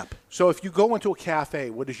take a nap. So if you go into a cafe,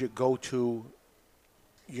 what is your go-to?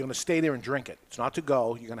 You're going to stay there and drink it. It's not to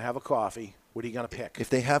go. You're going to have a coffee. What are you going to pick? If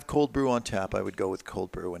they have cold brew on tap, I would go with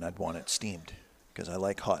cold brew, and I'd want it steamed because I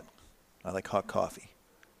like hot. I like hot coffee.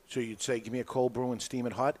 So you'd say, give me a cold brew and steam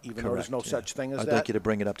it hot, even though there's no such thing as I'd that? like you to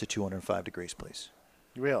bring it up to 205 degrees, please.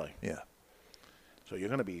 Really? Yeah. So you're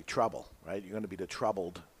going to be trouble, right? You're going to be the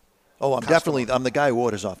troubled Oh, I'm customer. I'm the guy who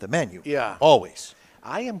orders off the menu. Yeah. Always.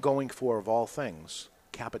 I am going for, of all things,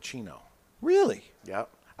 cappuccino. Really? Yeah.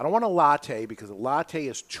 I don't want a latte because a latte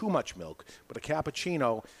is too much milk, but a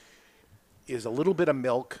cappuccino is a little bit of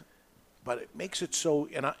milk, but it makes it so.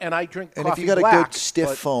 And I drink And coffee if you got black, a good stiff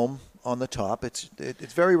but foam on the top, it's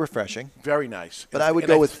very refreshing. very nice. But I would And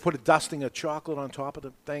go with put a dusting of chocolate on top of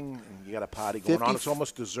the thing, and you got a party going on. It's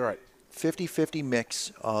almost dessert. 50-50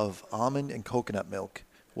 mix of almond and coconut milk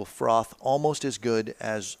will froth almost as good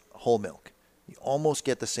as whole milk. You almost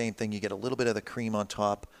get the same thing. You get a little bit of the cream on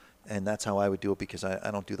top, and that's how I would do it because I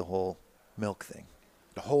don't do the whole milk thing.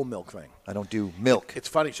 The whole milk thing. I don't do milk. It's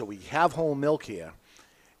funny. So we have whole milk here,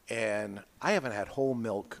 and I haven't had whole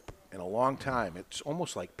milk in a long time. It's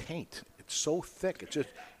almost like paint. It's so thick.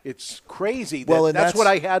 It's crazy. Well, and that's what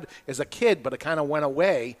I had as a kid, but it kind of went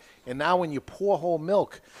away. And now when you pour whole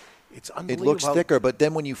milk, it's It unbelievable. looks how- thicker, but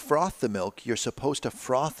then when you froth the milk, you're supposed to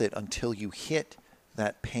froth it until you hit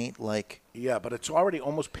that paint-like. Yeah, but it's already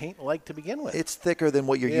almost paint-like to begin with. It's thicker than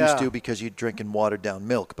what you're Yeah. used to because you're drinking watered-down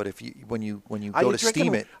milk. But if you when you Are go you to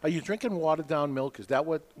steam it, Are you drinking watered-down milk? Is that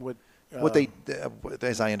what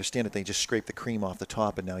as I understand it, they just scrape the cream off the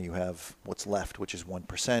top, and now you have what's left, which is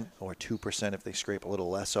 1% or 2% if they scrape a little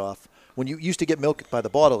less off. When you used to get milk by the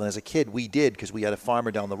bottle, and as a kid we did because we had a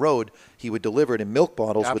farmer down the road, he would deliver it in milk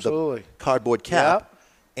bottles Absolutely. with the cardboard cap,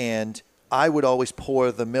 and I would always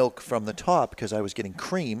pour the milk from the top because I was getting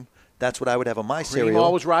cream. That's what I would have on my cream cereal.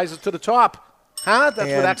 always rises to the top? Huh? That's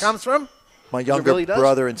where that And comes from? My It younger really does?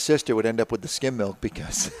 brother and sister would end up with the skim milk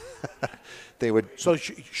because they would. So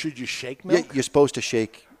should you shake milk? Yeah, you're supposed to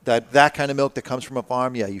shake that kind of milk that comes from a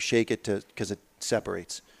farm. Yeah, you shake it because it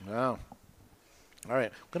separates. Wow. All right.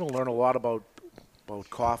 I'm going to learn a lot about about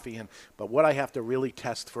coffee, but what I have to really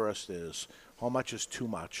test first is how much is too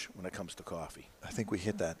much when it comes to coffee. I think we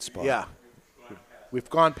hit that spot. Yeah. We've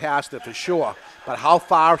gone past it for sure, but how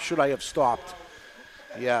far should I have stopped?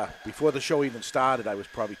 Yeah, before the show even started, I was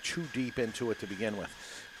probably too deep into it to begin with.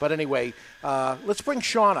 But anyway, let's bring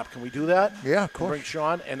Sean up. Can we do that? Yeah, of course. Bring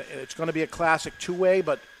Sean, and it's going to be a classic two-way,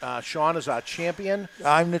 but Sean is our champion.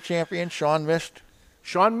 I'm the champion. Sean missed.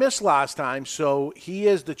 Sean missed last time, so he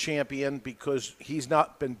is the champion because he's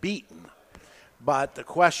not been beaten. But the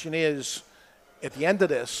question is, at the end of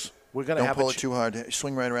this, we're going to have Don't pull it too hard.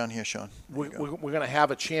 Swing right around here, Sean. We're going to have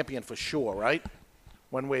a champion for sure, right?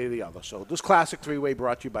 One way or the other. So this classic three-way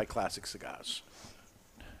brought to you by Classic Cigars.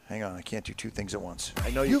 Hang on, I can't do two things at once. I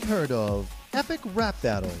know You've heard of epic rap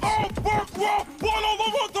battles.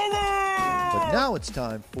 But now it's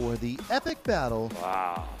time for the epic battle.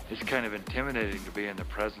 Wow, it's kind of intimidating to be in the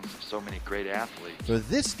presence of so many great athletes. For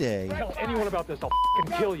this day, Tell anyone about this, I'll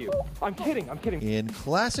f***ing kill you. I'm kidding. in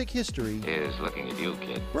classic history, Here's looking at you,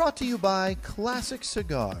 kid. brought to you by Classic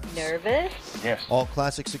Cigars. Nervous? Yes. All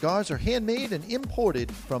Classic Cigars are handmade and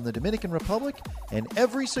imported from the Dominican Republic, and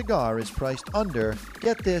every cigar is priced under,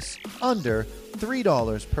 get this, under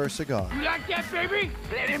 $3 per cigar. You like that, baby?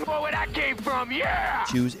 Let him know where that came from, yeah!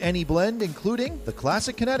 Choose any blend, including the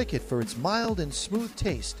Classic Connecticut for its mild and smooth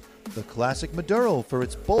taste, the Classic Maduro for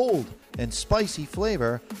its bold and spicy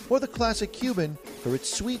flavor, or the Classic Cuban for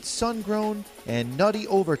its sweet sun-grown and nutty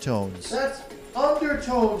overtones. That's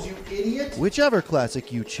undertones, you idiot. Whichever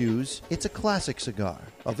classic you choose, it's a classic cigar.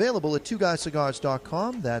 Available at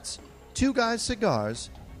twoguyscigars.com. That's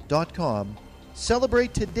twoguyscigars.com.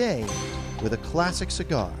 Celebrate today with a classic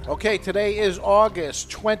cigar. Okay, today is August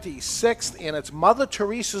 26th, and it's Mother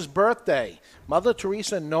Teresa's birthday. Mother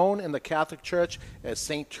Teresa, known in the Catholic Church as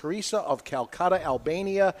St. Teresa of Calcutta,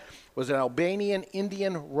 Albania, was an Albanian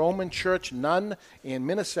Indian Roman Church nun and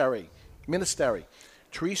ministry.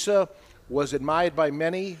 Teresa was admired by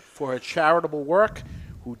many for her charitable work,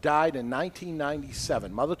 who died in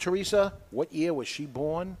 1997. Mother Teresa, what year was she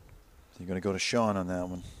born? You're going to go to Sean on that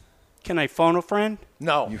one. Can I phone a friend?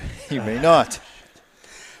 No. You may not.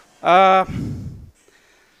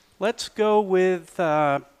 Let's go with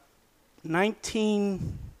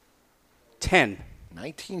 1910.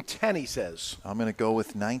 1910, he says. I'm going to go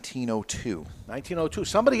with 1902. 1902.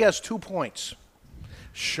 Somebody has 2 points.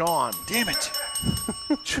 Sean. Damn it.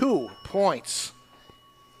 2 points.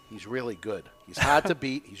 He's really good. He's hard to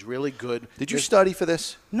beat. He's really good. Did you study for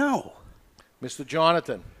this? No. Mr.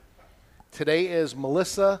 Jonathan, today is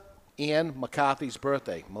Melissa Ann McCarthy's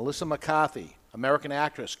birthday. Melissa McCarthy, American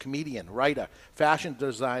actress, comedian, writer, fashion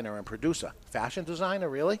designer, and producer. Fashion designer,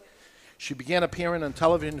 really? She began appearing in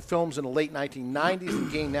television films in the late 1990s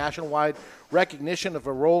and gained nationwide recognition of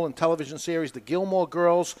her role in television series The Gilmore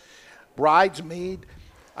Girls, Bridesmaid,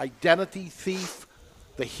 Identity Thief,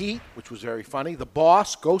 The Heat, which was very funny, The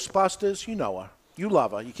Boss, Ghostbusters. You know her. You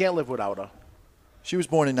love her. You can't live without her. She was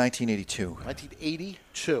born in 1982.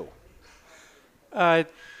 1982.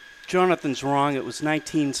 Jonathan's wrong. It was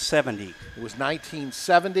 1970. It was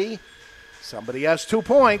 1970. Somebody has 2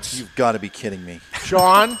 points. You've got to be kidding me.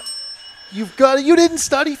 Sean? You didn't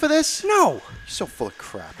study for this? No. You're so full of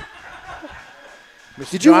crap.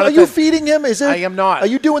 Jonathan, are you feeding him? I am not. Are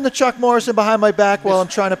you doing the Chuck Morrison behind my back while I'm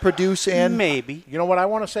trying to produce and maybe? You know what I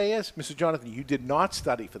want to say is, Mr. Jonathan, you did not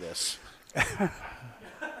study for this.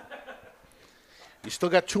 You still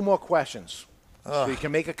got 2 more questions. So you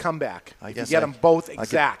can make a comeback. I If guess you get them both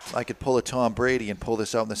exact. I could pull a Tom Brady and pull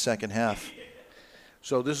this out in the second half.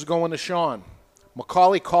 So this is going to Sean.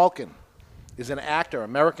 Macaulay Culkin is an actor,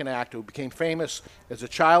 American actor, who became famous as a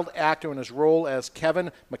child actor in his role as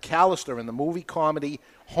Kevin McAllister in the movie comedy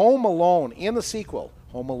Home Alone and the sequel,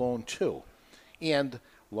 Home Alone 2, and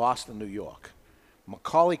Lost in New York.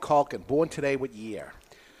 Macaulay Culkin, born today, what year?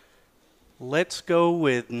 Let's go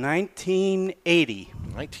with 1980.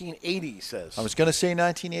 1980, he says. I was going to say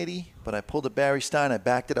 1980, but I pulled a Barry Stein. I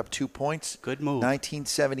backed it up 2 points. Good move.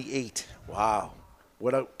 1978. Wow.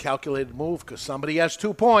 What a calculated move, because somebody has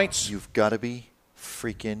 2 points. You've got to be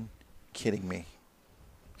freaking kidding me.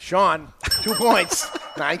 Sean, 2 points.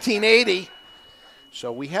 1980.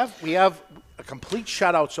 So we have a complete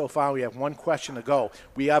shutout so far. We have 1 question to go.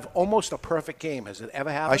 We have almost a perfect game. Has it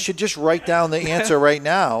ever happened? I should just write down the answer right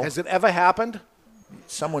now. Has it ever happened?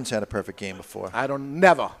 Someone's had a perfect game before.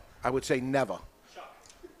 Never. I would say never.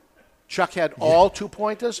 Chuck had all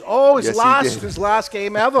 2-pointers. Oh, his last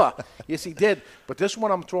game ever. Yes, he did. But this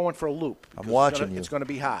one I'm throwing for a loop. I'm watching you. It's going to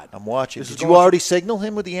be hard. I'm watching. Did you already signal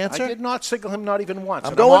him with the answer? I did not signal him, not even once.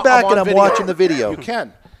 I'm going back and I'm watching the video. You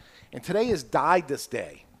can. And today is Died This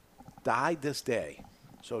Day. Died This Day.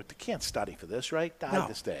 So you can't study for this, right? Died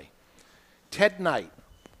this day. Ted Knight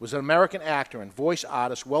was an American actor and voice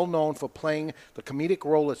artist well known for playing the comedic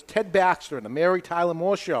role as Ted Baxter in The Mary Tyler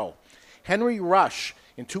Moore Show, Henry Rush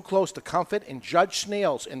in Too Close to Comfort, and Judge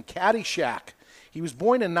Snails in Caddyshack. He was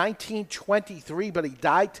born in 1923, but he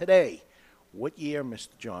died today. What year, Mr.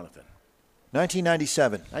 Jonathan?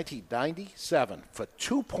 1997. 1997. For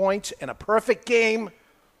 2 points and a perfect game.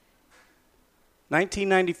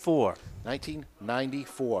 1994.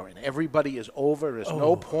 1994. And everybody is over. There's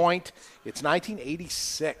no point. It's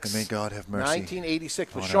 1986. And may God have mercy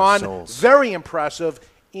 1986 for on our Sean. souls. Very impressive.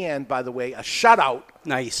 And, by the way, a shutout.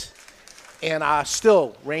 Nice. And our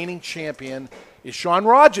still reigning champion is Sean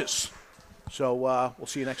Rogers. So we'll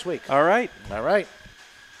see you next week. All right. All right.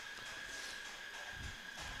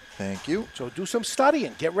 Thank you. So do some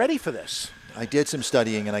studying. Get ready for this. I did some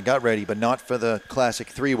studying, and I got ready, but not for the classic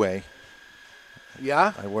three-way.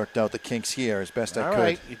 Yeah? I worked out the kinks here as best I All could.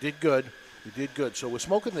 right. You did good. You did good. So we're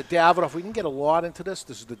smoking the Davidoff. We can get a lot into this.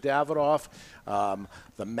 This is the Davidoff,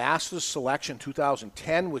 the Masters Selection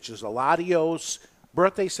 2010, which is Eladio's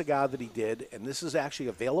birthday cigar that he did, and this is actually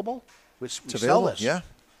available. We It's sell available, this. yeah.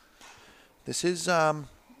 This is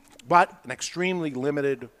but an extremely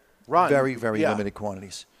limited run. very, very Yeah. limited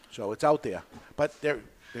quantities. So it's out there. But there's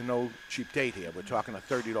no cheap date here. We're talking a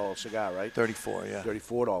 $30 cigar, right? 34, yeah.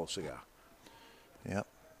 $34 cigar. Yep.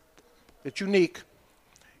 It's unique.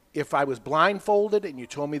 If I was blindfolded and you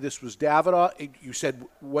told me this was Davidoff, you said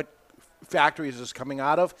what factory is this coming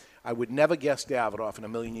out of, I would never guess Davidoff in a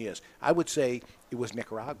million years. I would say it was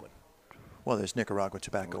Nicaraguan. Well, there's Nicaragua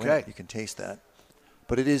tobacco in Okay. it. You can taste that.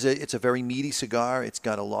 But it's a very meaty cigar. It's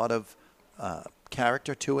got a lot of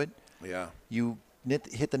character to it. Yeah. You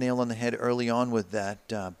hit the nail on the head early on with that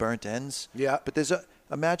burnt ends. Yeah. But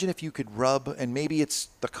imagine if you could rub, and maybe it's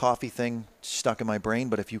the coffee thing stuck in my brain,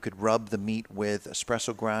 but if you could rub the meat with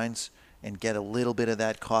espresso grinds and get a little bit of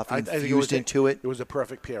that coffee I think infused into it. It was a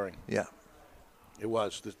perfect pairing. Yeah. It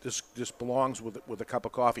was. This belongs with a cup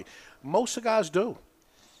of coffee. Most cigars do,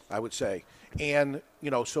 I would say. And,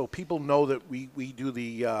 so people know that we do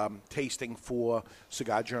the tasting for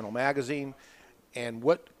Cigar Journal magazine. And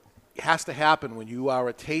what has to happen when you are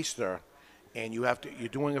a taster and you're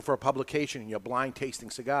doing it for a publication and you're blind tasting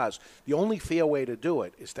cigars, the only fair way to do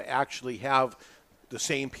it is to actually have the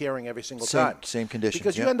same pairing every single time. Same conditions.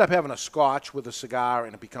 Because you end up having a scotch with a cigar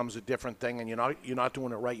and it becomes a different thing and you're not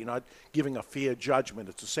doing it right. You're not giving a fair judgment.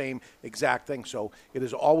 It's the same exact thing. So it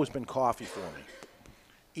has always been coffee for me.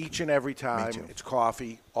 Each and every time, it's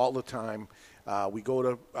coffee all the time. We go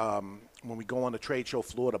to when we go on the trade show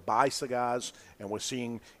floor to buy cigars, and we're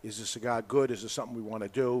seeing, is the cigar good? Is this something we want to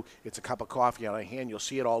do? It's a cup of coffee on our hand. You'll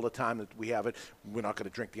see it all the time that we have it. We're not going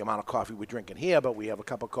to drink the amount of coffee we're drinking here, but we have a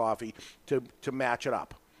cup of coffee to match it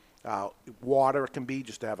up. Water it can be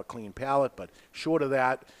just to have a clean palate, but short of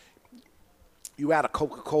that, you add a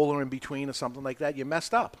Coca-Cola in between or something like that, you're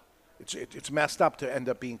messed up. It's messed up to end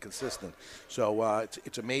up being consistent. So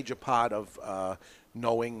it's a major part of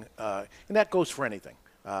knowing, and that goes for anything.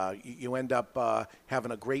 You end up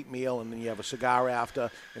having a great meal, and then you have a cigar after,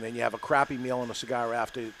 and then you have a crappy meal and a cigar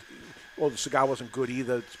after. Well, the cigar wasn't good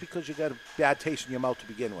either. It's because you got a bad taste in your mouth to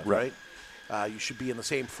begin with, right? You should be in the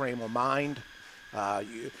same frame of mind.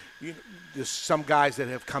 There's some guys that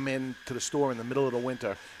have come in to the store in the middle of the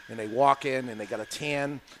winter, and they walk in and they got a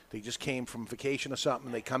tan. They just came from vacation or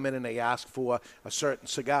something. They come in and they ask for a certain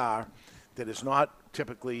cigar that is not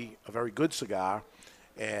typically a very good cigar.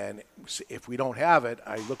 And if we don't have it,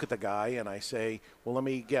 I look at the guy and I say, well, let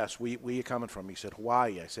me guess, where you coming from? He said,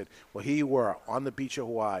 Hawaii. I said, well, here you were on the beach of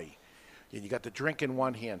Hawaii. And you got the drink in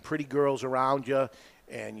one hand, pretty girls around you,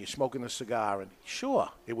 and you're smoking a cigar. And sure,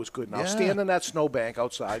 it was good. Now stand in that snowbank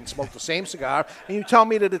outside and smoke the same cigar, and you tell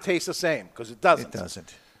me that it tastes the same, because it doesn't. It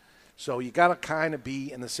doesn't. So you got to kind of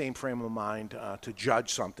be in the same frame of mind to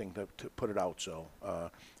judge something, to put it out. So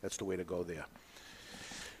that's the way to go there.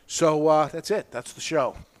 So that's it. That's the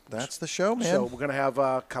show. That's the show, man. So we're going to have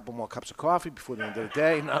a couple more cups of coffee before the end of the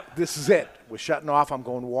day. Now, this is it. We're shutting off. I'm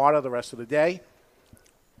going water the rest of the day.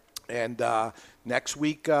 And next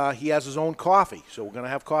week, he has his own coffee. So we're going to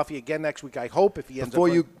have coffee again next week, I hope, if he ends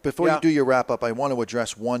Before up... you do your wrap-up, I want to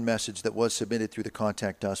address one message that was submitted through the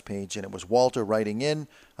Contact Us page, and it was Walter writing in.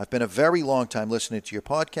 I've been a very long time listening to your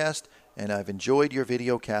podcast, and I've enjoyed your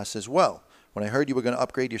video casts as well. When I heard you were going to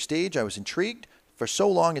upgrade your stage, I was intrigued. For so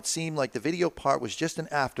long, it seemed like the video part was just an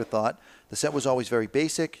afterthought. The set was always very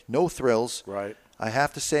basic, no thrills. Right. I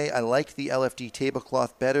have to say I liked the LFD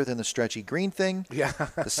tablecloth better than the stretchy green thing. Yeah.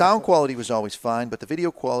 The sound quality was always fine, but the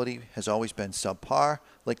video quality has always been subpar,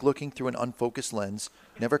 like looking through an unfocused lens,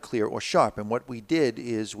 never clear or sharp. And what we did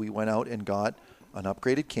is we went out and got an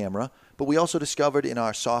upgraded camera, but we also discovered in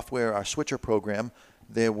our software, our switcher program,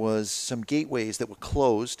 there was some gateways that were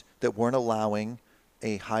closed that weren't allowing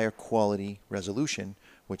a higher quality resolution,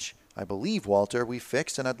 which I believe, Walter, we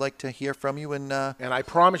fixed, and I'd like to hear from you. And I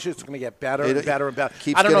promise you it's going to get better and better and better.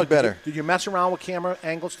 Keeps I don't getting know, better. Did you mess around with camera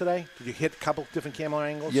angles today? Did you hit a couple different camera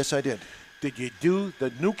angles? Yes, I did. Did you do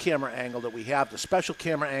the new camera angle that we have, the special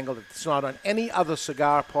camera angle that's not on any other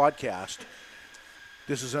cigar podcast?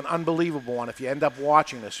 This is an unbelievable one. If you end up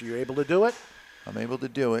watching this, are you able to do it? I'm able to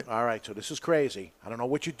do it. All right, so this is crazy. I don't know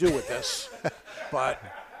what you do with this, but...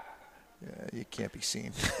 you can't be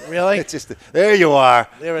seen. Really? It's just there you are.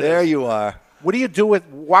 There you are. What do you do with?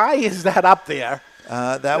 Why is that up there?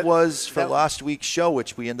 That was for last week's show,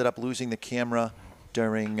 which we ended up losing the camera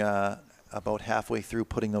during about halfway through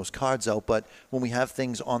putting those cards out. But when we have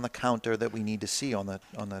things on the counter that we need to see on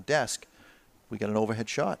the desk, we got an overhead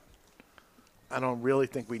shot. I don't really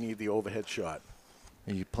think we need the overhead shot.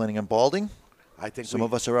 Are you planning on balding? I think some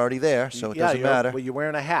of us are already there, so it doesn't matter. Well, you're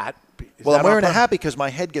wearing a hat. Well, I'm wearing a hat because my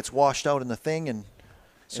head gets washed out in the thing, and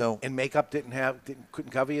so and makeup couldn't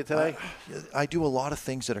cover you today. I do a lot of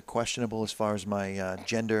things that are questionable as far as my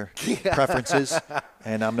gender preferences,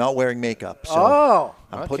 and I'm not wearing makeup. So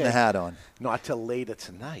I'm putting a hat on. Not till later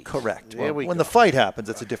tonight. Correct. There we when go. the fight happens,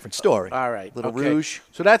 it's a different story. All right. Little rouge.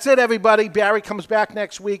 So that's it, everybody. Barry comes back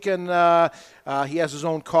next week, and he has his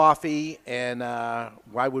own coffee. And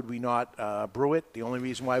why would we not brew it? The only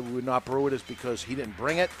reason why we would not brew it is because he didn't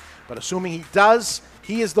bring it. But assuming he does,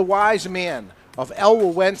 he is the wise man of El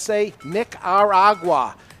Wawense, Nick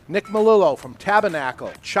Aragua. Nick Melillo from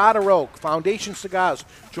Tabernacle, Charter Oak, Foundation Cigars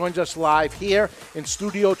joins us live here in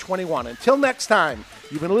Studio 21. Until next time,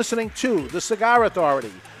 you've been listening to The Cigar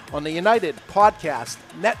Authority on the United Podcast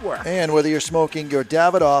Network. And whether you're smoking your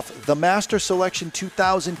Davidoff, the Master Selection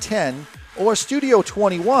 2010, or Studio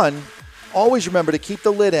 21, always remember to keep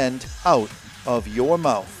the lid end out of your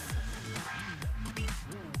mouth.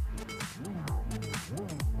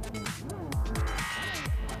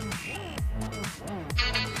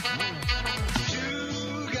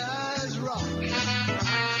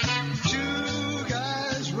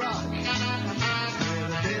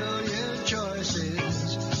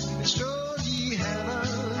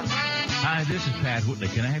 Hi, this is Pat Whitley.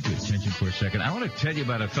 Can I have your attention for a second? I want to tell you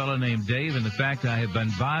about a fellow named Dave and the fact I have been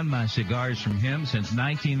buying my cigars from him since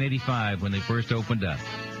 1985 when they first opened up.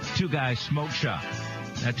 Two Guys Smoke Shop.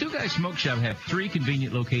 Now, Two Guys Smoke Shop have 3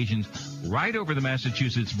 convenient locations right over the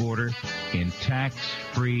Massachusetts border in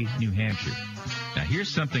tax-free New Hampshire. Now, here's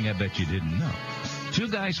something I bet you didn't know. Two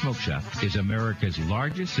Guys Smoke Shop is America's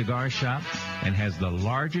largest cigar shop and has the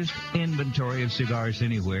largest inventory of cigars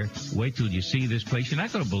anywhere. Wait till you see this place. You're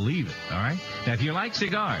not going to believe it, all right? Now, if you like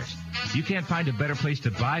cigars, you can't find a better place to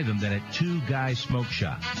buy them than at Two Guys Smoke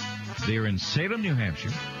Shop. They're in Salem, New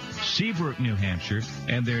Hampshire, Seabrook, New Hampshire,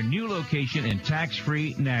 and their new location in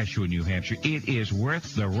tax-free Nashua, New Hampshire. It is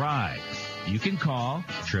worth the ride. You can call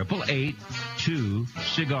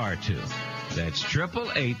 888-2-CIGAR-2. That's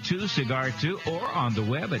 888-2-CIGAR-2 or on the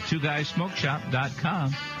web at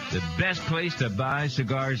twoguysmokeshop.com. The best place to buy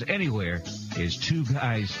cigars anywhere is Two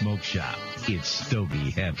Guys Smoke Shop. It's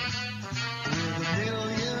Stogie heaven. With a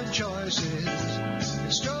million choices,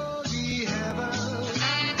 it's Stogie heaven.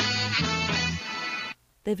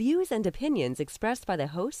 The views and opinions expressed by the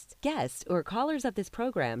hosts, guests, or callers of this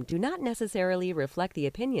program do not necessarily reflect the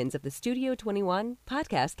opinions of the Studio 21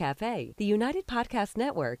 Podcast Cafe, the United Podcast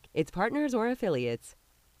Network, its partners, or affiliates.